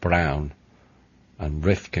Brown and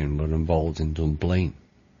Rifkin were involved in Dunblane,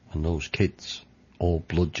 and those kids all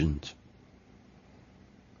bludgeoned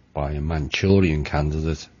by a Manchurian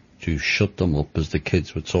candidate to shut them up as the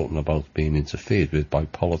kids were talking about being interfered with by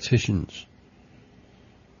politicians.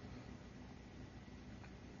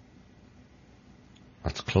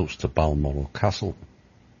 That's close to Balmoral Castle.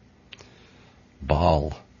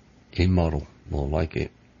 Immoral, more like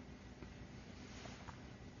it.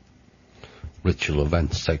 ritual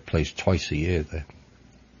events take place twice a year there.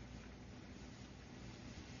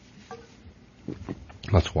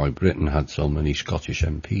 That's why Britain had so many Scottish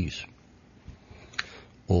MPs,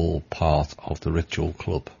 all part of the ritual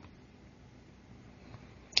club.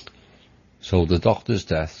 So the doctor's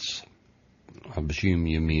deaths, I presume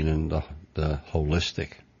you mean in the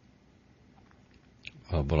holistic,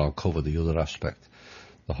 but I'll cover the other aspect.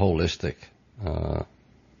 The holistic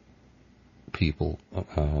people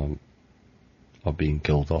are being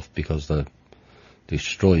killed off because they're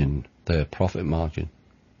destroying their profit margin.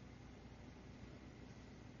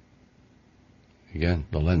 Again,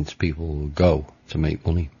 the lengths people will go to make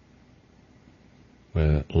money,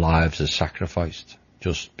 where lives are sacrificed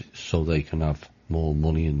just so they can have more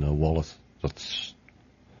money in their wallet. That's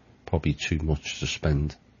probably too much to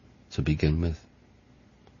spend to begin with.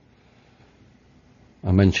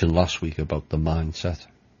 I mentioned last week about the mindset.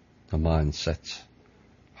 The mindsets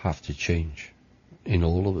have to change in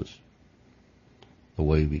all of us. The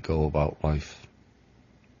way we go about life,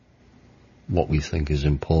 what we think is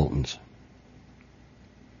important,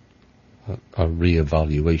 a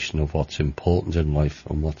re-evaluation of what's important in life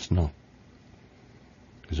and what's not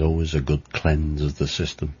is always a good cleanse of the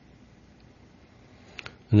system.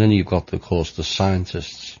 And then you've got, of course, the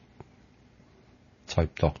scientists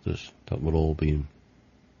type doctors that were all being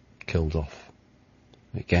killed off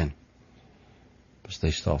again because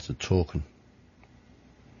they started talking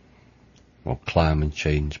about climate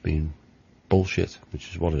change being bullshit,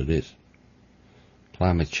 which is what it is.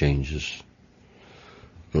 Climate change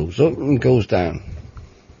goes up and goes down,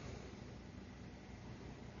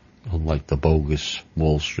 unlike the bogus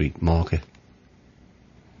Wall Street market.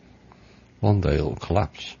 One day it'll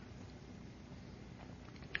collapse.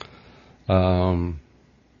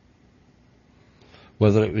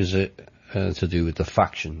 Whether it was to do with the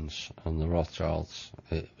factions and the Rothschilds,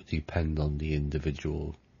 it would depend on the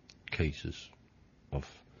individual cases of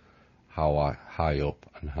how high up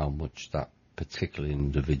and how much that particular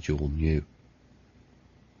individual knew.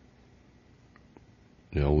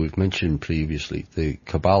 You know, we've mentioned previously, the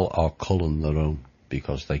cabal are culling their own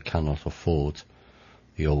because they cannot afford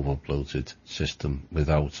the over-bloated system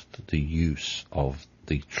without the use of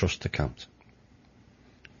the trust account.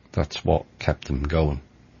 That's what kept them going.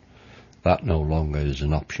 That no longer is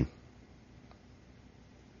an option.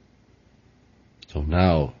 So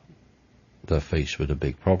now they're faced with a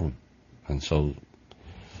big problem, and so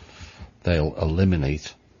they'll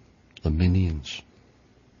eliminate the minions.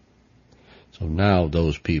 So now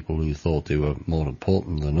those people who thought they were more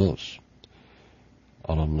important than us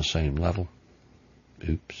are on the same level.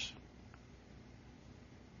 Oops.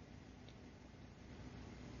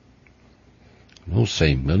 Those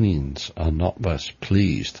same millions are not less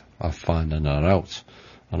pleased at finding that out,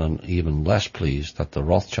 and are even less pleased that the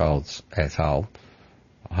Rothschilds et al.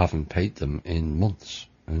 Haven't paid them in months,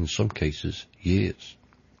 and in some cases years.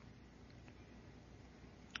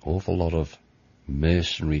 Awful lot of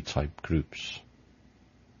mercenary type groups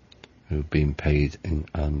who've been paid in,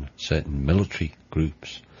 and certain military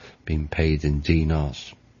groups being paid in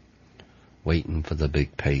dinars, waiting for the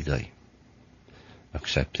big payday,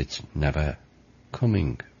 except it's never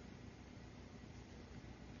coming.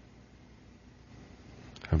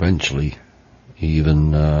 Eventually,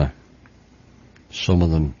 even some of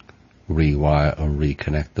them rewire or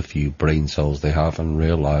reconnect the few brain cells they have and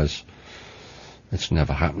realise it's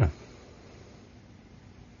never happening.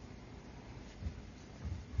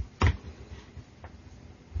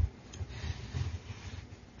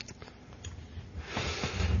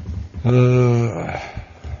 How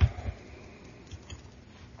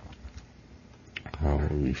are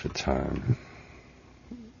we for time?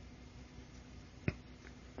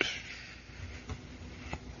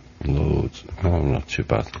 Loads. Oh, not too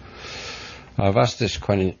bad. I've asked this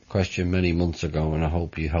question many months ago, and I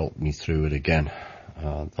hope you help me through it again.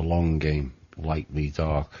 The long game, light v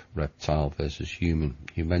dark, reptile versus human.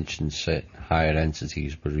 You mentioned certain higher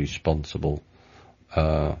entities were responsible.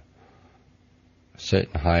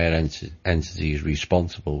 Certain higher entities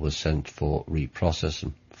responsible were sent for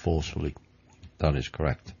reprocessing forcefully. That is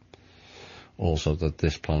correct. Also, that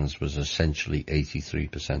this planet was essentially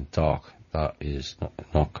 83% dark. That is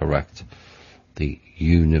not correct. The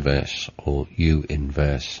universe, or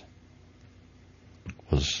U-inverse,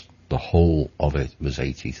 was, the whole of it was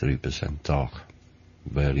 83% dark.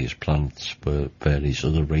 Various planets were various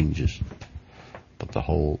other ranges, but the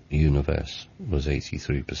whole universe was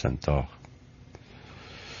 83% dark.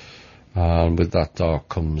 And with that dark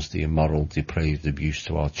comes the immoral, depraved abuse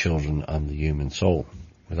to our children and the human soul.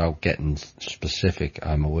 Without getting specific,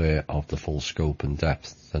 I'm aware of the full scope and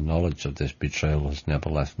depth. The knowledge of this betrayal has never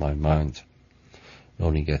left my mind.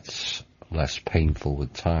 only gets less painful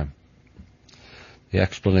with time. The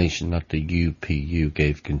explanation that the UPU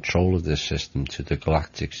gave control of this system to the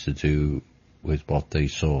Galactics to do with what they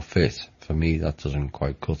saw fit, for me that doesn't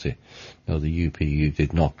quite cut it. No, the UPU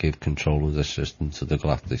did not give control of this system to the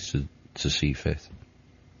Galactics to see fit.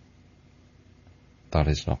 That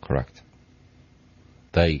is not correct.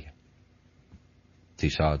 They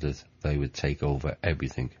decided they would take over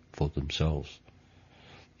everything for themselves.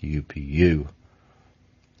 The UPU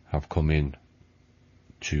have come in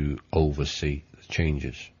to oversee the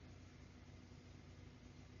changes.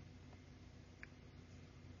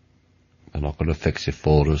 They're not going to fix it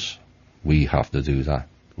for us. We have to do that.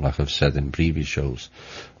 Like I've said in previous shows,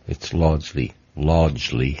 it's largely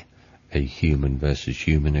a human versus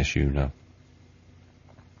human issue now.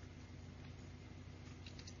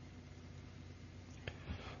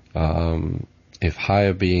 If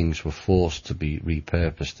higher beings were forced to be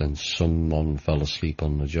repurposed and someone fell asleep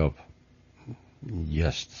on the job,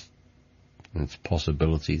 yes, it's a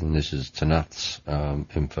possibility, and this is Th&I's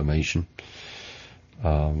information,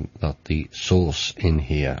 that the source in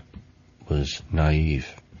here was naive.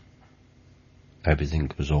 Everything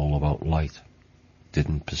was all about light,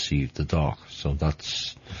 didn't perceive the dark. So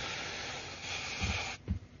that's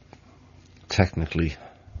technically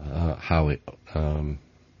how it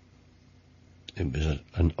was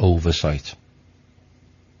an oversight.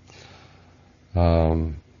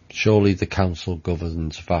 Surely the council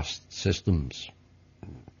governs vast systems.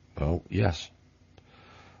 Well, yes.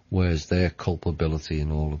 Where's their culpability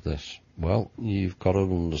in all of this? Well, you've got to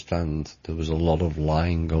understand there was a lot of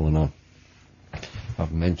lying going on.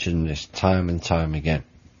 I've mentioned this time and time again.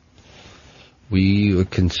 We were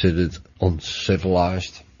considered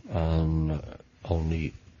uncivilized and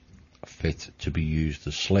only fit to be used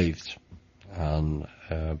as slaves. And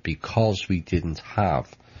because we didn't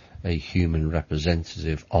have a human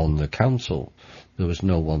representative on the council, there was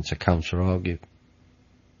no one to counter-argue.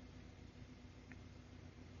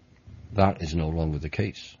 That is no longer the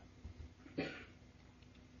case.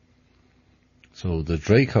 So the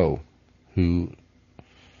Draco, who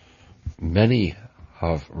many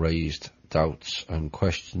have raised doubts and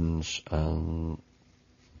questions and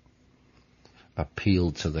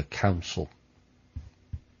appealed to the council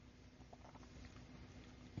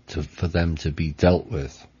for them to be dealt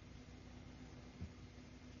with,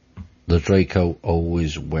 the Draco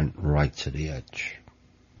always went right to the edge,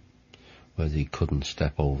 where he couldn't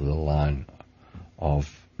step over the line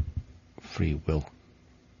of free will.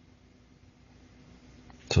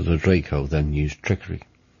 So the Draco then used trickery.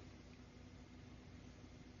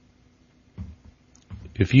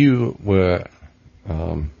 If you were,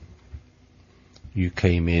 you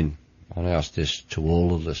came in, and I ask this to all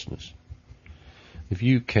the listeners, if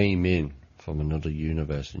you came in from another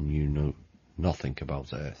universe and you know nothing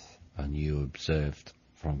about Earth and you observed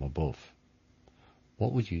from above,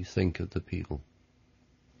 what would you think of the people?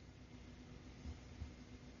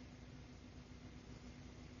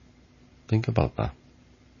 Think about that.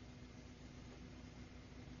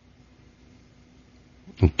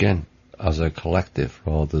 Again, as a collective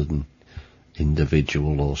rather than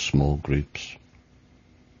individual or small groups.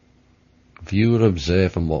 If you were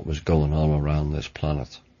observing what was going on around this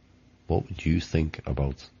planet, what would you think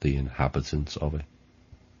about the inhabitants of it?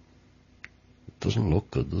 It doesn't look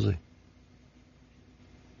good, does it?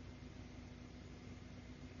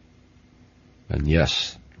 And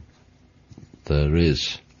yes, there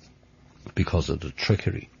is, because of the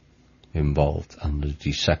trickery involved and the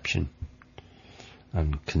deception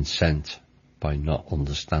and consent by not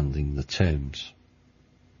understanding the terms,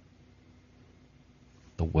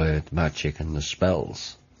 the word magic and the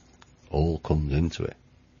spells all comes into it.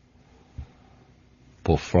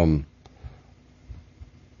 But from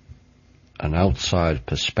an outside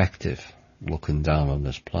perspective, looking down on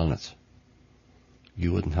this planet,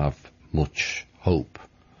 you wouldn't have much hope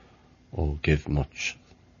or give much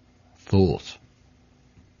thought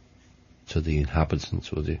to the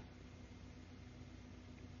inhabitants, would you?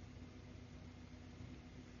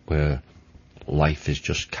 Where life is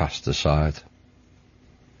just cast aside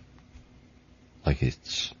like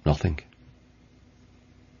it's nothing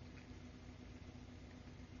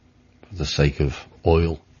for the sake of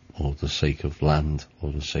oil or the sake of land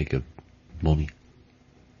or the sake of money.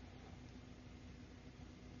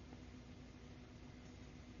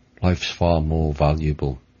 Life's far more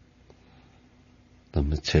valuable than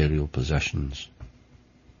material possessions.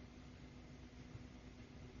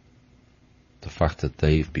 The fact that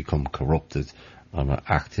they've become corrupted and are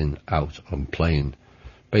acting out and playing,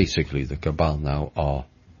 basically the Cabal now are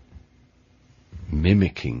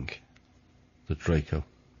mimicking the Draco.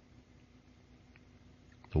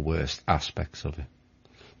 the worst aspects of it.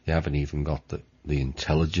 They haven't even got the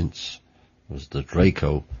intelligence. It was the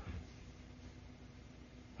Draco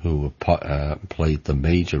who played the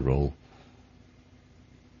major role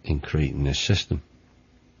in creating this system.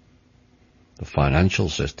 The financial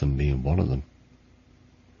system being one of them.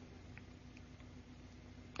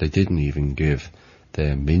 They didn't even give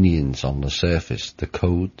their minions on the surface the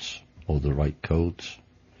codes, or the right codes,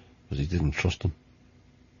 because he didn't trust them.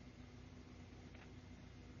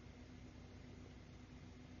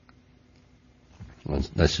 And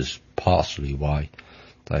this is partially why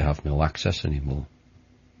they have no access anymore.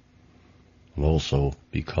 And also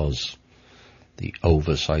because the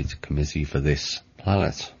oversight committee for this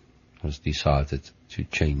planet has decided to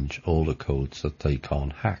change all the codes that they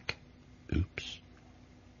can't hack. Oops.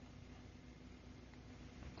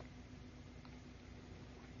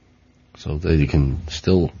 So they can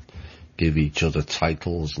still give each other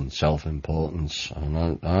titles and self-importance,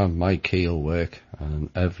 and my key will work,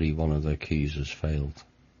 and every one of their keys has failed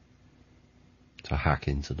to hack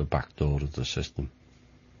into the back door of the system.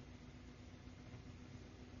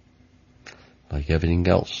 Like everything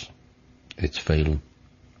else, it's failing.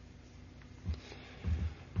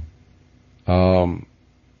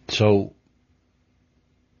 So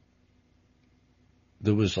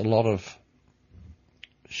there was a lot of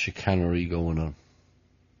chicanery going on,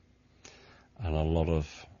 and a lot of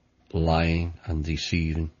lying and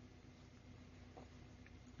deceiving.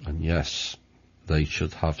 And yes, they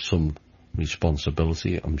should have some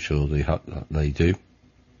responsibility. I'm sure they do.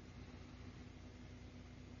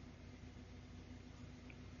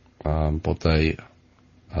 But they,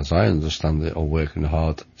 as I understand it, are working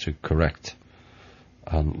hard to correct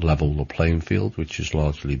and level the playing field, which has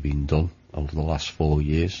largely been done over the last 4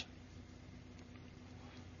 years.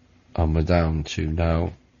 And we're down to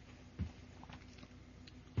now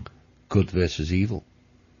good versus evil.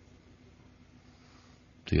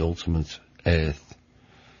 The ultimate Earth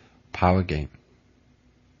power game.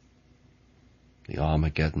 The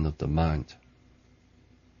Armageddon of the mind.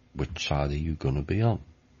 Which side are you going to be on?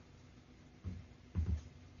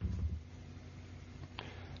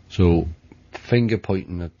 So, finger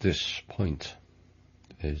pointing at this point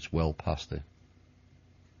is well past it.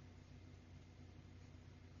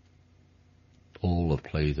 All have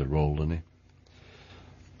played a role in it.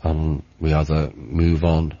 And we either move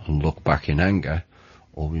on and look back in anger,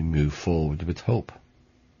 or we move forward with hope.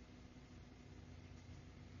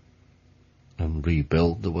 And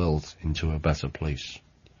rebuild the world into a better place.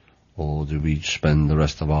 Or do we spend the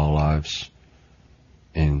rest of our lives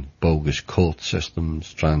in bogus court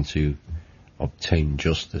systems trying to obtain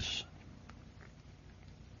justice?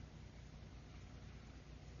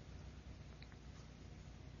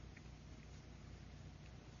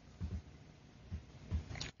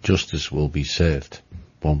 Justice will be served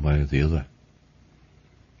one way or the other.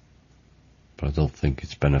 But I don't think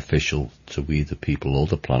it's beneficial to we the people or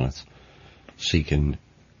the planet seeking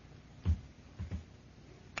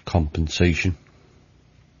compensation.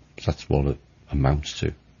 That's what it amounts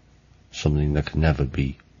to. Something that can never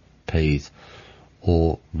be paid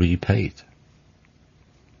or repaid.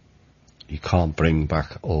 You can't bring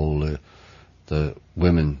back all the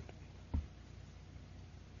women,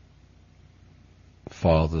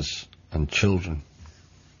 fathers and children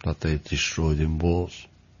that they've destroyed in wars,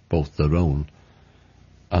 both their own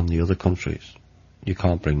and the other countries. You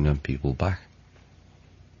can't bring them people back.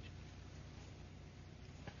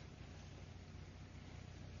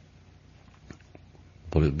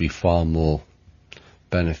 But it'd be far more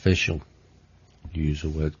beneficial, use the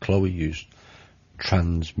word Chloe used,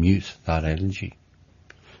 transmute that energy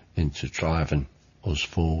into driving us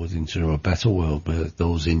forward into a better world where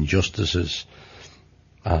those injustices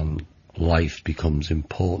and life becomes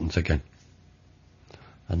important again,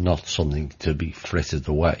 and not something to be frittered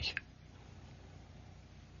away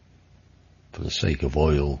for the sake of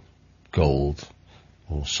oil, gold,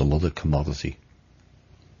 or some other commodity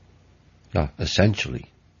that essentially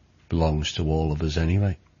belongs to all of us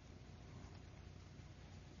anyway.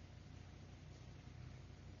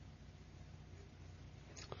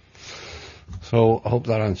 So I hope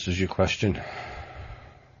that answers your question.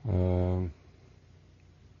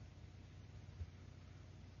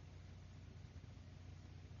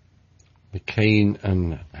 McCain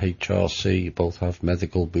and HRC both have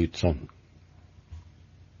medical boots on.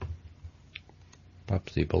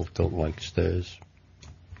 Perhaps they both don't like stairs.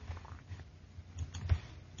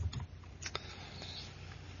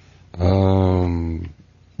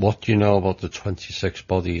 What do you know about the 26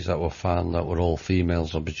 bodies that were found that were all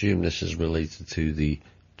females? I presume this is related to the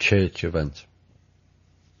church event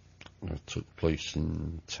that took place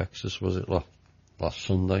in Texas, was it? last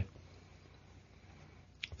Sunday.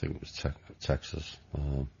 I think it was Texas.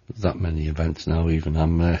 There's that many events now, even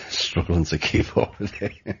I'm struggling to keep up with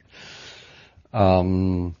it.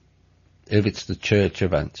 If it's the church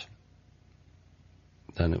event,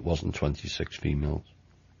 then it wasn't 26 females.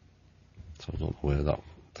 So I don't know where that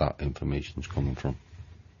information's coming from.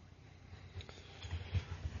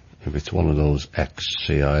 If it's one of those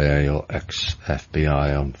ex-CIA or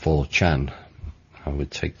ex-FBI on 4chan, I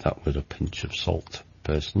would take that with a pinch of salt,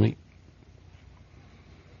 personally.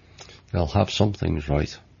 They'll have some things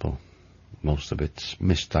right, but most of it's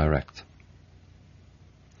misdirect.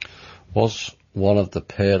 Was one of the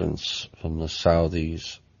parents from the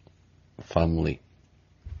Saudis family,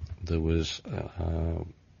 there was,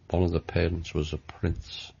 one of the parents was a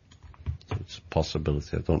prince. So it's a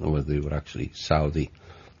possibility. I don't know whether they were actually Saudi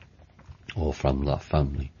or from that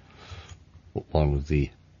family. But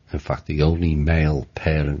in fact, the only male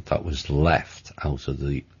parent that was left out of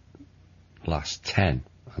the last 10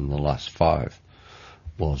 and the last 5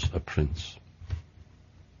 was a prince.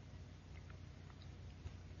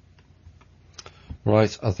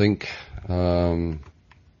 Right, I think I'll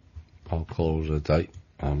call it a day.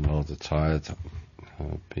 I'm rather tired.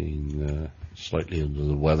 I've been slightly under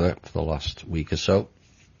the weather for the last week or so.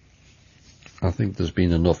 I think there's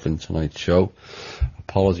been enough in tonight's show.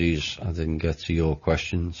 Apologies I didn't get to your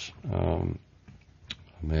questions. I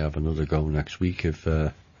may have another go next week if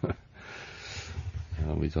we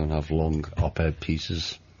don't have long op-ed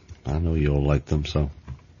pieces. I know you all like them, so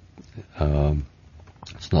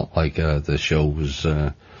it's not like the show was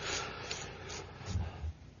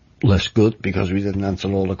less good because we didn't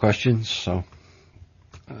answer all the questions. So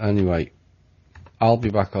anyway, I'll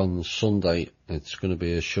be back on Sunday. It's going to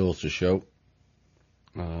be a shorter show,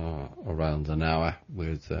 around an hour,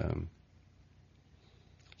 with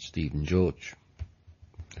Stephen George,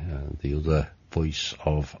 the other voice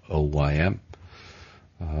of OYM.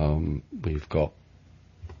 We've got,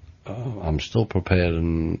 I'm still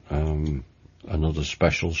preparing another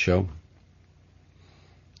special show,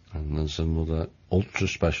 and there's another ultra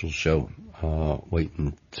special show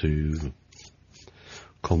waiting to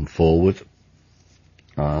come forward.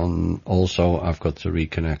 And also I've got to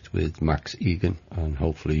reconnect with Max Egan, and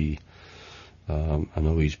hopefully I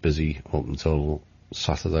know he's busy up until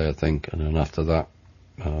Saturday, I think, and then after that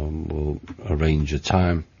we'll arrange a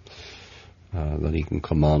time that he can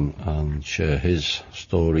come on and share his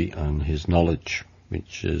story and his knowledge,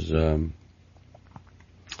 which is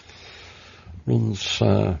runs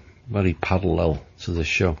very parallel to this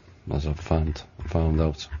show, as I've found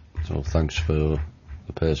out. So thanks for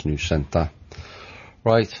the person who sent that.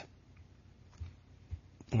 Right,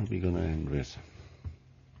 what are we going to end with?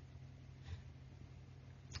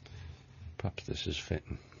 Perhaps this is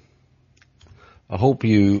fitting. I hope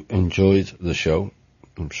you enjoyed the show.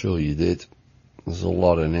 I'm sure you did. There's a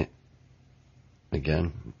lot in it.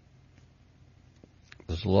 Again,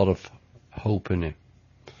 there's a lot of hope in it.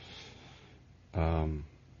 Not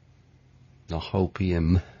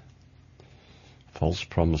hopium, false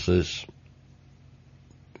promises.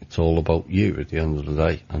 It's all about you at the end of the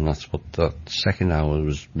day, and that's what that second hour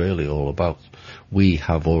was really all about. We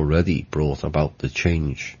have already brought about the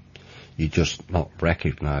change. You're just not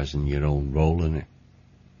recognising your own role in it.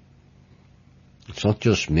 It's not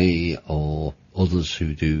just me or others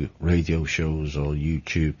who do radio shows or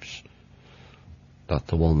YouTubes that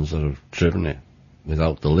the ones that have driven it.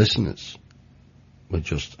 Without the listeners, we're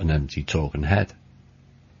just an empty talking head.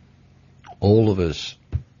 All of us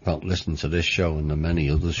that listen to this show and the many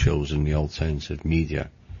other shows in the alternative media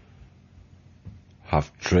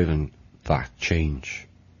have driven that change.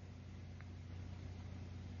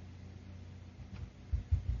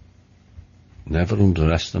 Never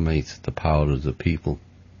underestimate the power of the people.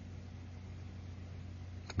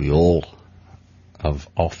 We all have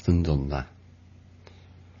often done that.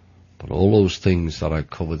 But all those things that I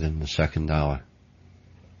covered in the second hour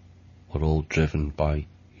were all driven by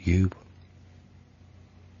you.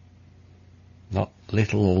 Not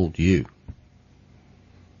little old you.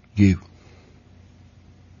 You.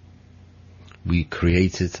 We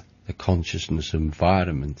created the consciousness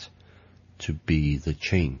environment to be the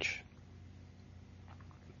change.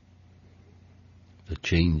 The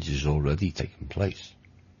change is already taking place.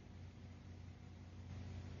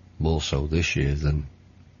 More so this year than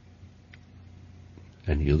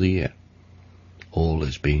any other year. All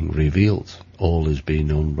is being revealed. All is being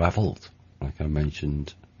unravelled. Like I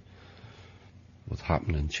mentioned, what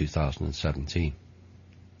happened in 2017.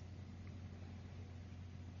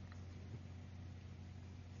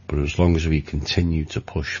 But as long as we continue to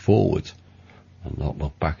push forward and not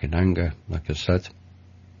look back in anger, like I said,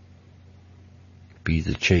 be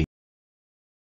the change.